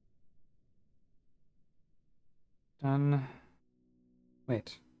 Done.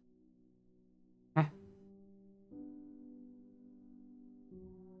 Wait. Huh.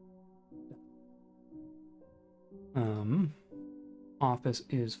 Office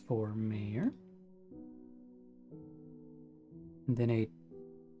is for mayor. And then a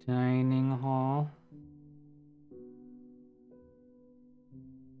dining hall.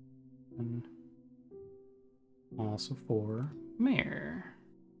 And also for mayor.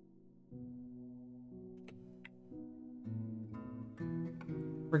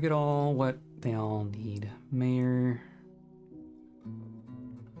 Forget all what they all need. Mayor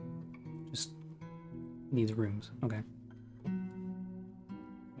just needs rooms. Okay.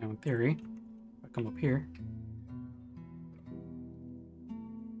 Now in theory, if I come up here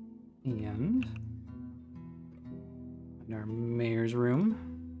and in our mayor's room,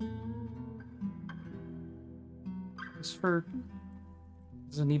 this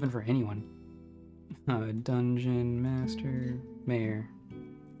isn't even for anyone. Dungeon master, mayor.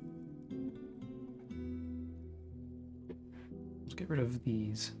 Let's get rid of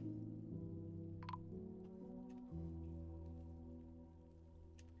these.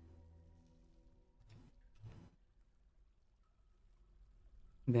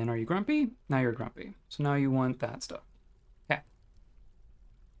 Then are you grumpy? Now you're grumpy. So now you want that stuff. Okay.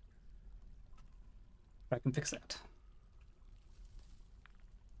 I can fix that.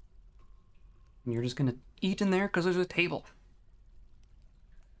 And you're just gonna eat in there because there's a table.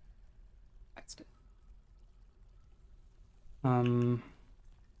 That's it.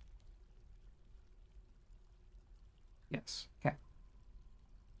 Yes. Okay.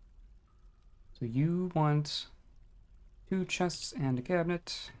 So you want 2 chests and a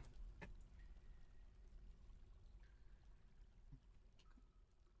cabinet.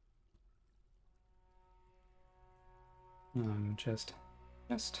 Chest.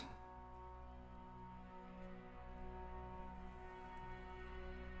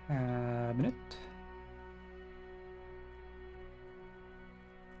 Cabinet.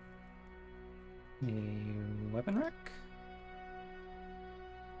 a weapon rack,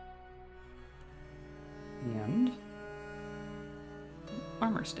 and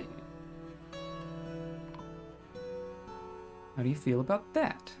armor stand. How do you feel about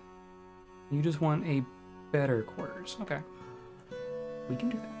that? You just want a better quarters. Okay. We can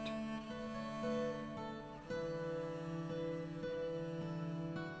do that.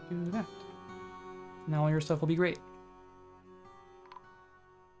 Do that. Now all your stuff will be great.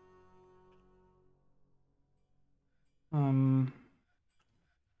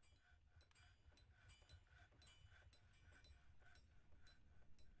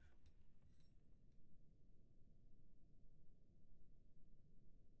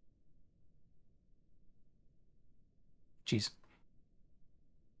 Jeez.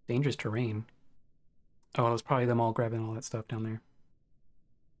 Dangerous terrain. Oh, it was probably them all grabbing all that stuff down there.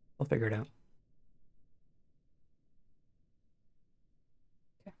 I'll figure it out.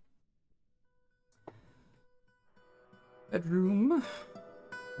 Okay. Bedroom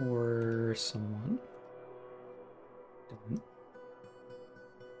for someone. Done.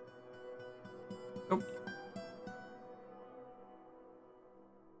 Oh.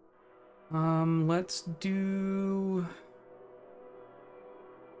 Let's do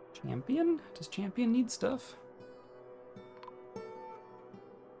champion? Does champion need stuff?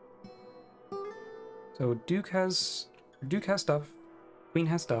 So Duke has stuff, Queen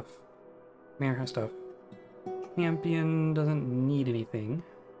has stuff, Mayor has stuff. Champion doesn't need anything.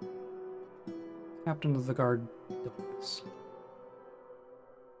 Captain of the Guard does.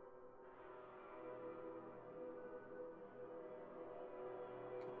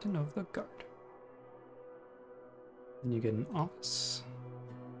 Captain of the Guard. Then you get an office.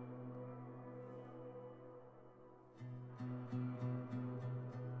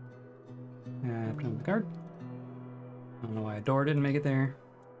 Captain of the Guard. I don't know why a door didn't make it there.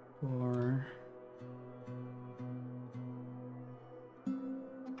 Or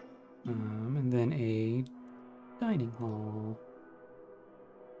and then a dining hall.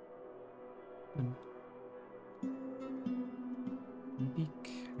 And be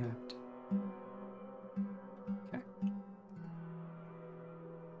kept. Okay.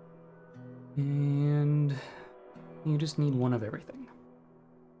 And you just need one of everything.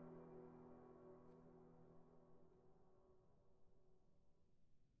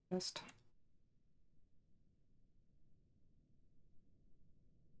 Best.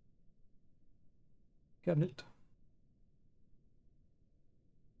 Cabinet.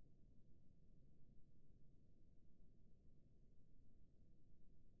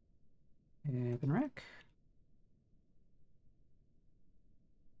 Weapon rack.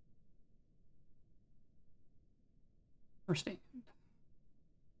 Or stand.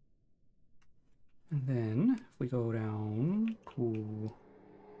 And then if we go down to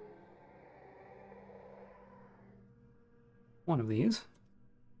one of these,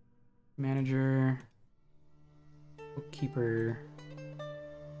 manager, bookkeeper, I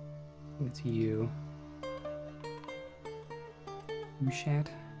think it's you. Ushat.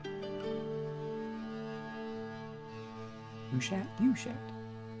 Ushat? Ushat.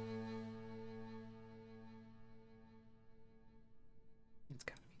 It's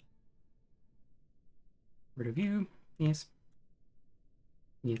gotta be. Rid of you. Yes.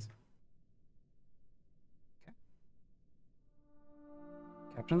 Yes. Okay.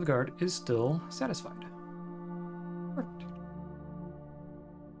 Captain of the Guard is still satisfied. Perfect.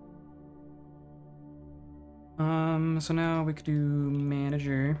 So now we could do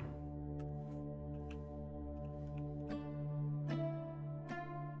manager.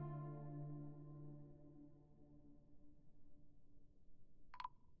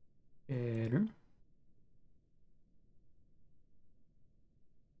 Better.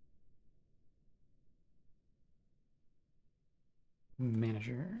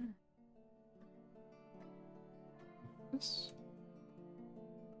 Manager. This.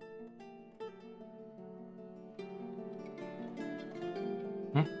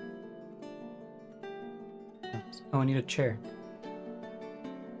 Huh? Oh, I need a chair.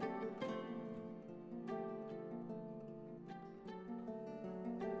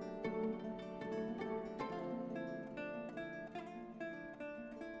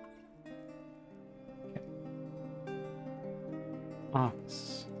 Okay.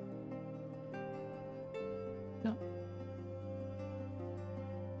 Office. No.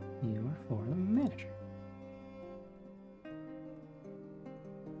 You are for the manager.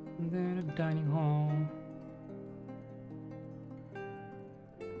 And then a dining hall.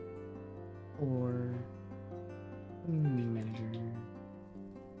 Or manager.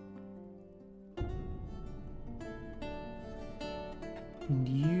 And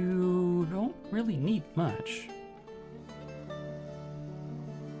you don't really need much.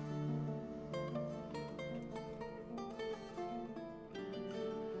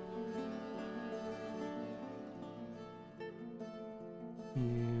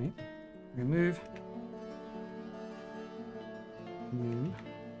 Alright. Remove. Remove.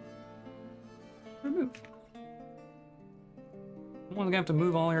 Remove. I'm only gonna have to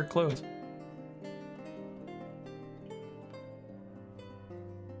move all your clothes.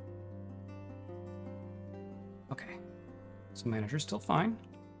 Okay. So manager's still fine.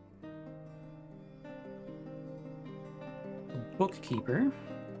 The bookkeeper.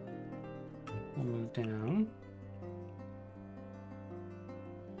 We'll move down.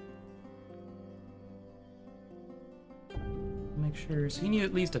 Make sure. So you need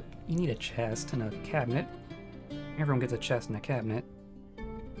at least you need a chest and a cabinet. Everyone gets a chest and a cabinet.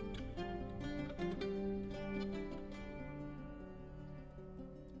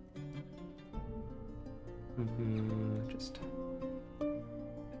 Just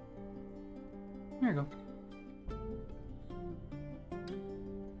there you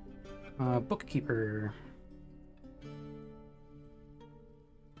go. Bookkeeper.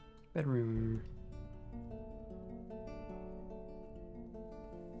 Bedroom.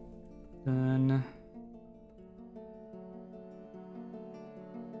 Done.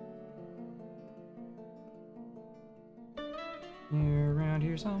 You're around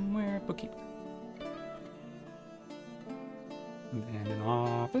here somewhere, bookkeeper. And then an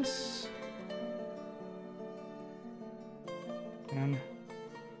office. And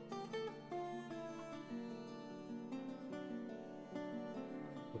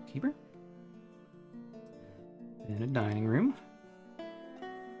bookkeeper. And a dining room.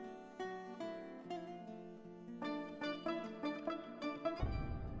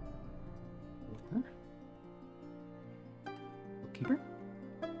 Bookkeeper.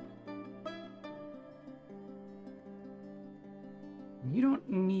 You don't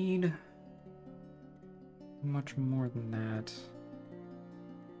need much more than that.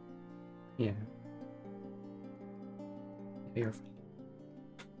 Yeah. You're fine.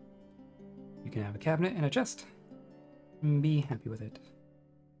 You can have a cabinet and a chest. And be happy with it.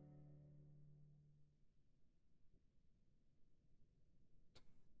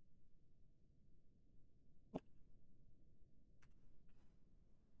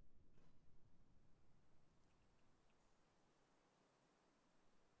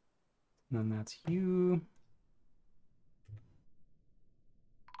 And then that's you.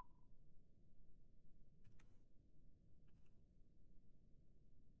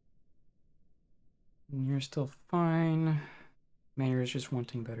 And you're still fine. Mayor's just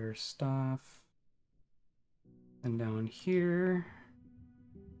wanting better stuff. And down here,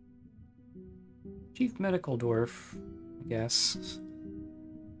 Chief Medical Dwarf, I guess.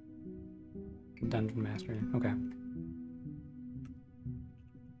 Dungeon Master, okay.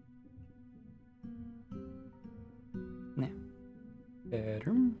 Now,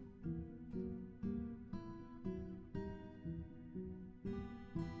 bedroom.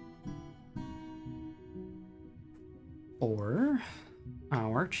 For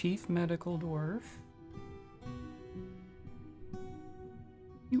our Chief Medical Dwarf.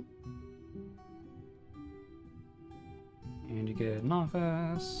 And you get an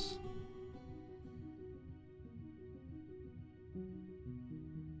office.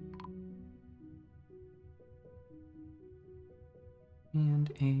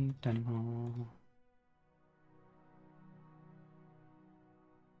 And a dining hall.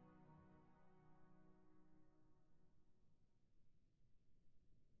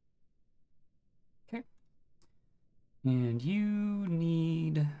 Okay. And you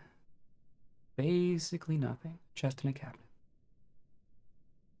need basically nothing. Chest and a cabinet.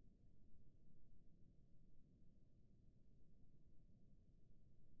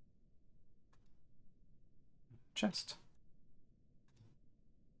 Chest.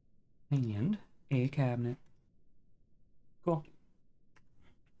 And a cabinet. Cool.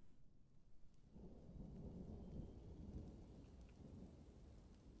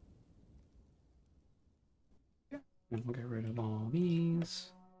 Yeah. And we'll get rid of all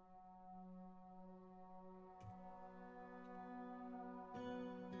these.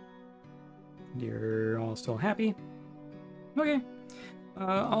 You're all still happy? Okay.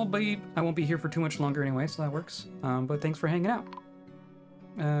 I won't be here for too much longer anyway, so that works. But thanks for hanging out.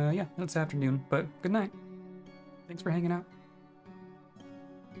 Yeah, it's afternoon, but good night. Thanks for hanging out.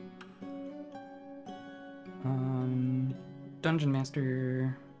 Dungeon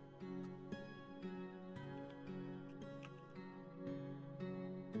Master.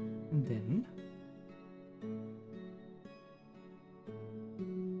 And then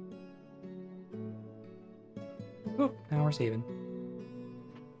Oh, now we're saving.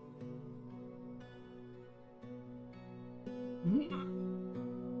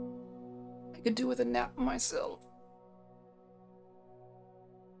 I could do with a nap myself.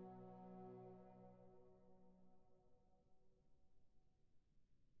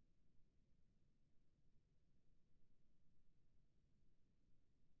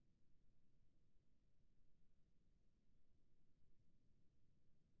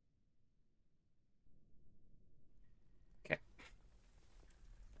 Okay.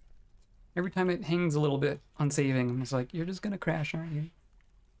 Every time it hangs a little bit on saving, it's like, you're just gonna crash, aren't you?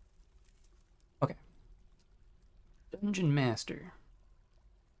 Okay. Dungeon Master.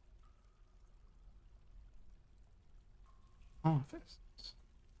 Office.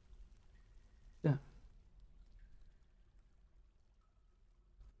 Yeah.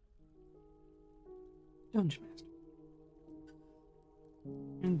 Dungeon Master.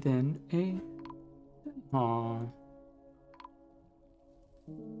 And then a... Aww.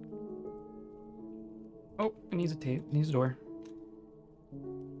 Oh, it needs a tape. It needs a door.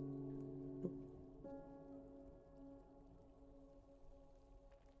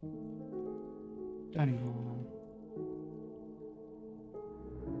 Dining hall.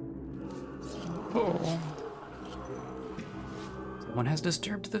 Oh. Someone has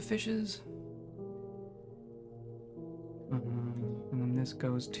disturbed the fishes. And then this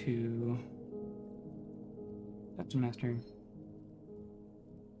goes to Dungeon Master.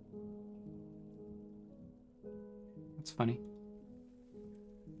 That's funny.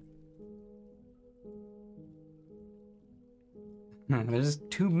 There's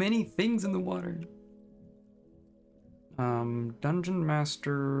too many things in the water. Dungeon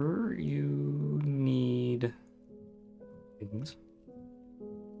Master, you need things.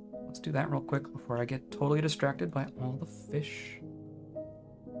 Let's do that real quick before I get totally distracted by all the fish.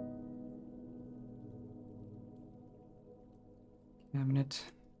 Cabinet.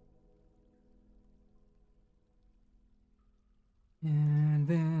 And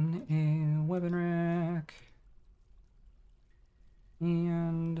then a weapon rack.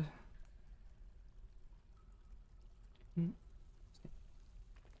 And...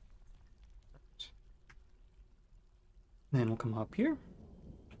 then we'll come up here.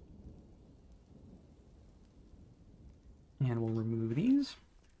 And we'll remove these.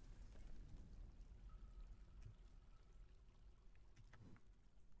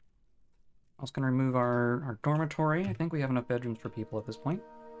 I was going to remove our dormitory. I think we have enough bedrooms for people at this point.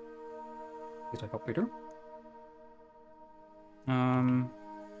 At least I hope we do. And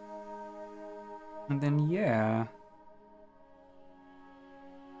then, yeah.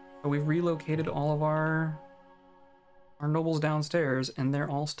 So we've relocated all of our nobles downstairs, and they're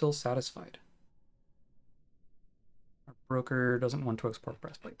all still satisfied. Our broker doesn't want to export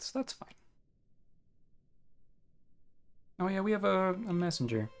breastplates. That's fine. Oh yeah, we have a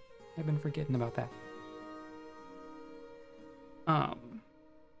messenger. I've been forgetting about that.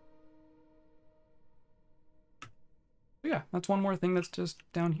 Yeah, that's one more thing that's just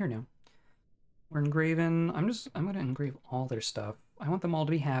down here now. We're engraving. I'm gonna engrave all their stuff. I want them all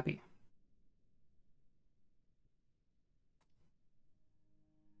to be happy.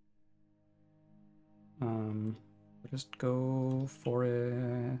 Just go for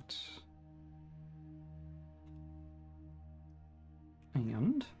it.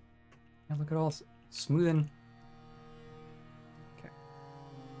 And yeah, look at all smoothing. Okay.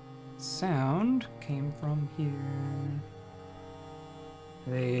 Sound came from here.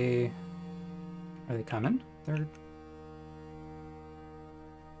 Are they coming? Who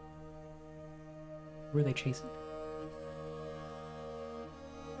are they chasing?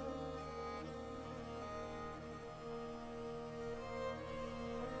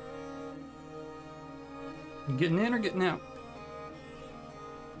 You getting in or getting out?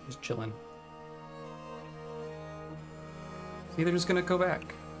 Just chilling. See, they're just gonna go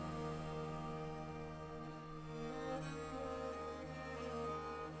back.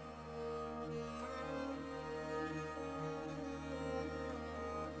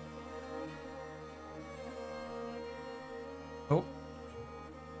 Oh.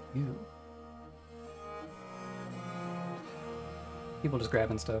 You. People just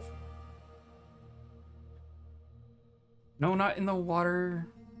grabbing stuff. No, not in the water.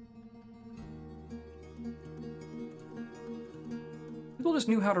 People just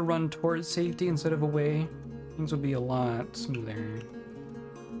knew how to run towards safety instead of away. Things would be a lot smoother.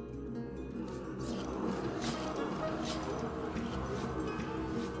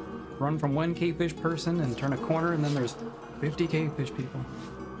 Run from one cavefish person and turn a corner and then there's 50 cavefish people.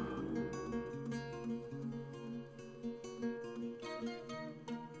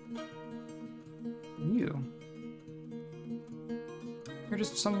 You.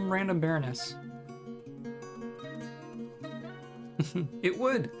 just some random baroness. It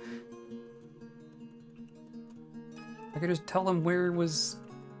would! I could just tell them where it was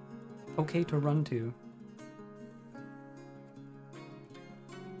okay to run to.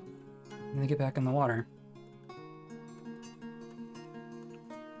 And they get back in the water.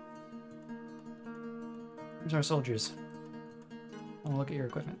 Here's our soldiers. I'll look at your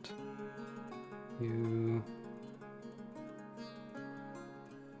equipment.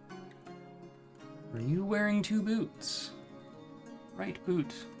 Are you wearing 2 boots? Right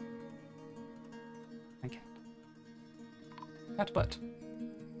boot. I can't. Cat butt.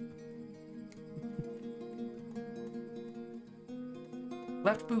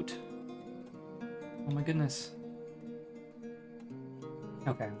 Left boot. Oh my goodness.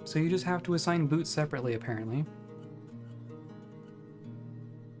 Okay, so you just have to assign boots separately, apparently.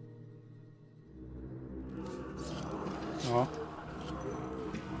 Oh.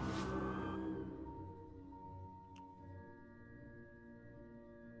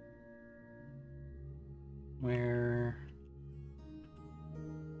 Where?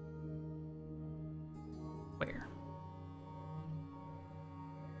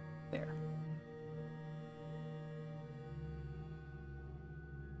 There.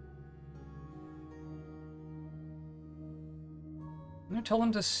 I'm gonna tell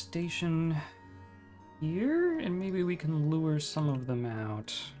them to station here, and maybe we can lure some of them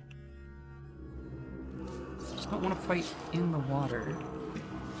out. Just don't want to fight in the water.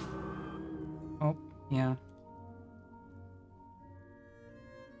 Oh, yeah.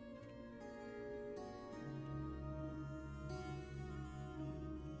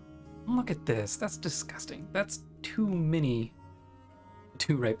 Look at this. That's disgusting. That's too many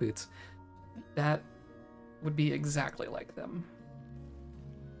 2 right boots. That would be exactly like them.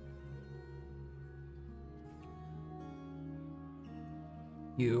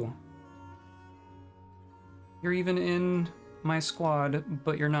 You're even in my squad,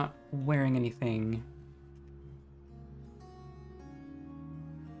 but you're not wearing anything.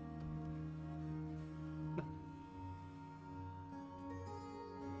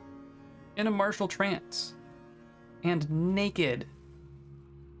 In a martial trance. And naked.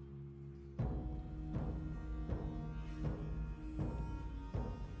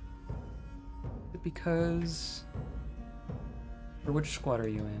 Because... Or which squad are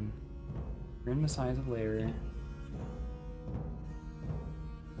you in? You're in the size of layer.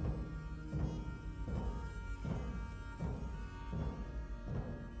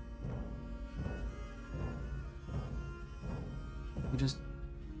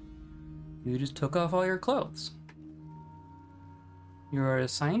 You just took off all your clothes. You are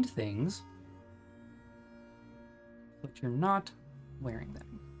assigned things, but you're not wearing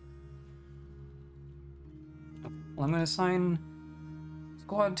them. Okay. Well, I'm going to assign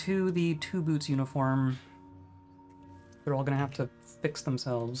Squad 2 the 2 boots uniform. They're all going to have to fix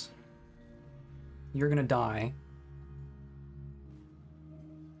themselves. You're going to die.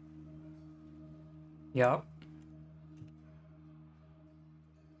 Yep.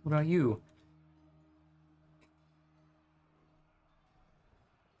 What about you?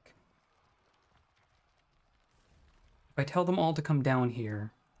 If I tell them all to come down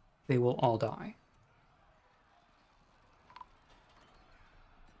here, they will all die.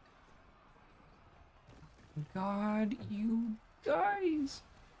 God, you guys!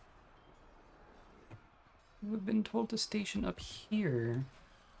 You have been told to station up here.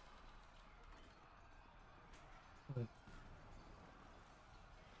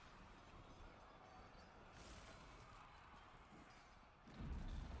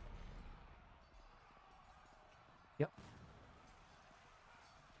 Yep.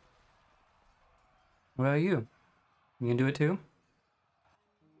 What about you? You can do it too?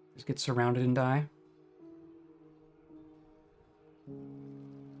 Just get surrounded and die?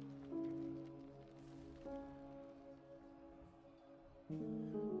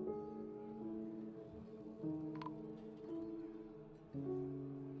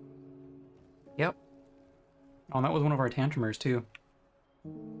 Yep. Oh, and that was one of our tantrumers too.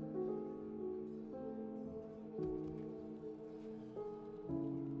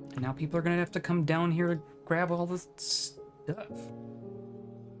 And now people are gonna have to come down here to grab all this stuff.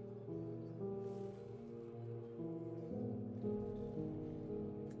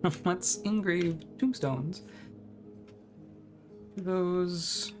 Let's engrave tombstones.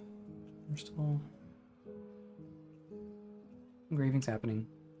 Those are still engravings happening.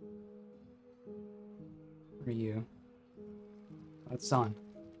 Where are you? That's Zahn.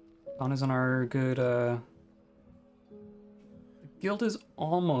 Zahn is on our good, The guild is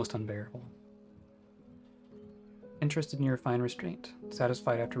almost unbearable. Interested in your fine restraint.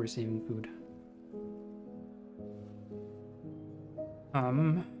 Satisfied after receiving food.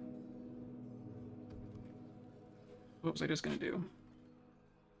 What was I just gonna do?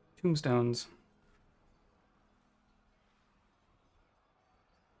 Tombstones.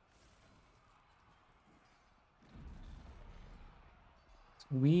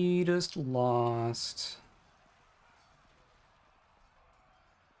 We just lost.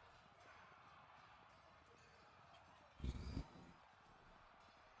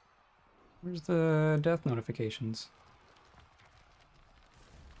 Where's the death notifications?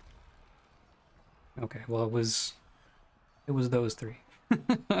 Okay, well it was those three.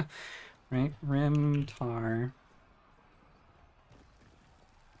 Right? Rim, Tar.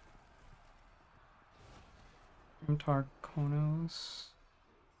 Rim, Tar, Konos.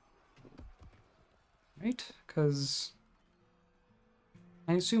 Right? Because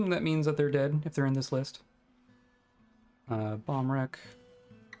I assume that means that they're dead if they're in this list. Bomb wreck.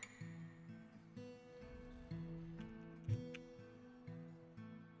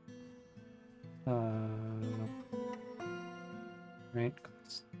 Right.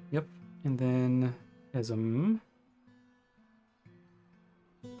 Yep. And then Ism.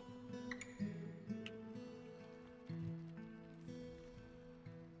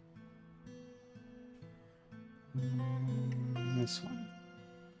 This one.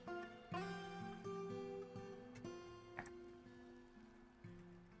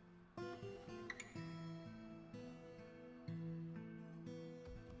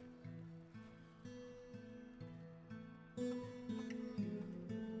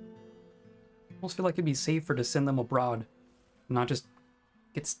 Almost feel like it'd be safer to send them abroad, not just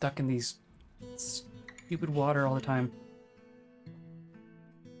get stuck in these stupid water all the time.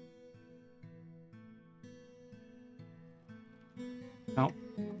 No.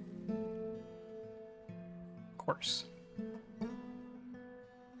 Of course.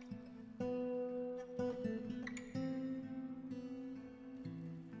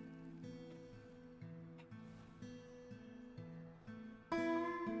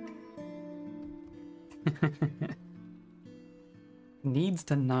 Needs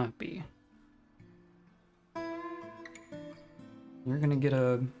to not be. You're gonna get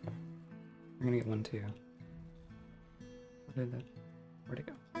a... You're gonna get one too. Where'd it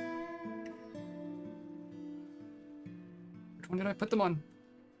go? Which one did I put them on?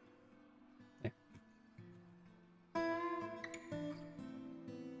 Yeah. That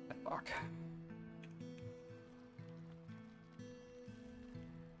block.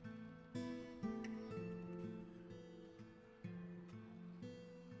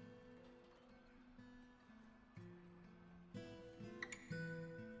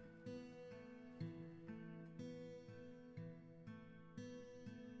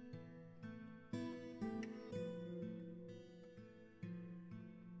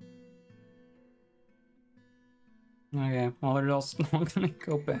 Okay, well, they're all still gonna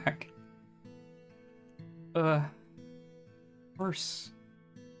go back. Worse.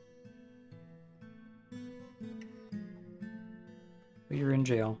 But you're in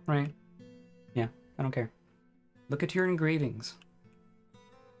jail, right? Yeah, I don't care. Look at your engravings.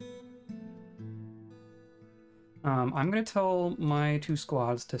 I'm gonna tell my 2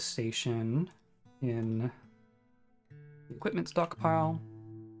 squads to station in the equipment stockpile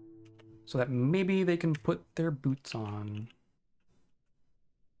so that maybe they can put their boots on.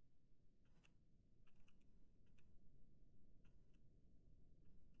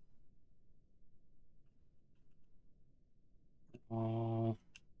 Oh,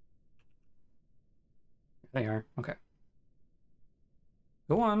 there they are. Okay.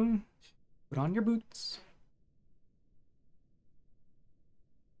 Go on. Put on your boots.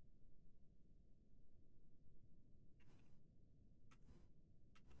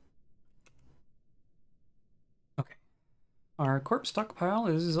 Okay. Our corpse stockpile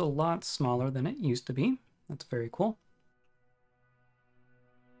is a lot smaller than it used to be. That's very cool.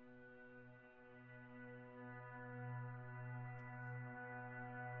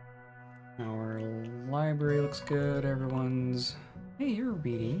 Our library looks good. Everyone's... Hey, you're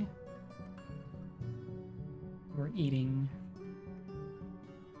reading. You're eating.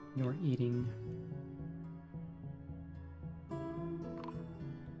 You're eating.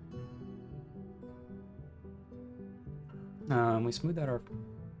 We smoothed out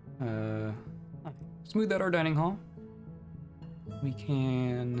our dining hall. We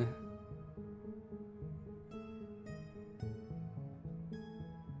can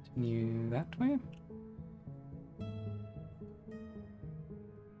continue that way.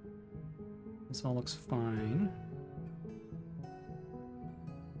 This all looks fine.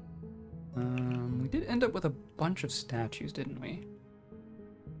 We did end up with a bunch of statues, didn't we?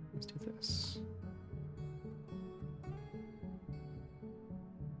 Let's do this.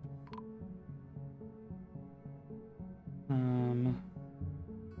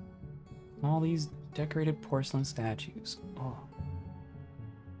 All these decorated porcelain statues. Oh.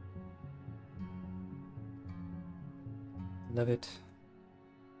 Love it.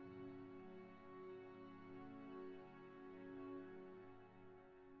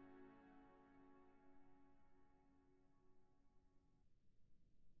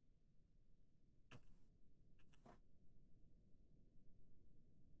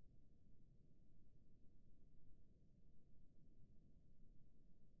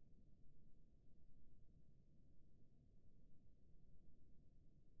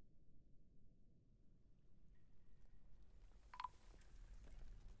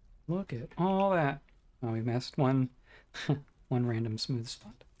 Look at all that. Oh, we missed one, one random smooth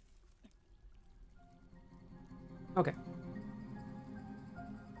spot. Okay.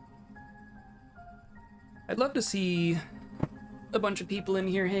 I'd love to see a bunch of people in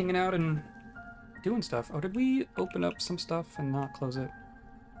here hanging out and doing stuff. Oh, did we open up some stuff and not close it?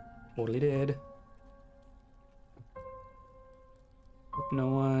 Totally did. Hope no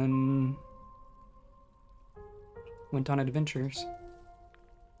one went on adventures.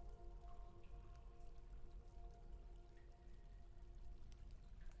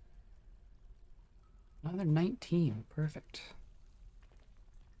 Another 19. Perfect.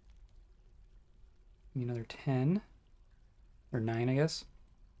 Give me another 10. Or 9, I guess.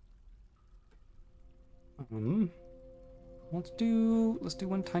 Let's do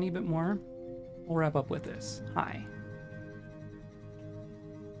one tiny bit more. We'll wrap up with this. Hi.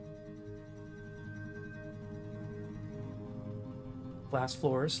 Glass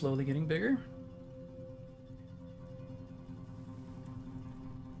floor is slowly getting bigger.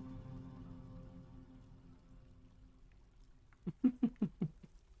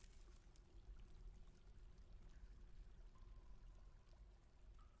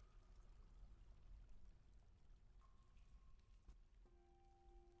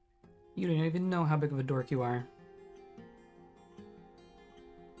 You don't even know how big of a dork you are.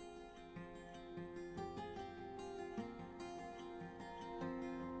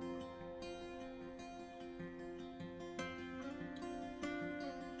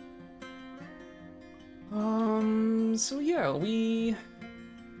 So yeah,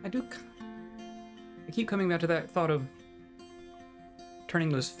 I keep coming back to that thought of turning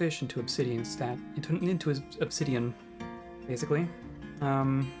those fish into obsidian into obsidian, basically.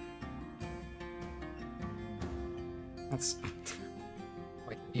 That's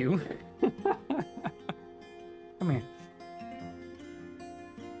quite the view. Come here.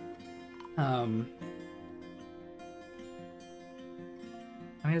 I mean,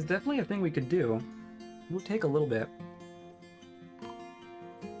 it's definitely a thing we could do. It would take a little bit,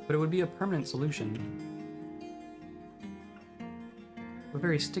 but it would be a permanent solution. A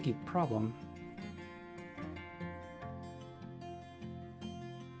very sticky problem.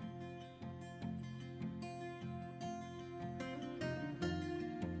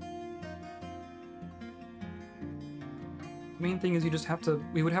 The main thing is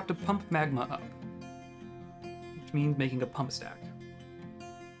we would have to pump magma up, which means making a pump stack,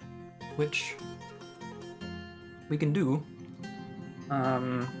 which we can do.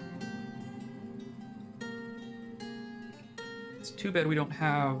 It's too bad we don't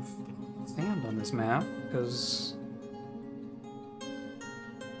have sand on this map, because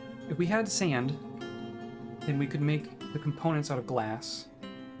if we had sand, then we could make the components out of glass,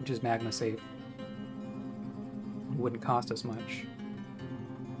 which is magma safe. It wouldn't cost us much.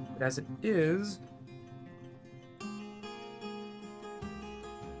 But as it is,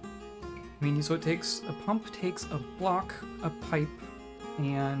 I mean, so a pump takes a block, a pipe,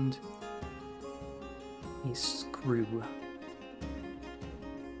 and a screw.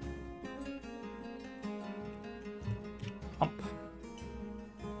 Pump.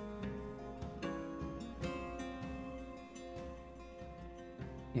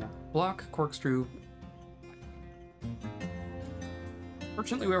 Yeah, block, corkscrew.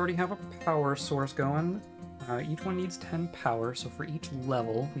 Fortunately, we already have a power source going. Each one needs 10 power, so for each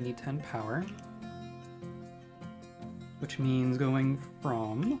level, we need 10 power. Which means going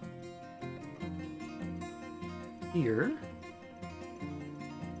from here,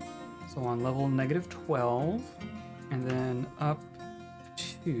 so on level -12, and then up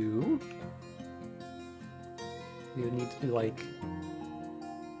to, we would need to do like,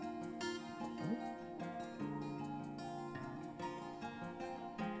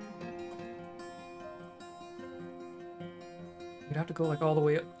 you'd have to go like all the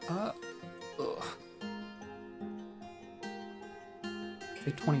way up. Ugh.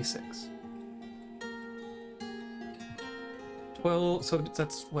 Say 26. 12, so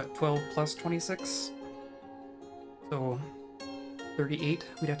that's what, 12 plus 26? So 38,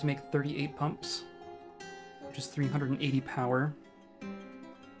 we'd have to make 38 pumps, which is 380 power.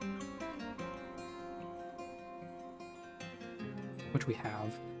 Which we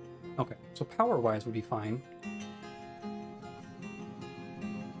have. Okay, so power-wise would be fine.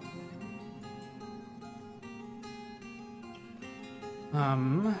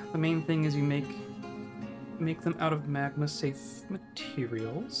 The main thing is you make them out of magma-safe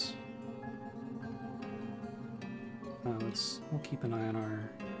materials. We'll keep an eye on our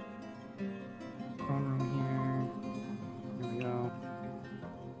throne room here. There we go.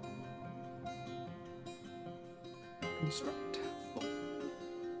 Construct.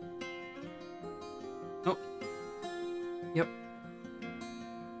 Oh. Yep.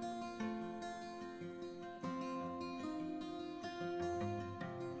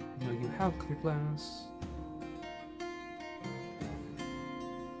 No, you have clear glass.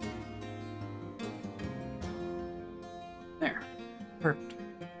 There. Perfect.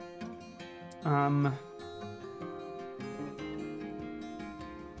 The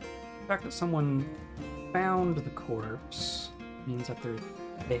fact that someone found the corpse means that they're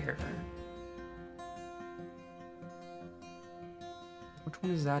there. Which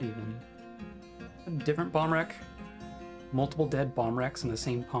one is that even? A different bomb wreck? Multiple dead bomb wrecks in the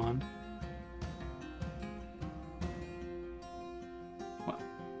same pond? Well,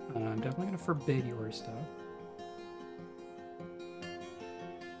 I'm definitely gonna forbid your stuff.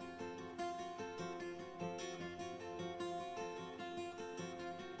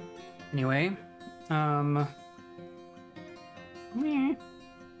 Anyway, meh.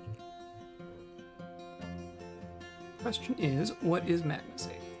 Question is, what is magma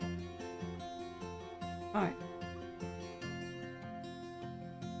safe? Hi.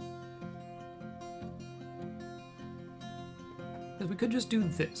 Because we could just do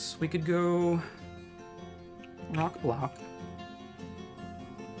this. We could go rock block.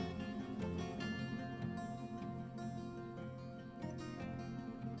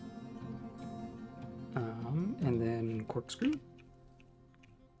 And then corkscrew.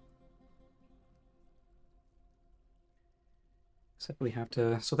 Except we have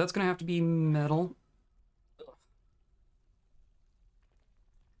to, so that's gonna have to be metal.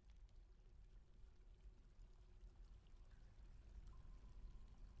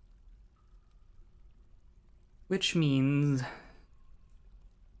 Which means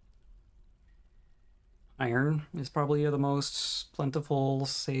iron is probably the most plentiful,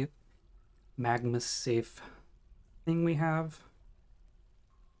 safe, magma safe thing we have.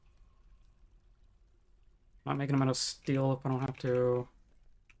 Not making them out of steel if I don't have to.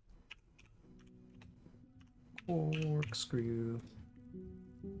 Corkscrew.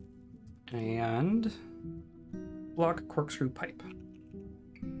 And block corkscrew pipe.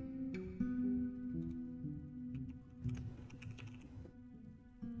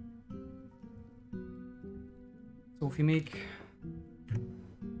 So if you make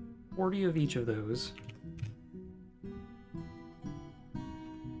 40 of each of those,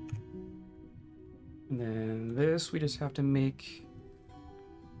 and then this we just have to make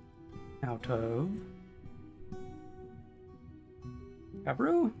out of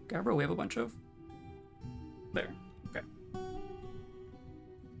Gabbro? Gabbro we have a bunch of. There. Okay.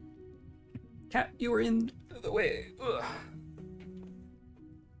 Cat, you were in the way. Ugh.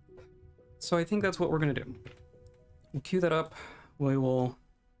 So I think that's what we're gonna do. We'll queue that up. We will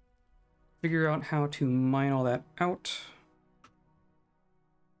figure out how to mine all that out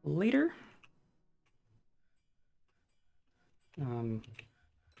later.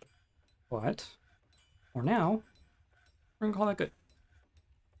 But for now, we're gonna call that good.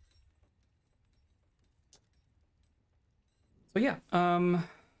 So yeah, I'm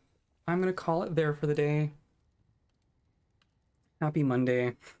gonna call it there for the day. Happy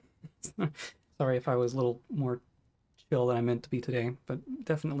Monday. Sorry if I was a little more chill than I meant to be today, but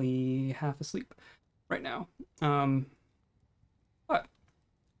definitely half asleep right now. But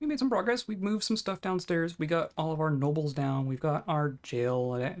we made some progress. We've moved some stuff downstairs. We got all of our nobles down. We've got our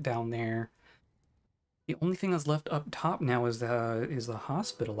jail down there. The only thing that's left up top now is the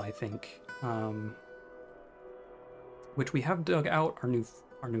hospital, I think. Which we have dug out our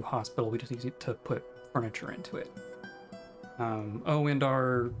new hospital. We just need to put furniture into it. Oh, and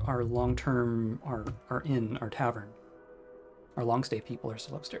our long-term, our inn, our tavern. Our long-stay people are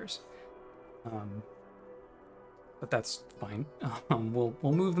still upstairs. But that's fine. We'll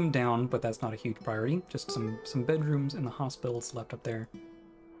move them down, but that's not a huge priority. Just some bedrooms in the hospitals left up there.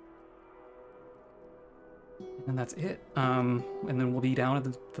 And that's it. And then we'll be down at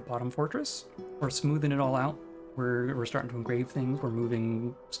the bottom fortress. We're smoothing it all out. We're starting to engrave things. We're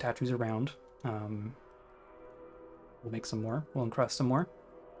moving statues around. We'll make some more. We'll encrust some more.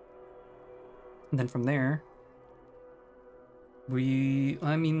 And then from there,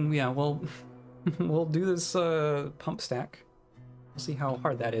 we'll we'll do this pump stack. We'll see how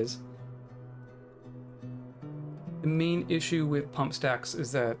hard that is. The main issue with pump stacks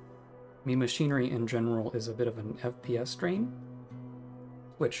is that, I mean, machinery in general is a bit of an FPS drain,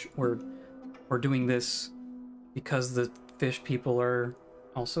 which we're doing this because the fish people are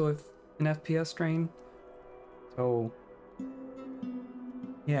also an FPS drain. So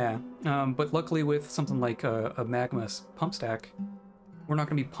yeah, but luckily with something like a magma pump stack, we're not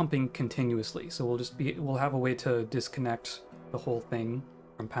going to be pumping continuously. So we'll have a way to disconnect the whole thing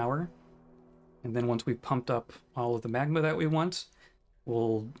from power, and then once we've pumped up all of the magma that we want,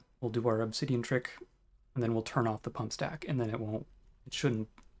 we'll do our obsidian trick, and then we'll turn off the pump stack, and then it shouldn't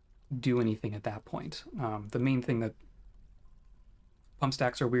do anything at that point. The main thing that pump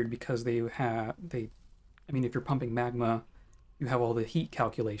stacks are weird because I mean, if you're pumping magma, you have all the heat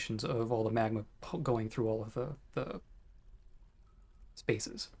calculations of all the magma going through all of the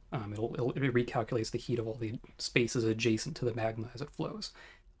spaces. It recalculates the heat of all the spaces adjacent to the magma as it flows.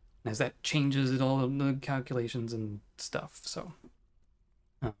 And as that changes all of the calculations and stuff, so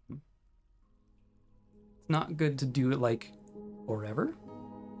it's not good to do it like forever.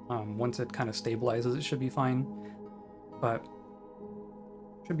 Once it kind of stabilizes, it should be fine, but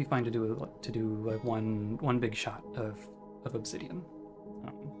should be fine to do like one big shot of obsidian,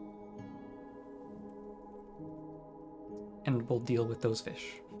 and we'll deal with those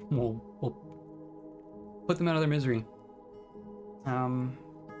fish. We'll put them out of their misery, and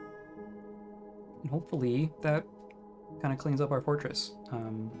hopefully that kind of cleans up our fortress.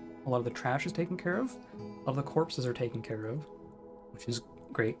 A lot of the trash is taken care of. A lot of the corpses are taken care of, which is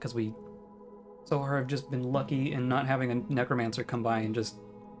great because we so far have just been lucky in not having a necromancer come by and just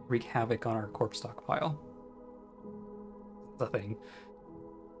wreak havoc on our corpse stockpile. The thing.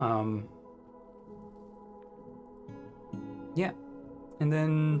 Yeah, and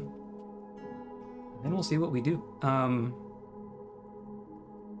then we'll see what we do.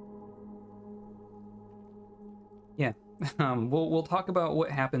 Yeah, we'll talk about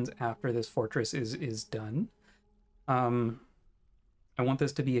what happens after this fortress is done. I want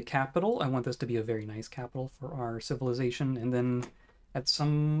this to be a capital. I want this to be a very nice capital for our civilization, and then at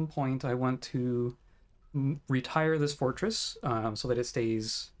some point I want to retire this fortress so that it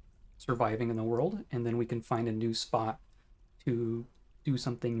stays surviving in the world, and then we can find a new spot to do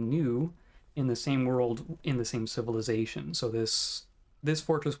something new in the same world, in the same civilization. So this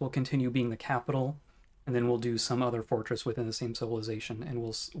fortress will continue being the capital, and then we'll do some other fortress within the same civilization, and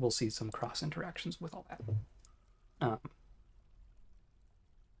we'll see some cross interactions with all that.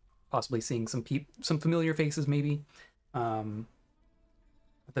 Possibly seeing some familiar faces, maybe. At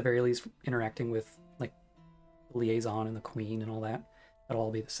the very least, interacting with like the liaison and the queen and all that. That'll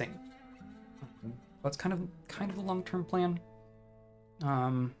all be the same. That's kind of the long-term plan.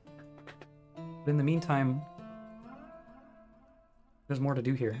 But in the meantime, there's more to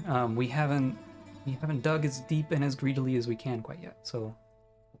do here. We haven't dug as deep and as greedily as we can quite yet, so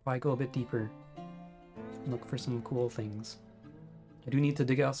we'll probably go a bit deeper and look for some cool things. I do need to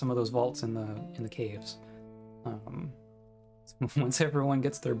dig out some of those vaults in the caves. Once everyone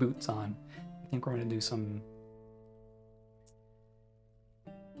gets their boots on, I think we're gonna do some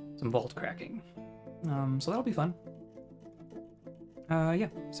vault cracking. So that'll be fun. Yeah,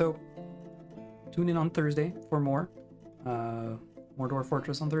 so tune in on Thursday for more Dwarf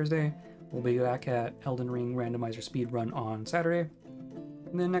Fortress on Thursday. We'll be back at Elden Ring Randomizer Speedrun on Saturday.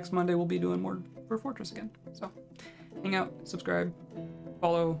 And then next Monday we'll be doing more Dwarf Fortress again. So hang out, subscribe,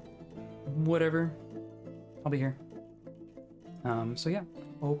 follow, whatever. I'll be here. So yeah,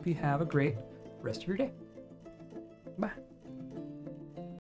 hope you have a great rest of your day. Bye.